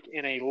partake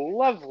in a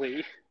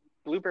lovely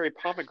blueberry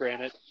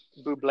pomegranate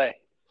buble.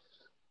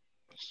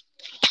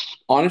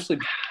 Honestly,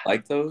 do you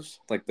like those,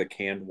 like the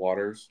canned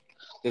waters?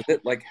 Does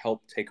it like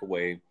help take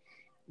away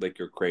like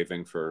your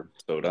craving for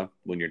soda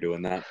when you're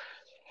doing that?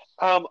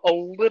 A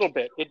little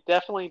bit. It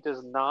definitely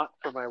does not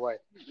for my wife.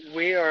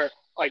 We are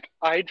like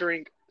I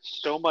drink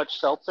so much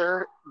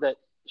seltzer that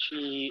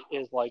she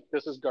is like,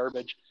 this is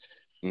garbage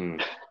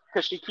Mm.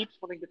 because she keeps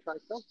wanting to try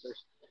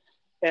seltzers,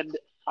 and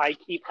I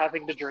keep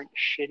having to drink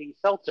shitty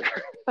seltzer.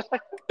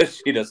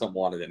 She doesn't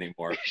want it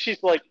anymore.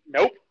 She's like,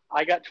 nope.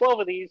 I got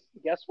 12 of these.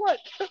 Guess what?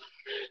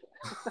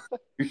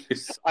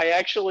 I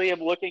actually am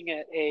looking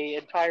at a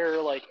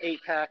entire like 8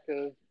 pack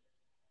of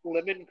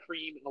lemon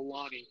cream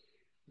Alani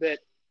that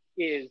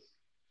is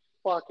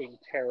fucking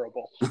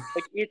terrible.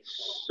 Like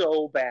it's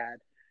so bad.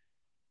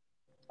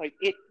 Like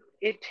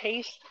it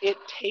tastes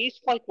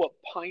like what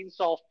Pine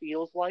Sol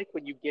feels like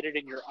when you get it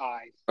in your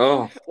eyes.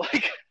 Oh,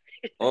 Like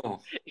oh,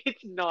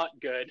 it's not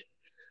good.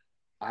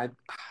 I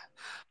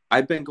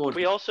I've been going.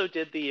 We also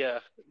did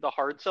the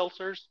hard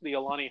seltzers, the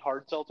Alani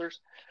hard seltzers,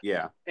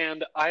 Yeah.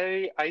 and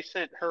I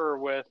sent her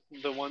with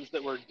the ones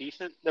that were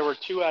decent. There were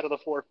 2 out of the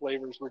 4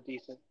 flavors were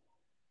decent.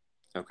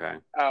 Okay.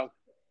 Uh,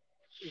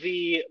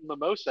 the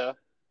mimosa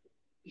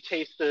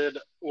tasted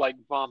like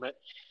vomit,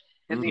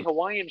 and the Mm.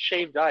 Hawaiian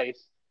shaved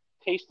ice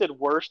tasted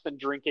worse than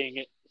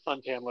drinking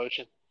suntan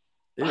lotion.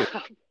 Ew,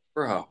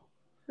 bro.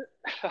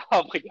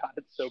 Oh my god,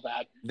 it's so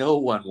bad. No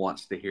one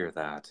wants to hear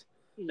that.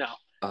 No.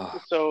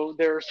 Oh, So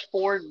there's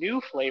 4 new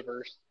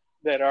flavors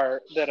that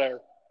are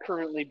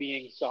currently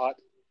being sought.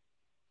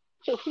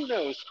 So who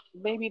knows?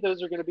 Maybe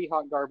those are going to be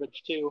hot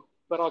garbage too.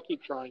 But I'll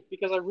keep trying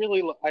because I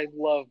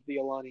love the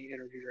Alani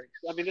energy drinks.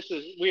 I mean,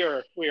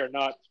 we are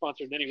not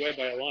sponsored in any way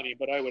by Alani,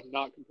 but I would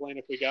not complain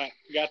if we got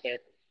there.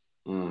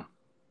 mm,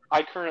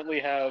 I currently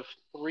have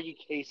 3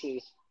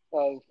 cases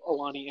of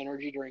Alani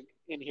energy drink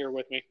in here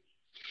with me.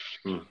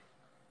 mm.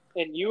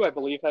 And you, I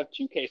believe, have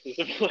 2 cases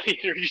of Alani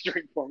energy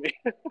drink for me.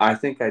 I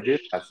think I do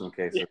have some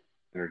cases Yeah, of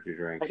energy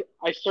drink.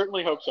 I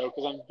certainly hope so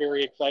because I'm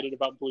very excited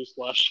about Blue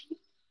Slush.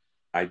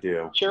 I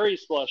do. Cherry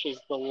Slush is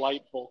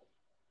delightful.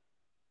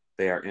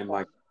 They are in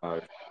my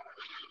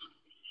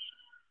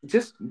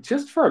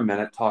just for a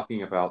minute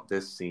talking about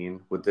this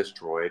scene with this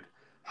droid.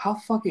 How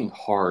fucking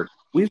hard.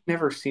 We've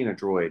never seen a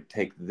droid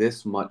take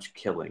this much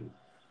killing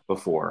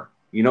before.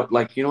 You know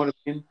what I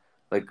mean?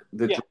 Like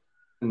Yeah,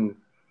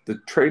 the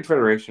Trade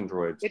Federation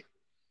droids. it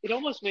it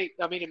almost makes.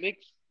 I mean, it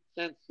makes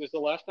sense because the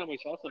last time we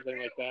saw something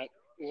like that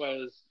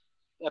was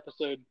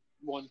episode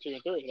 1, 2,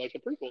 and 3, like the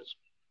prequels.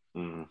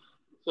 Mm,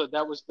 So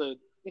that was the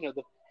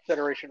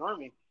Federation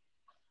Army,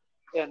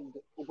 and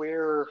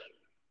we're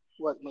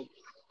what like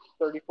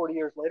 30, 40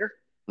 years later.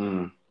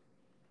 mm.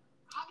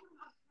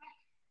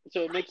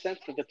 So it makes sense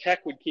that the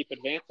tech would keep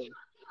advancing.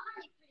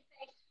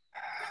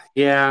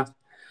 Yeah,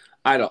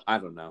 I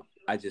don't know.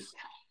 I just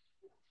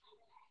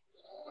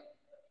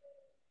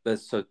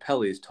that's so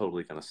Pelly's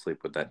totally gonna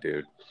sleep with that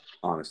dude.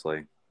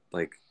 Honestly,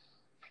 like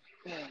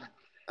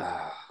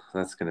uh,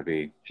 that's gonna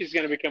be She's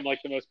going to become like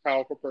the most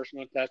powerful person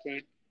on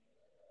Tatooine.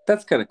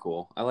 that's kind of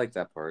cool. I like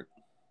that part.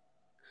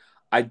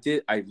 I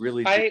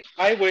really did.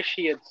 I wish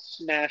he had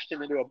smashed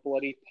him into a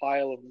bloody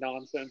pile of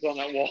nonsense on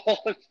that wall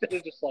instead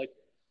of just like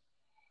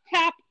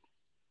tap.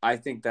 I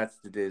think that's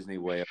the Disney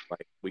way of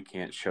like we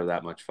can't show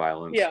that much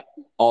violence. Yeah,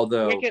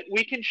 Although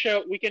we can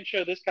show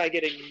this guy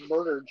getting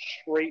murdered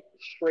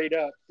straight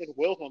up, and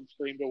Wilhelm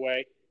screamed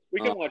away. We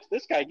uh, can watch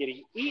this guy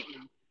getting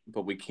eaten,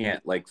 but we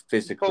can't like but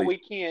physically we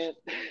can't.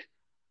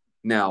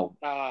 now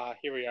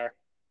Here we are.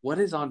 what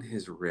is on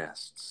his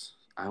wrists?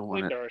 I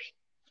want to Lindars.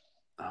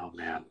 oh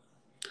man.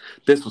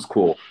 This was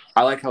cool.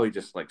 I like how he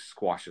just like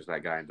squashes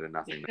that guy into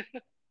nothing.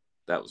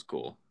 That was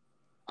cool.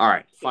 All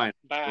right, fine.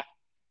 Bah.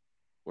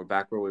 We're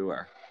back where we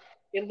were.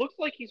 It looks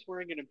like he's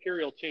wearing an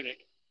imperial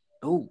tunic,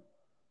 Oh,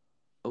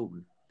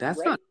 that's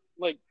right? not.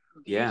 Like,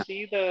 do Yeah, you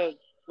see the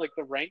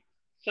rank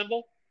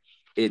symbol?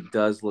 it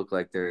does look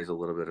like there is a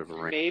little bit of a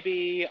ring.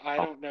 Maybe I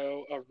Oh, don't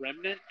know a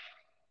remnant.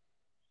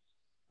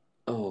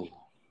 oh,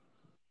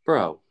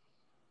 bro,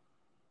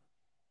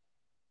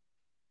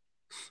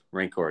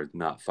 Rancor is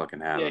not fucking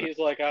Yeah, having it. he's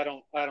like I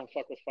don't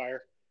fuck with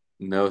fire.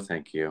 No,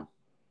 thank you.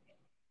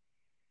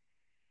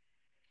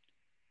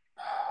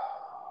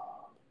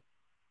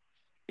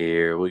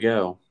 Here we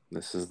go.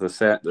 This is the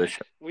set. The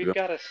show. We've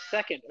got a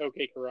second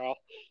OK Corral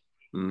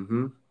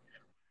Mm-hmm.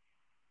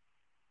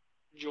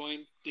 join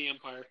the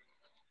Empire.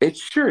 It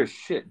sure as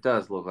shit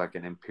does look like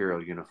an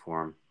Imperial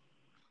uniform.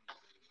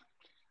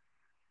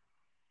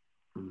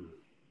 Mm.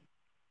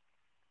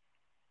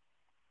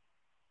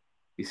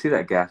 You see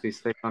that gaffy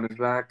stick on his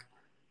back?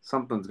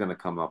 Something's gonna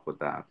come up with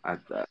that. I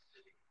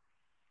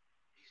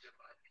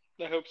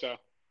hope so.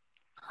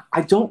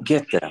 I don't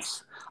get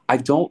this. I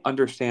don't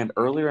understand.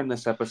 Earlier in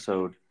this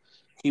episode,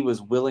 he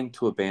was willing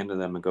to abandon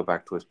them and go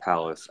back to his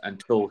palace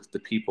until the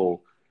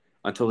people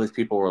until these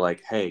people were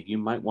like, "Hey, you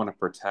might want to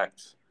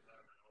protect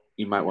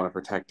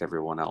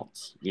everyone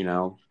else." You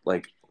know,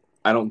 like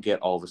I don't get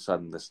all of a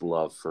sudden this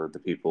love for the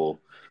people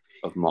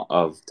of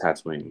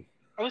Tatooine.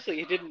 Honestly,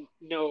 he didn't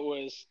know it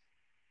was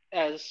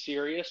as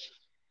serious.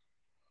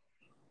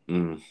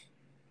 Mm.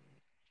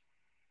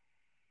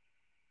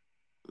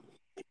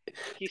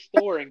 He's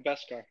still wearing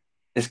Beskar.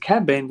 Is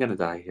Cad Bane gonna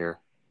die here?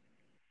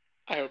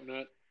 I hope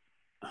not.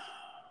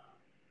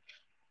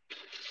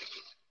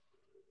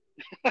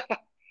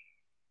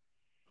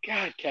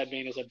 God, Cad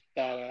Bane is a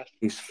badass.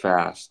 He's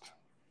fast.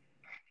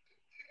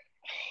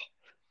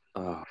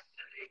 I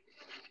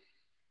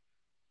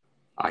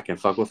can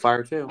fuck with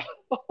fire too.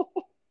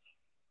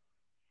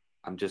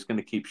 I'm just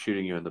gonna keep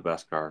shooting you in the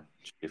Beskar,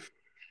 Chief.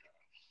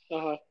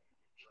 Uh-huh.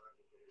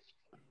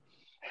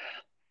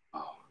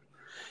 Oh.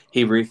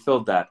 He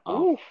refilled that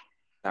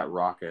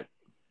rocket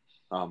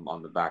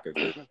on the back of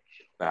his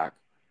back.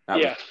 That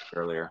was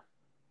earlier.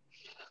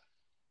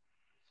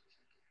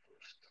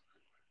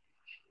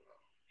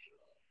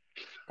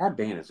 Cad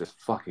Bane is just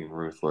fucking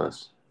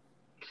ruthless.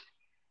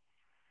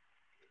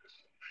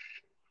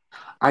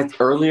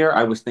 Earlier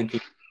I was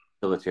thinking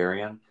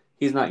utilitarian.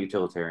 He's not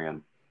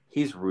utilitarian.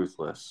 He's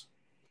ruthless.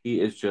 He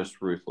is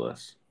just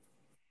ruthless.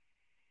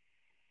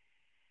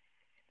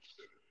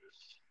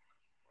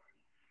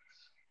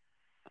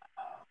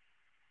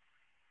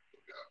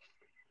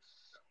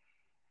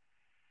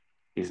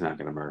 He's not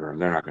going to murder him.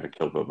 They're not going to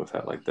kill Boba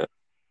Fett like that.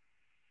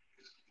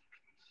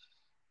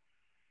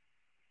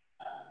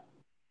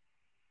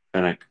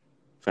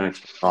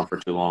 Fennec's been gone for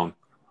too long.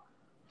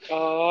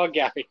 Oh,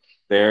 Gappy.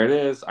 There it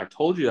is. I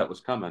told you that was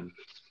coming.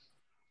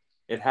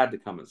 It had to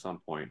come at some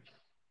point.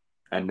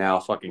 And now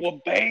fucking... Well,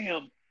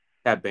 bam!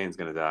 Cad Bane's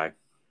going to die.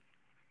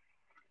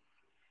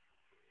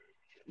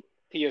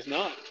 He is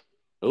not.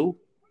 Oh.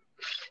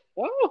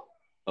 Oh.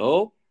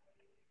 Oh.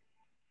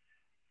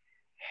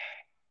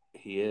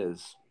 He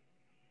is.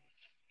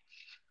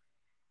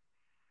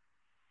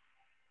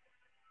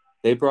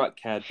 They brought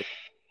Cad Bane to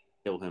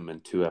kill him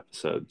in 2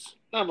 episodes.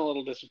 I'm a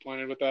little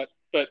disappointed with that,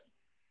 but...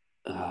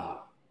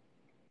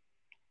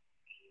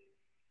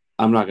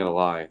 I'm not gonna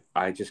lie.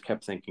 I just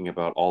kept thinking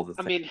about all the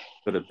things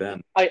could have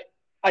been. I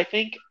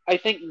think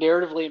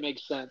narratively it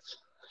makes sense.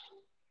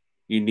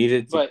 You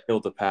needed to kill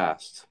the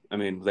past. I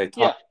mean, they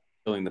talk about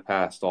killing the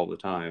past all the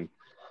time.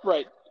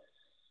 Right.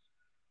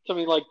 So I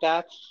mean, like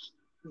that's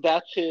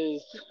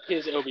his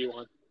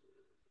Obi-Wan.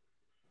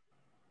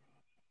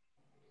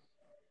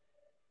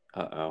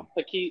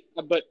 Like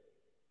but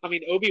I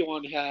mean,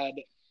 Obi-Wan had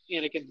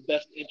Anakin's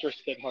best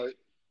interest at heart,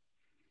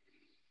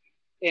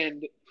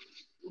 and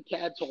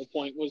Cad's whole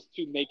point was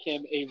to make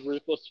him a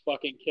ruthless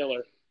fucking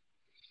killer.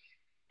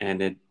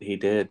 And he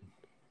did.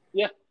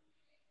 Yeah.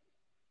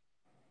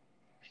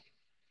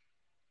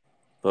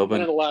 Boba.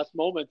 And in the last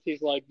moments,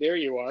 he's like, "There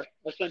you are."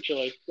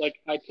 Essentially, like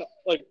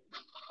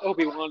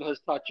Obi-Wan has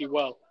taught you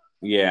well.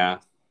 Yeah.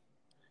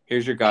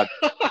 Here's your god.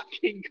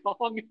 King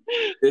Kong.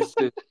 This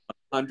is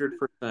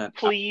 100%.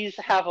 Please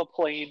have a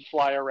plane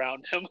fly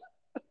around him.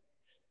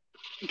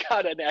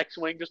 Got an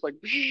X-wing, just like.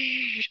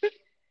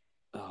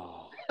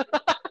 Oh.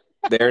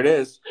 There it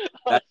is.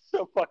 That's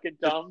so fucking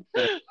dumb.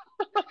 King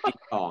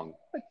Kong.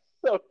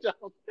 So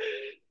dumb.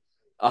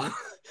 Oh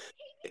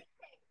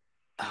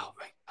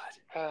my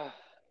god.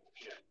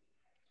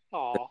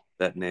 Aw.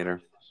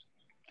 Detonator.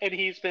 And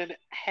he's been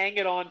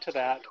hanging on to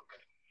that.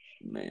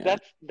 Man.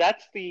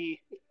 That's the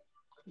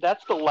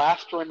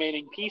last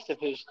remaining piece of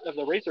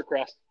the Razor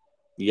Crest.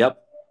 Yep.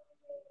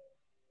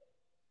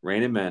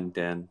 Rein him in,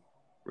 Den.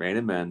 Rein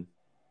him in.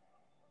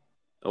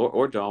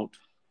 Or don't.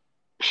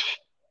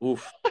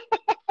 Oof.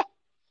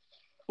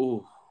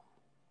 Ooh.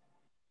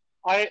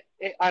 I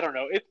don't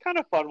know. It's kind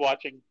of fun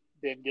watching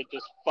Din get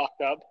just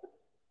fucked up.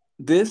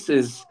 This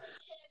is.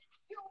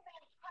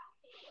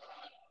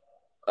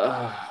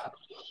 Oh.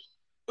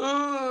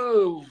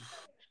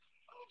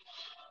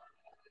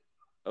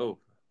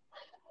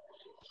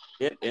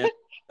 Get in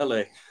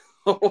LA.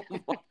 Oh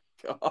my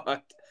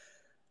god.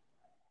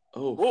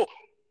 Oh.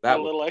 That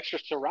a little extra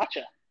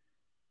sriracha.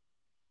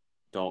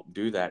 Don't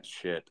do that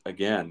shit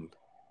again.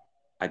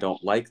 I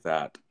don't like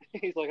that.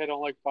 He's like, I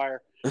don't like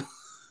fire.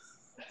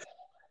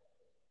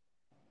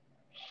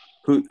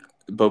 Who?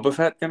 Boba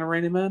Fett gonna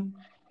rein him in?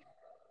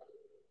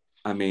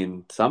 I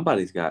mean,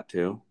 somebody's got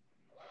to.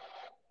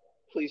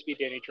 Please be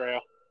Danny Trejo.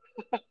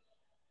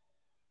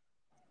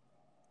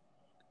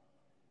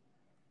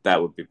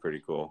 That would be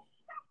pretty cool.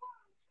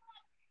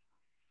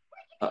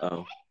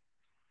 Uh-oh.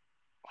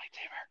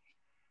 Lightsaber.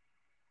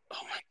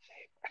 Oh my.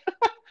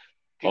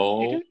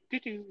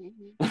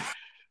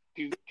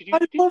 I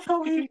love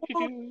how he.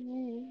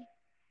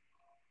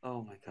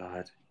 Oh my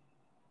god.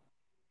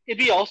 It'd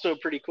be also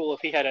pretty cool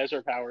if he had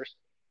Ezra powers.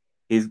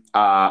 He's.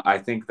 I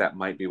think that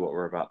might be what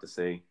we're about to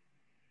see.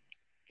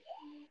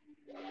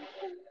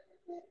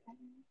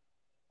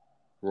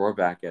 Roar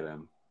back at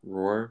him.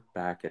 Roar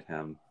back at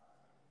him.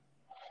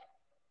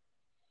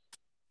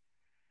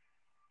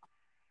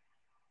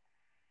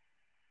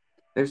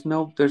 There's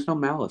no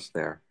malice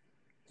there.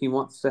 He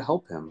wants to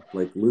help him.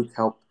 Like Luke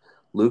helped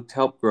Luke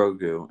helped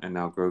Grogu, and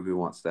now Grogu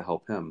wants to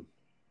help him.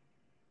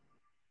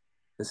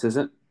 This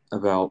isn't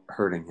about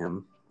hurting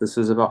him. This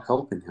is about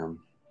helping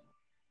him.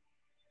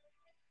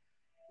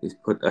 He's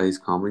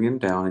calming him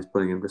down. He's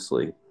putting him to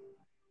sleep.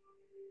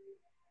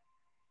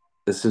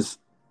 It's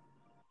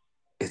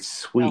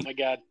sweet. Oh my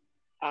god,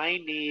 I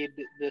need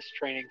this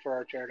training for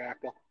our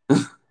pterodactyl.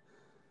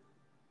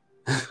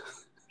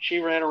 She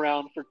ran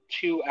around for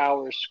 2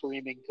 hours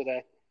screaming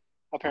today,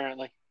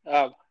 apparently.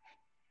 I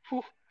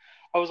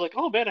was like,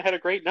 oh man, I had a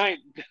great night.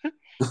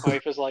 My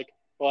wife was like,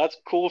 well, that's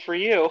cool for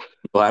you.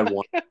 Glad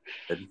one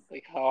did.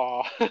 Like,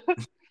 oh.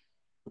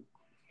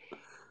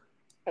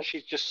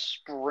 She's just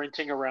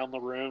sprinting around the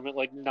room at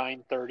like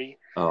 9:30.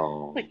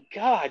 Oh. My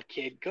god,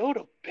 kid, go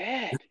to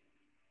bed.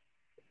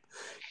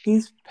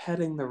 He's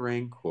petting the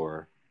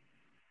Rancor.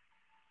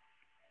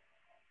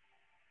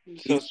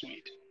 So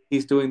sweet.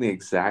 He's doing the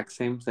exact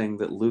same thing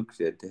that Luke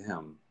did to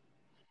him.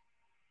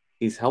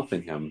 He's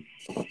helping him.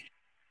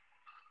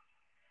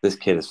 This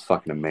kid is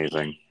fucking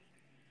amazing.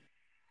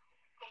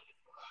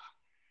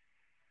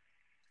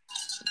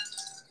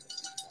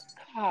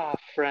 Ah,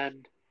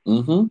 friend.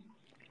 Mm-hmm.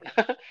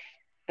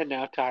 And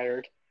now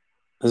tired.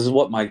 This is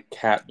what my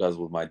cat does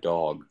with my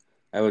dog.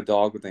 I have a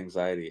dog with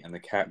anxiety, and the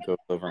cat goes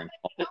over and...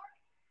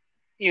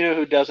 You know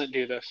who doesn't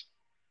do this?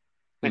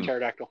 My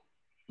pterodactyl.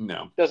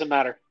 No. Doesn't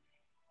matter.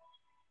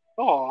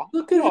 Aw.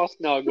 Look at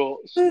Snuggle.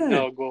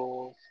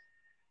 Snuggle.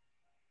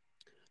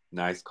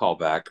 Nice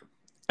callback.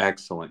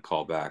 Excellent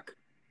callback.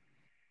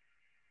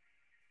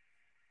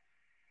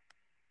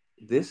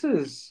 This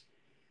is...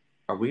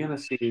 Are we going to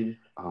see...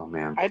 Oh,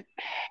 man.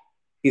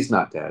 He's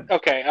not dead.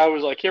 Okay, I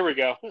was like, here we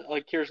go.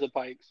 Like, here's the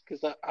pikes.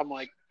 Because I'm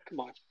like,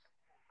 come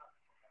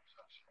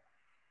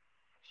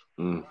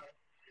on.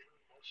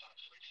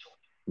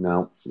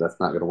 No, that's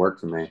not going to work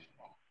for me.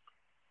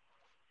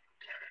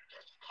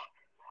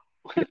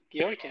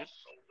 Yeah, we can.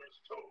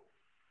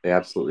 They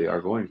absolutely are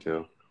going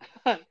to.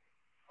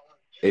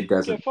 It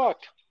doesn't. Get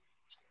fucked.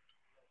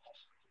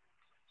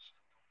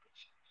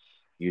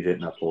 You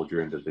didn't uphold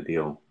your end of the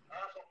deal.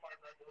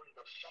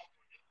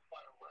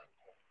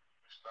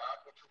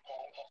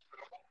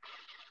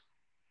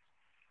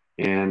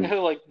 And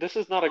like, this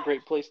is not a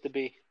great place to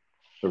be.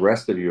 The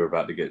rest of you are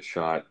about to get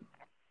shot.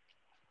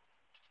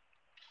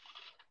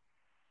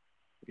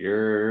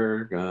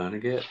 You're gonna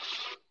get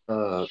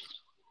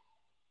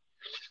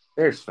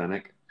There's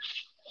Fennec.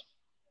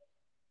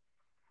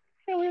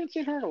 Yeah, we haven't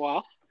seen her in a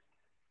while.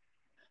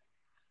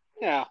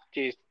 Yeah,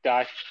 geez,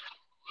 die.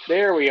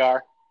 There we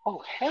are.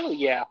 Oh, hell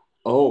yeah.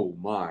 Oh,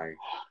 my.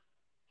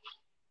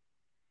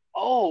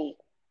 Oh,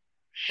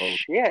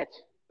 shit.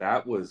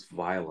 That was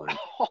violent.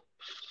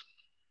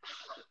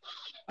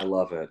 I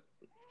love it.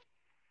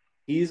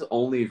 He's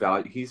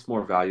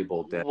more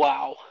valuable dead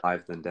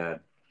alive than dead.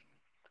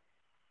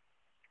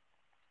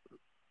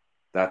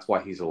 That's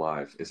why he's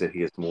alive, is that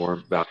he is more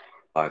valuable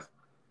alive.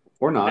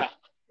 Or not.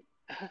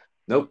 Yeah.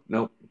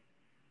 Nope.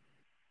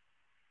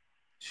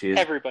 She is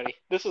everybody.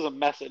 This is a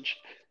message.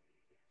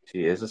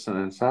 She is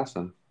an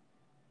assassin.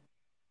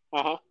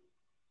 Uh-huh.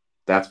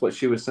 That's what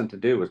she was sent to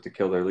do, was to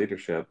kill their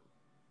leadership.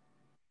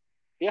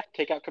 Yeah,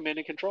 take out command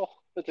and control.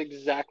 That's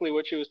exactly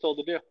what she was told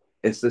to do.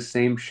 It's the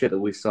same shit that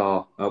we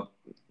saw. Oh,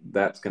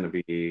 that's going to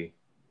be...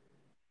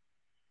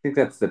 I think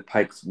that's the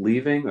Pikes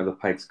leaving or the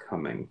Pikes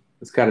coming.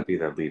 It's got to be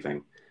they're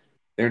leaving.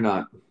 They're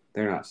not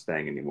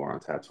staying anymore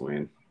on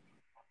Tatooine.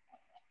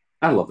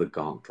 I love the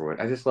gonk droid.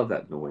 I just love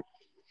that noise.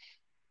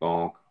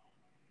 Gonk.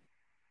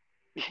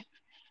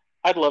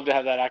 I'd love to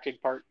have that acting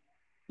part.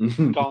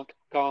 Gonk,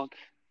 gonk.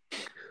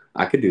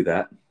 I could do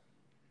that.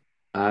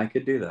 Yeah,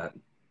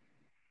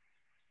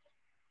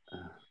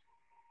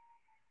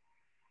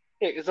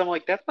 because I'm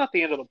like, that's not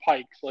the end of the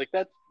Pikes. Like,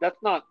 that's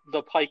not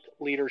the Pike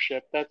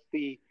leadership. That's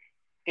the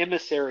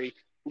emissary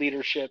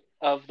leadership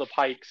of the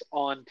Pikes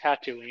on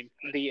Tatooine.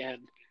 The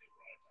end.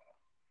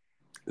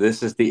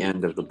 This is the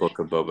end of the Book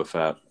of Boba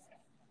Fett.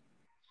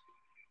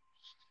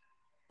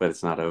 But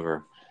it's not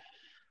over.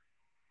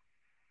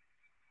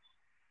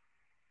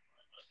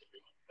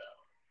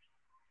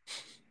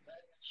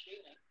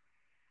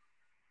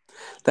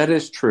 That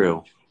is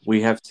true.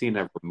 We have seen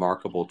a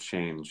remarkable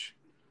change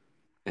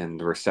in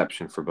the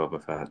reception for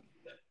Boba Fett.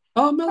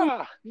 Oh,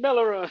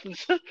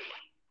 Melloruns.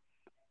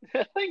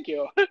 Thank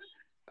you.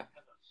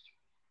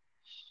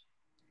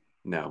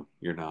 No,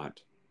 you're not.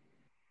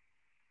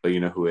 But you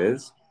know who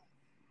is?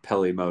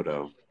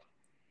 Pelimoto.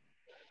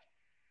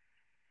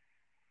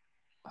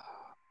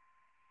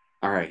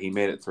 All right, he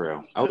made it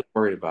through. I was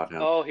worried about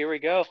him. Oh, here we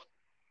go.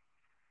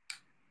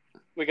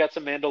 We got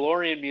some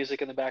Mandalorian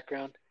music in the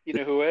background. You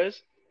know who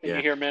is? And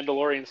you hear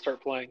Mandalorian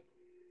start playing.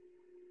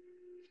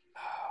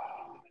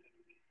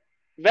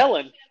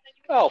 Melon.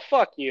 Oh,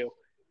 fuck you.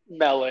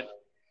 Melon.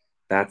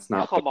 That's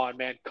not... Come on,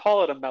 man.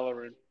 Call it a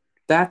Melorun.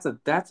 That's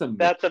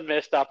a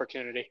missed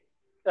opportunity.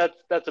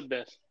 That's a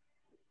miss.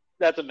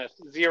 That's a miss.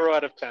 0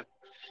 out of 10.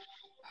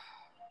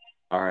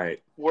 All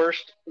right.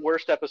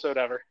 Worst episode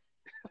ever.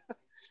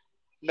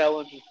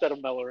 Melons instead of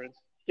Meloruns.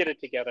 Get it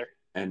together.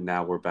 And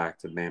now we're back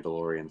to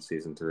Mandalorian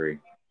season 3.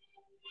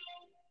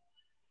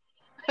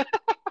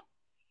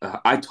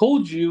 I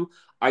told you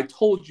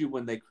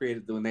when they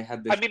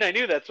had this. I mean, I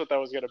knew that's what that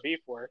was going to be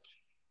for.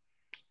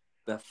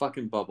 That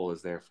fucking bubble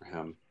is there for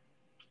him.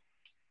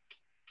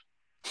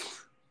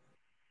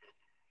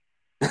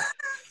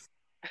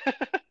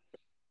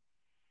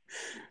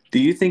 Do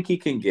you think he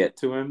can get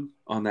to him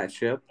on that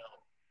ship?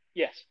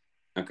 Yes.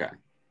 Okay.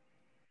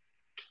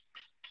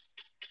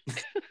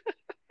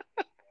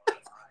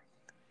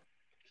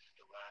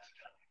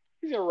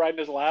 He's gonna ride in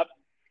his lap.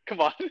 Come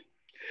on.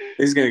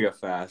 He's gonna go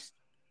fast.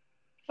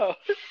 Oh.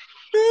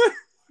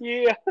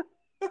 Yeah.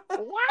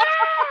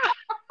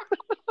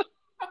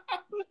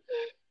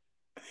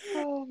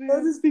 Oh man.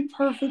 That is the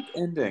perfect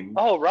ending.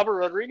 Oh, Robert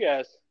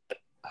Rodriguez.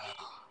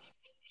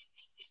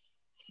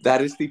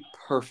 That is the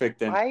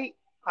perfect ending.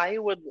 I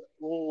would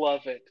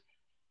love it.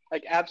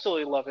 Like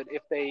absolutely love it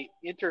if they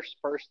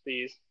intersperse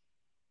these.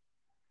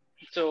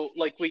 So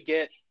like we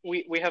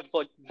have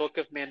like Book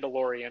of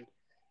Mandalorian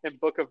and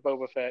Book of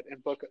Boba Fett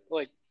and Book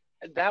like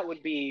that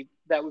would be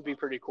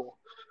pretty cool.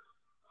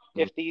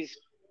 If these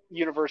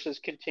universes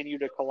continue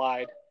to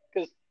collide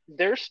because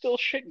there's still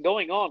shit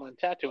going on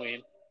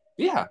Tatooine.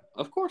 Yeah,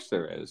 of course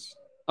there is.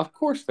 Of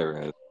course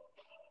there is.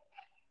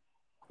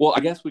 Well, I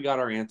guess we got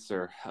our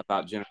answer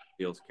about Jennifer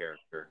Fields'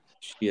 character.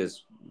 She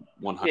is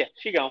 100. Yeah,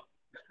 she gone.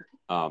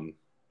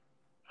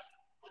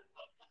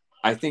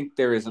 I think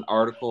there is an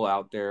article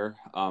out there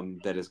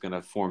that is going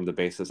to form the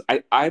basis.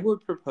 I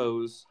would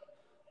propose.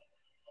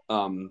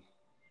 I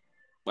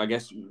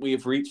guess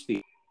we've reached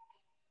the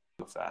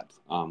of that,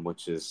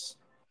 which is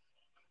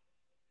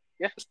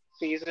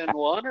season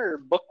 1 or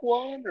book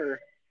 1 or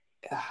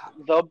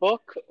the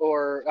book,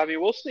 or I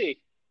mean, we'll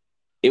see.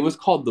 It was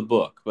called The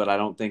Book, but I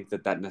don't think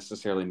that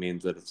necessarily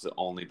means that it's the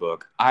only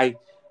book. I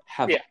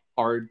have a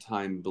hard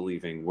time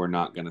believing we're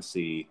not going to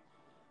see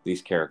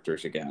these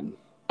characters again.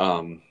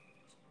 Right.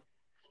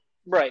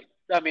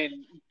 I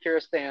mean,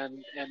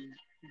 Kirsten and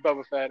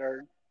Boba Fett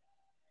are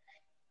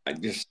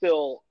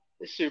still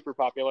super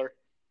popular.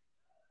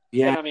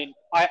 Yeah. And I mean,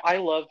 I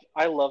love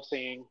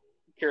seeing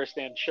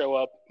Kirsten show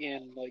up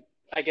in like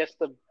I guess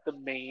the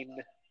main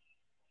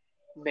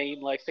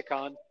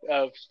lexicon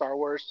of Star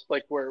Wars,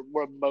 like where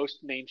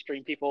most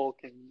mainstream people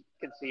can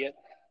see it.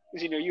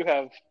 Because you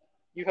have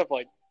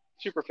like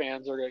super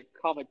fans or like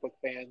comic book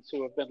fans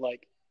who have been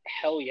like,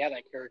 hell yeah,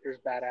 that character's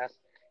badass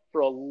for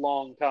a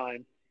long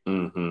time.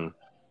 Mm-hmm.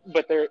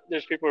 But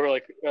there's people who are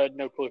like,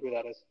 no clue who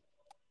that is.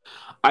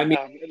 I mean,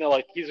 and they're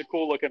like, he's a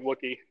cool looking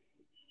Wookiee.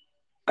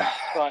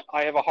 So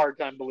I have a hard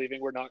time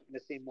believing we're not going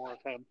to see more of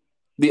him.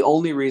 The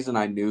only reason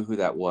I knew who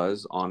that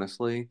was,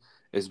 honestly,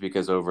 is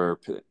because over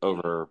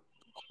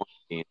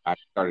quarantine, I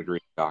started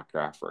reading Dr.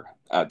 Aphra.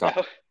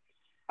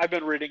 I've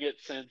been reading it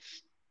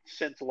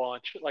since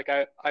launch. Like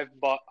I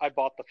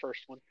bought the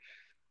first one.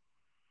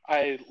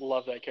 I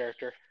love that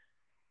character.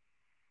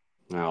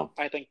 No.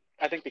 I think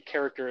the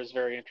character is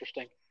very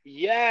interesting.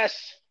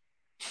 Yes.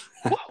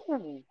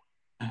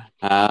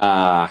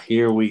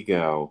 Here we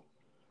go.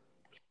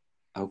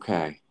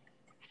 Okay.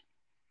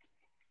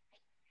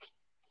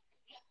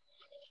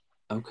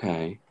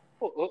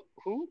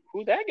 Who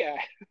that guy?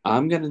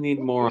 I'm gonna need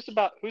more.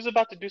 Who's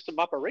about to do some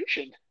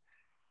operation?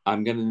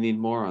 I'm gonna need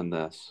more on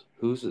this.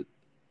 Who's it?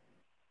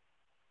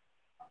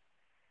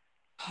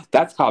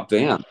 That's Cobb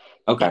Vanth.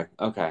 Okay.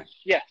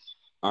 Yes.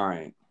 All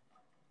right.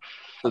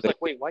 I was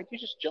like, wait, why'd you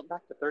just jump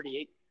back to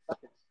 38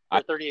 seconds?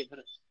 Or 38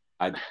 minutes?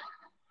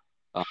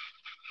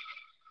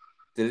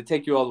 Did it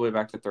take you all the way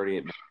back to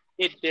 38 minutes?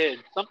 It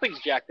did. Something's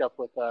jacked up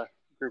with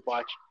Group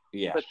Watch.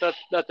 Yeah. But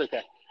that's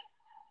okay.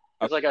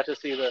 Because I got to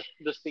see the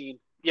scene.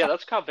 Yeah,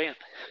 that's Cobb Vanth.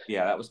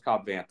 Yeah, that was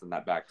Cobb Vanth in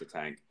that back to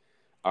tank.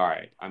 All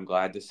right. I'm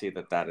glad to see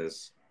that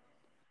is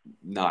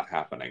not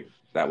happening.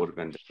 That would have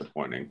been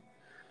disappointing.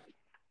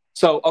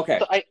 So, okay.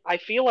 So I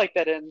feel like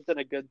that ends in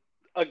a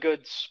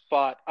good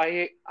spot.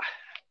 I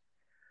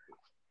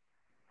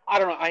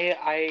don't know.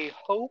 I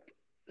hope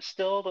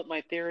still that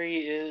my theory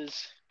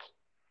is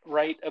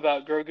right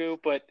about Grogu,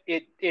 but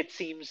it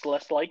seems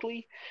less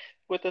likely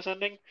with this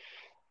ending.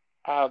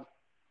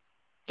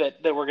 That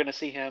we're going to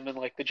see him in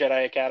like the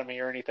Jedi Academy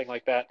or anything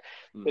like that.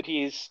 That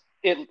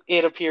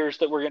it appears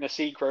that we're going to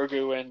see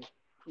Grogu in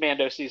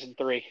Mando season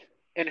 3,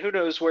 and who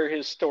knows where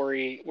his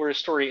story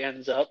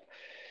ends up.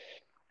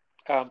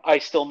 I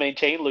still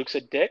maintain Luke's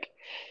a dick.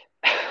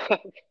 I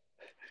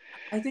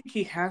think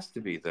he has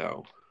to be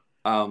though.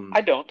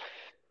 I don't.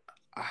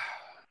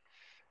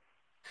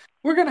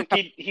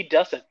 He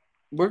doesn't.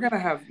 We're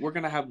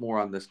gonna have more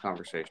on this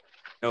conversation.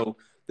 No,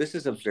 this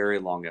is a very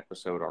long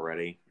episode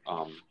already.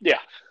 Yeah.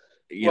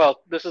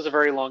 Well, this is a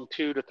very long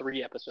 2 to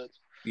 3 episodes.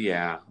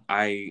 Yeah,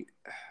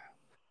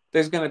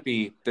 there's gonna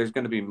be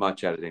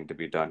much editing to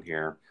be done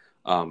here.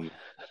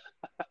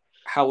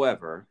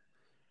 However,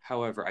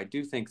 I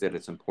do think that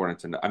it's important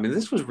to know. I mean,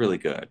 this was really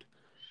good.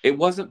 It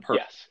wasn't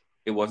perfect. Yes.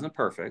 It wasn't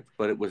perfect,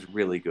 but it was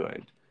really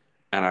good.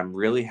 And I'm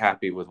really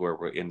happy with where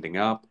we're ending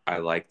up. I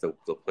like the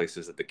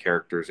places that the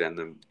characters end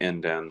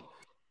in.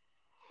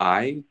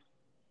 I'm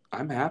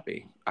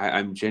happy.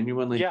 I'm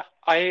genuinely. Yeah,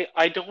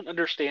 I don't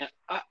understand.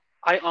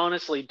 I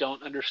honestly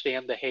don't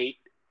understand the hate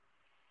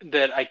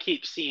that I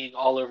keep seeing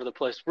all over the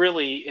place,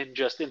 really in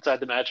just Inside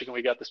the Magic, and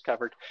we got this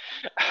covered,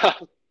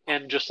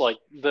 and just like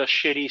the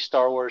shitty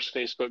Star Wars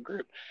Facebook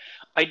group.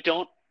 I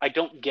don't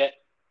get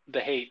the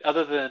hate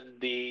other than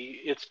the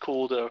it's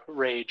cool to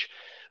rage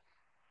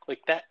like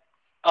that.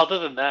 Other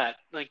than that,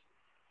 like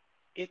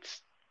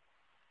it's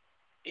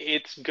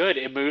it's good.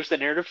 It moves the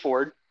narrative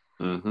forward.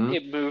 Mm-hmm.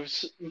 It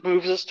moves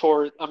us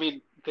toward. I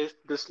mean,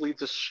 this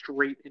leads us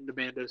straight into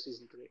Mando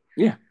season 3.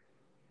 Yeah,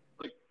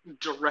 Like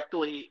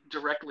directly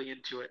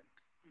into it.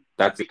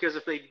 that's it. Because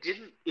if they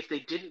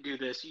didn't do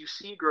this, you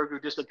see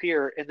Grogu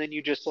disappear, and then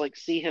you just like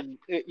see him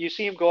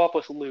go up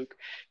with Luke,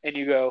 and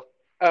you go,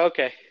 oh,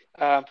 okay,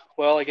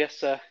 well, I guess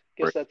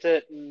that's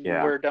it, and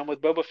Yeah. we're done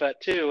with Boba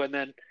Fett too, and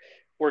then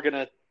we're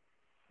gonna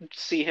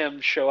see him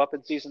show up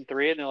in season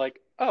 3, and they're like,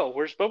 oh,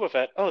 where's Boba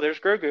Fett? Oh, there's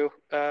Grogu.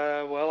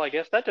 Well, I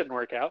guess that didn't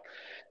work out,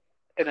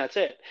 and that's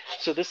it.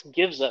 So this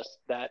gives us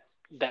that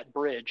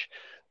bridge.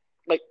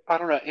 Like I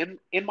don't know,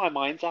 in my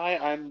mind's eye,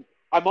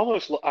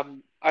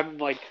 I'm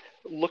like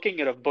looking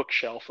at a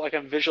bookshelf, like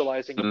I'm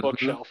visualizing a Mm-hmm.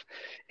 bookshelf,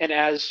 and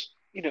as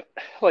you know,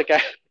 like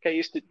I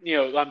used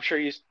to, I'm sure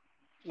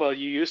well,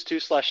 you used to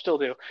slash still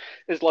do,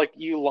 is like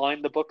you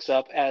line the books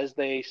up as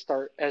they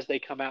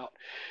come out.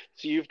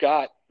 So you've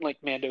got like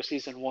Mando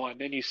season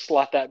 1, and you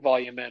slot that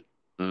volume in.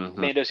 Mm-hmm.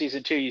 Mando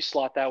season 2, you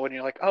slot that one. And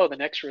you're like, oh, the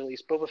next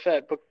release, Boba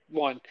Fett book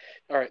 1.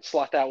 All right,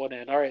 slot that one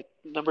in. All right,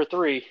 number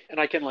 3, and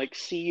I can like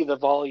see the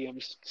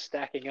volumes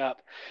stacking up,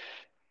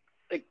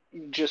 like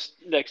just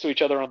next to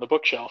each other on the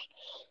bookshelf.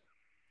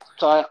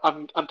 So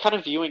I'm kind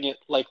of viewing it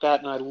like that,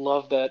 and I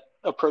love that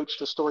approach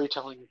to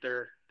storytelling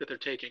that they're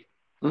taking.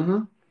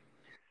 Mm-hmm.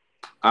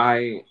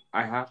 I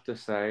have to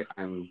say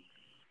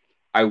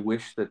I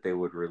wish that they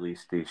would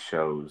release these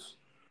shows.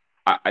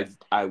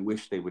 I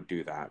wish they would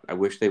do that. I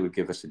wish they would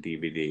give us a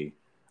DVD.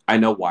 I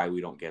know why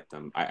we don't get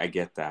them. I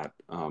get that.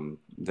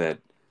 That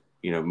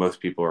most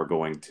people are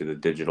going to the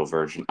digital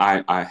version.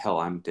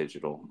 I'm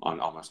digital on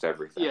almost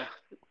everything. Yeah,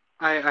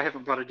 I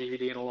haven't bought a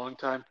DVD in a long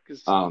time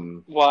because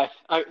Um, why?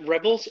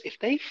 Rebels, if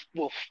they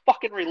will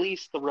fucking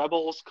release the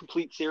Rebels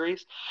complete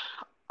series,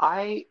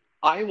 I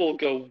will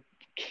go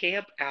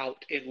camp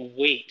out and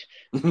wait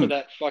for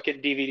that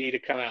fucking DVD to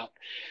come out.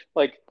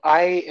 Like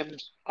I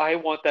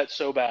want that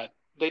so bad.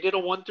 They did a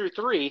 1 through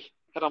 3,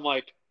 and I'm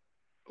like,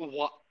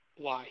 what?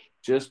 Why?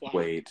 just Why?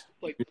 wait.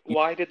 Like,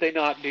 why did they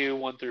not do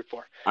 1 through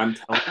 4? I'm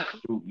telling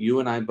you, you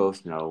and I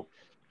both know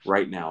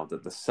right now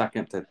that the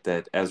second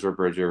that Ezra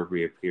Bridger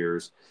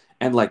reappears,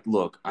 and like,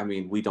 look, I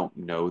mean, we don't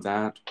know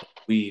that.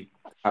 We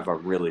have a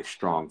really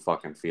strong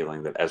fucking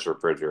feeling that Ezra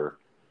Bridger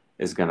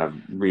is gonna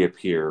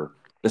reappear.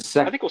 The I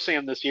second, think we'll see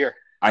him this year.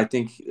 I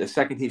think, the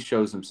second he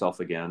shows himself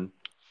again,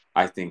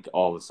 I think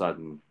all of a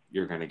sudden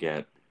you're gonna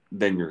get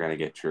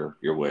your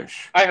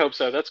wish. I hope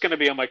so. That's going to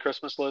be on my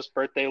Christmas list,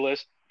 birthday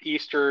list,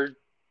 Easter,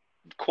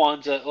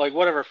 Kwanzaa, like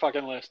whatever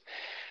fucking list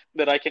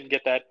that I can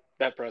get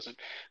that present.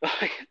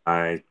 Like,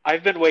 I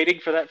I've been waiting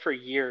for that for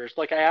years.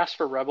 Like I asked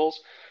for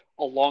Rebels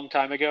a long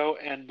time ago,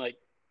 and like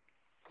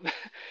so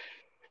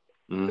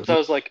mhm, I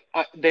was like,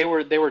 they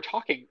were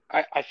talking.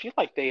 I feel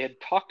like they had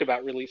talked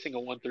about releasing a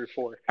 1 through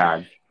 4,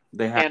 had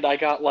they had and I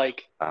got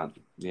like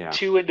yeah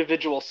 2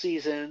 individual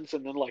seasons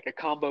and then like a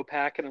combo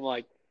pack, and I'm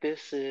like,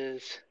 this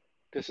is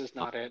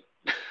not it.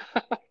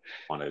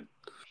 wanted.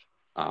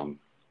 Um,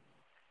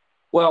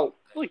 well,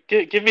 Like,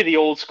 give me the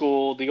old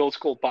school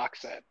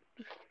box set,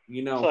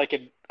 you so know. I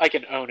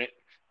can own it.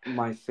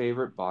 My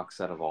favorite box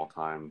set of all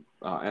time,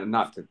 and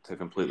not to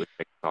completely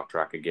take us off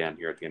track again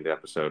here at the end of the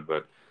episode,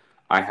 but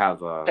I have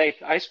Hey,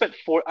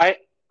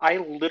 I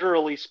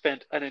literally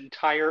spent an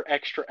entire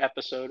extra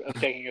episode of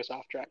taking us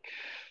off track.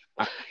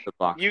 I have the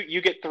box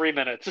You get 3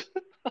 minutes.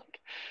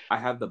 I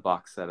have the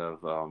box set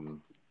of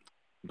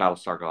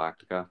Battlestar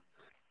Galactica,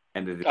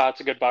 and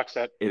It's a good box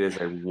set. it is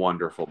a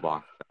wonderful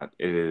box set.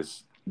 It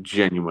is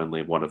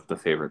genuinely one of the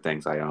favorite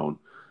things I own.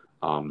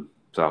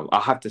 So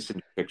I'll have to send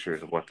you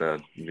pictures of what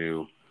the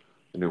new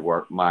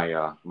work my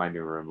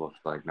new room looks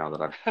like now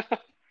that I've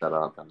set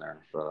up in there.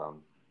 But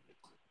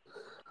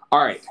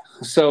all right,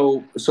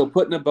 so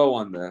putting a bow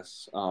on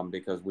this,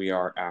 because we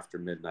are after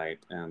midnight,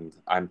 and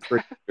I'm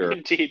pretty sure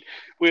Indeed,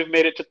 we've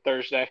made it to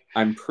Thursday.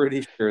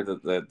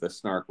 that the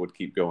snark would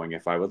keep going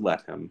if I would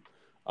let him.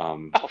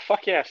 Oh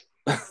fuck yes.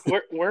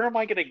 Where am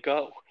I gonna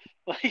go?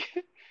 Like,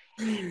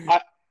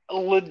 I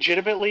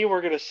legitimately,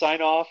 we're gonna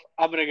sign off.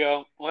 I'm gonna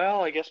go.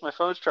 Well, I guess my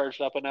phone's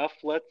charged up enough.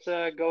 Let's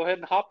go ahead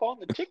and hop on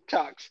the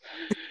TikToks.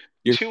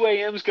 you're 2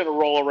 a.m. is gonna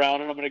roll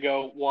around, and I'm gonna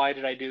go. Why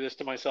did I do this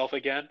to myself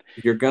again?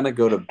 you're gonna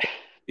go to bed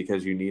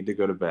because you need to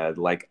go to bed,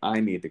 like I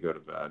need to go to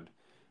bed.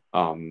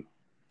 I'm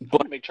But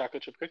gonna make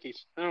chocolate chip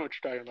cookies. I don't know what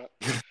you're talking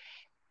about.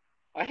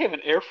 I have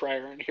an air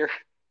fryer in here.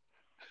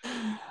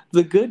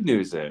 the good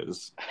news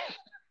is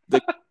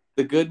the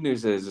the good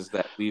news is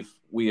that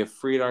we have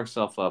freed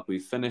ourselves up.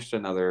 We've finished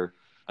another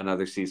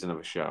season of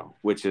a show,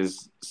 which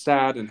is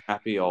sad and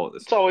happy all at the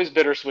It's always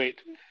bittersweet,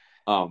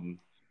 um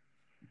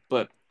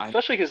but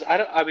especially because I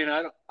don't. I mean,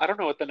 I don't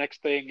know what the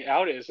next thing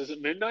out is. Is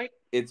it Moon Knight?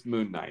 it's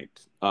Moon Knight,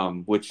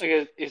 which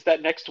Like, is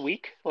that next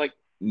week? Like,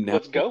 no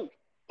let's go.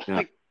 No.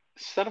 Like,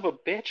 son of a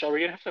bitch, are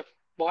we gonna have to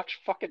watch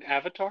fucking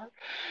Avatar?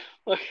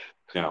 Like,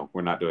 No,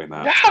 we're not doing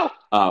that.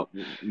 no.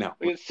 No,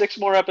 We got 6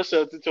 more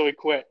episodes until we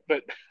quit,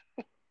 but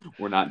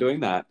we're not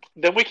doing that.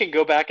 then we can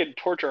go back and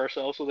torture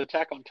ourselves with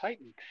Attack on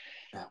Titan.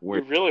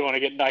 We really want to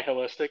get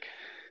nihilistic.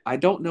 I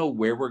don't know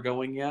where we're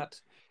going yet,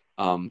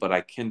 but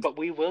I can. But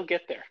we will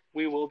get there.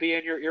 We will be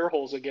in your ear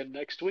holes again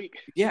next week.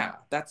 Yeah,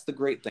 that's the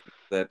great thing,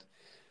 that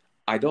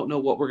I don't know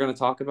what we're going to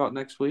talk about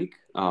next week.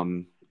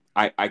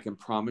 I can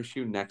promise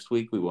you next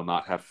week we will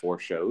not have 4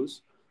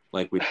 shows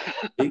like we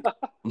did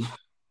this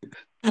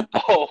week.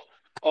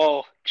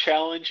 Oh,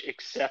 challenge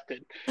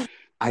accepted.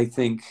 I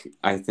think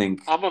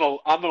I'm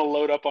gonna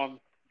load up on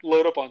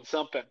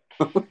something,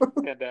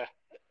 and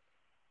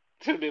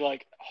it's gonna be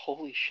like,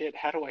 holy shit,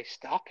 how do I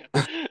stop him?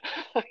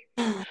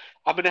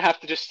 I'm gonna have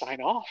to just sign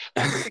off.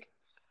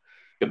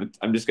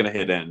 I'm just gonna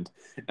hit end,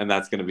 and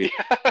that's gonna be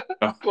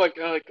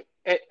like,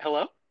 hey,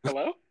 hello,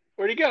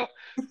 where'd he go?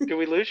 Did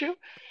we lose you?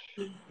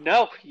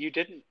 No, you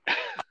didn't.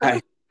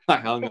 I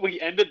hung up. We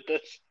ended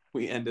this.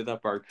 We ended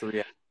up our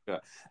 3.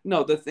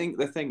 No, the thing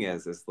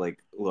is like,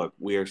 look,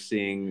 we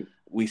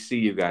see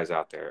you guys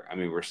out there. I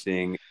mean, we're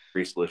seeing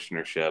increased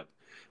listenership.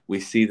 We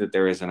see that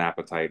there is an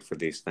appetite for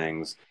these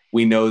things.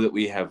 We know that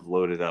we have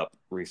loaded up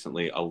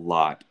recently a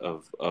lot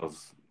of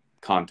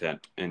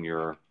content in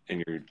your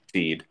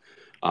feed,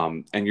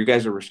 and you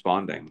guys are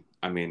responding.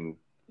 I mean,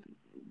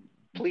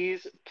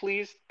 please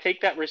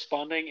take that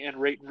responding and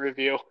rate and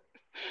review.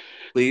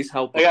 Please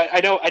help. Like,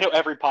 I know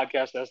every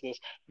podcast does this,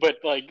 but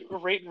like,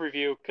 rate and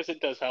review, because it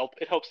does help.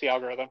 It helps the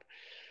algorithm.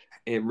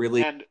 It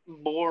really, and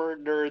more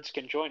nerds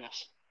can join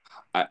us.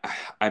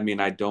 I mean,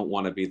 I don't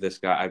want to be this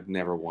guy. I've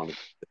never wanted to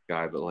be this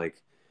guy, but like,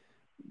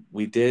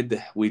 we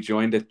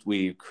joined it.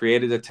 We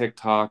created a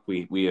TikTok.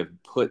 We have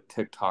put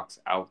TikToks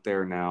out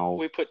there now.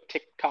 We put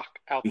TikTok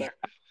out there.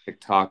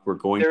 TikTok. We're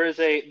going. There is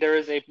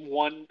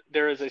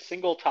a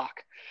single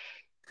talk.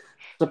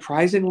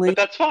 Surprisingly, but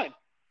that's fine.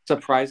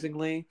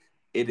 Surprisingly,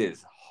 it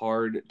is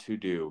hard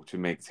to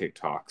make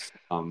TikToks.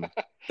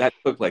 That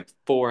took like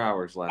 4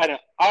 hours last. I know.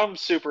 I'm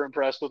super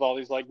impressed with all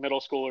these like middle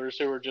schoolers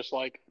who are just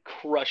like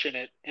crushing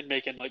it and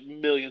making like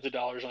millions of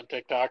dollars on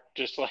TikTok.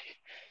 Just like,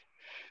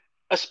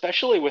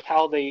 especially with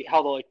how the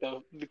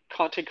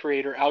content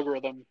creator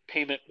algorithm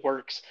payment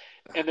works,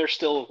 and they're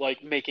still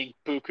like making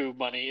buku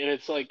money, and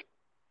it's like,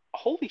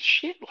 holy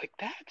shit! Like,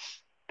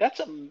 that's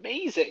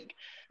amazing.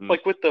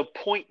 Like, with the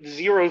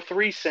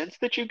 0.03 cents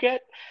that you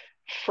get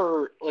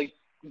for like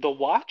the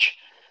watch,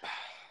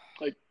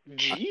 like,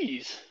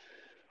 geez,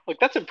 like,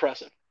 that's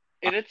impressive,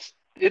 and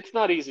it's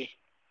not easy.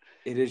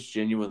 It is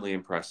genuinely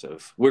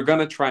impressive. We're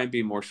gonna try and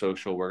be more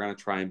social. We're gonna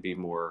try and be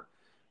more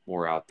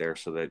out there,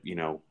 so that, you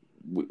know,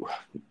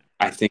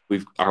 I think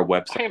our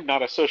website. I am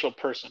not a social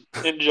person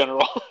in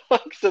general.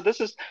 Like, so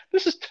this is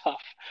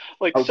tough.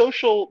 Like,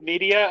 social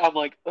media, I'm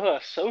like,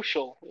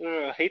 social.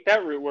 Hate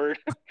that root word.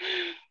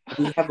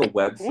 We have a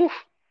website.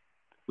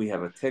 We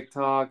have a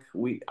TikTok.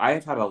 I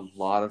have had a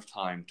lot of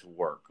time to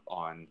work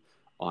on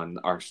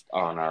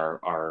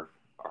our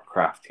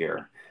craft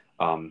here.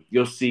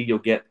 You'll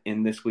get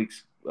in this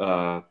week's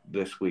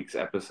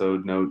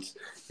episode notes.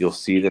 You'll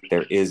see that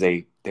there is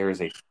a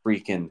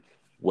freaking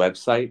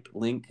website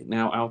link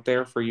now out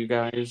there for you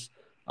guys.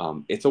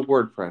 It's a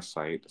WordPress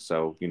site,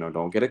 so, you know,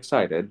 don't get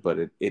excited, but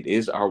it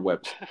is our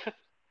website.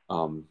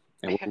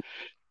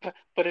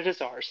 But it is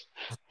ours.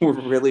 We're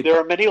really. There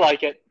are many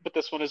like it, but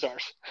this one is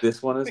ours.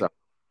 This one is ours.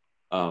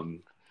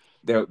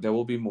 There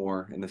will be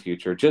more in the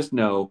future. Just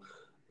know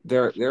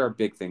there are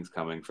big things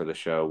coming for the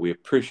show. We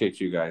appreciate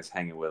you guys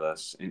hanging with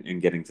us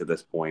and getting to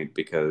this point,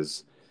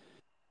 because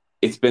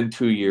it's been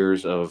 2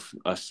 years of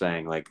us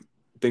saying, like,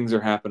 things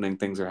are happening.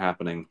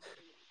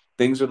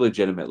 Things are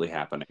legitimately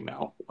happening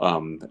now.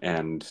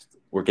 And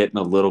we're getting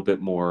a little bit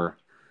more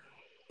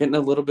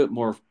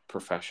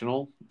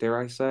professional, dare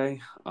I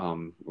say.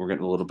 We're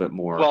getting a little bit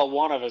more. Well,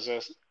 one of us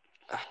is.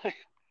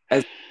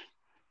 as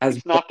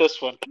it's not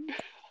this one.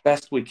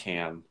 Best we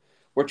can.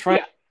 We're trying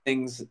to get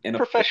things in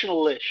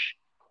professional-ish.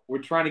 We're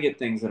trying to get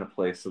things in a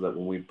place so that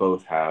when we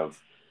both have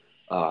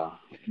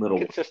little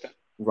consistent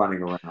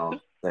running around,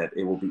 that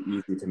it will be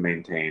easy to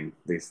maintain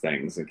these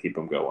things and keep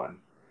them going.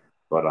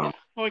 But well,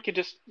 we could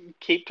just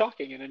keep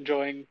talking and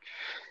enjoying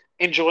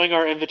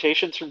our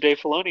invitations from Dave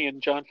Filoni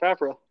and Jon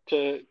Favreau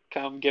to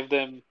come give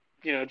them,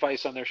 you know,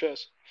 advice on their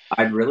shows.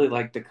 I'd really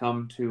like to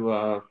come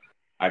to.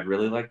 I'd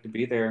really like to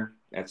be there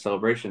at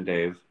Celebration,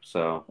 Dave.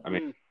 So, I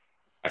mean,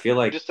 I feel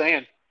like, I'm just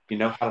saying, you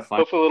know how to find.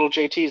 Hopefully, little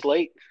JT's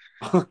late.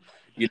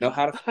 You know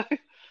how to find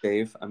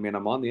Dave. I mean,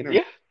 I'm on the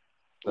internet.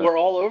 Yeah, we're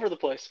all over the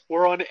place.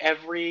 We're on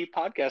every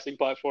podcasting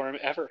platform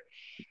ever.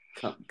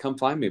 Come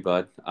find me,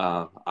 bud.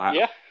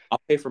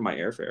 I'll pay for my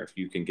airfare if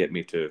you can get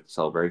me to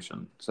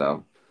Celebration.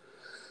 So.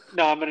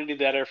 No, I'm gonna need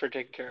that airfare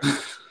taken care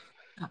of.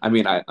 I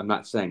mean, I'm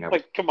not saying.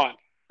 Like, come on,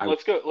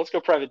 let's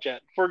go private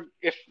jet.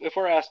 If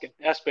we're asking,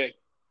 ask big.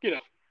 You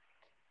know.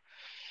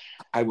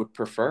 I would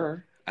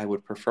prefer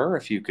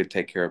if you could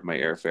take care of my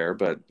airfare,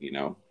 but, you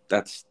know,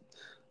 that's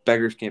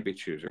beggars can't be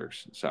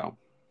choosers. So,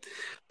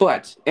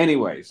 but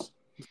anyways,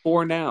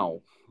 for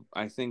now,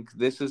 I think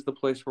this is the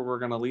place where we're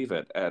going to leave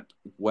it at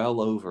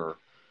well over.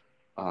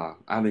 I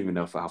don't even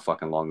know how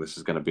fucking long this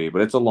is going to be,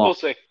 but it's a long.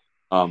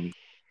 We'll see.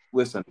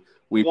 Listen,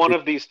 one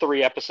of these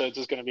 3 episodes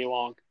is going to be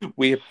long.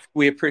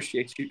 We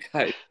appreciate you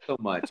guys so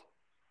much.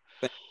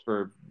 Thanks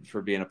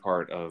for being a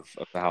part of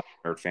the House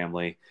Nerd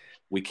family.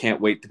 We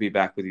can't wait to be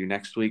back with you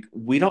next week.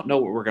 We don't know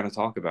what we're going to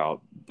talk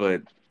about,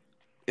 but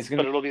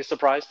it'll be a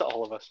surprise to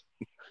all of us.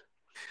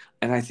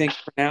 And I think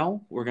for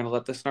now, we're going to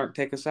let the Snark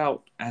take us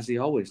out, as he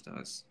always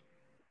does.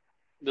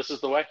 This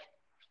is the way.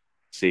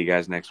 See you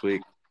guys next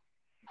week.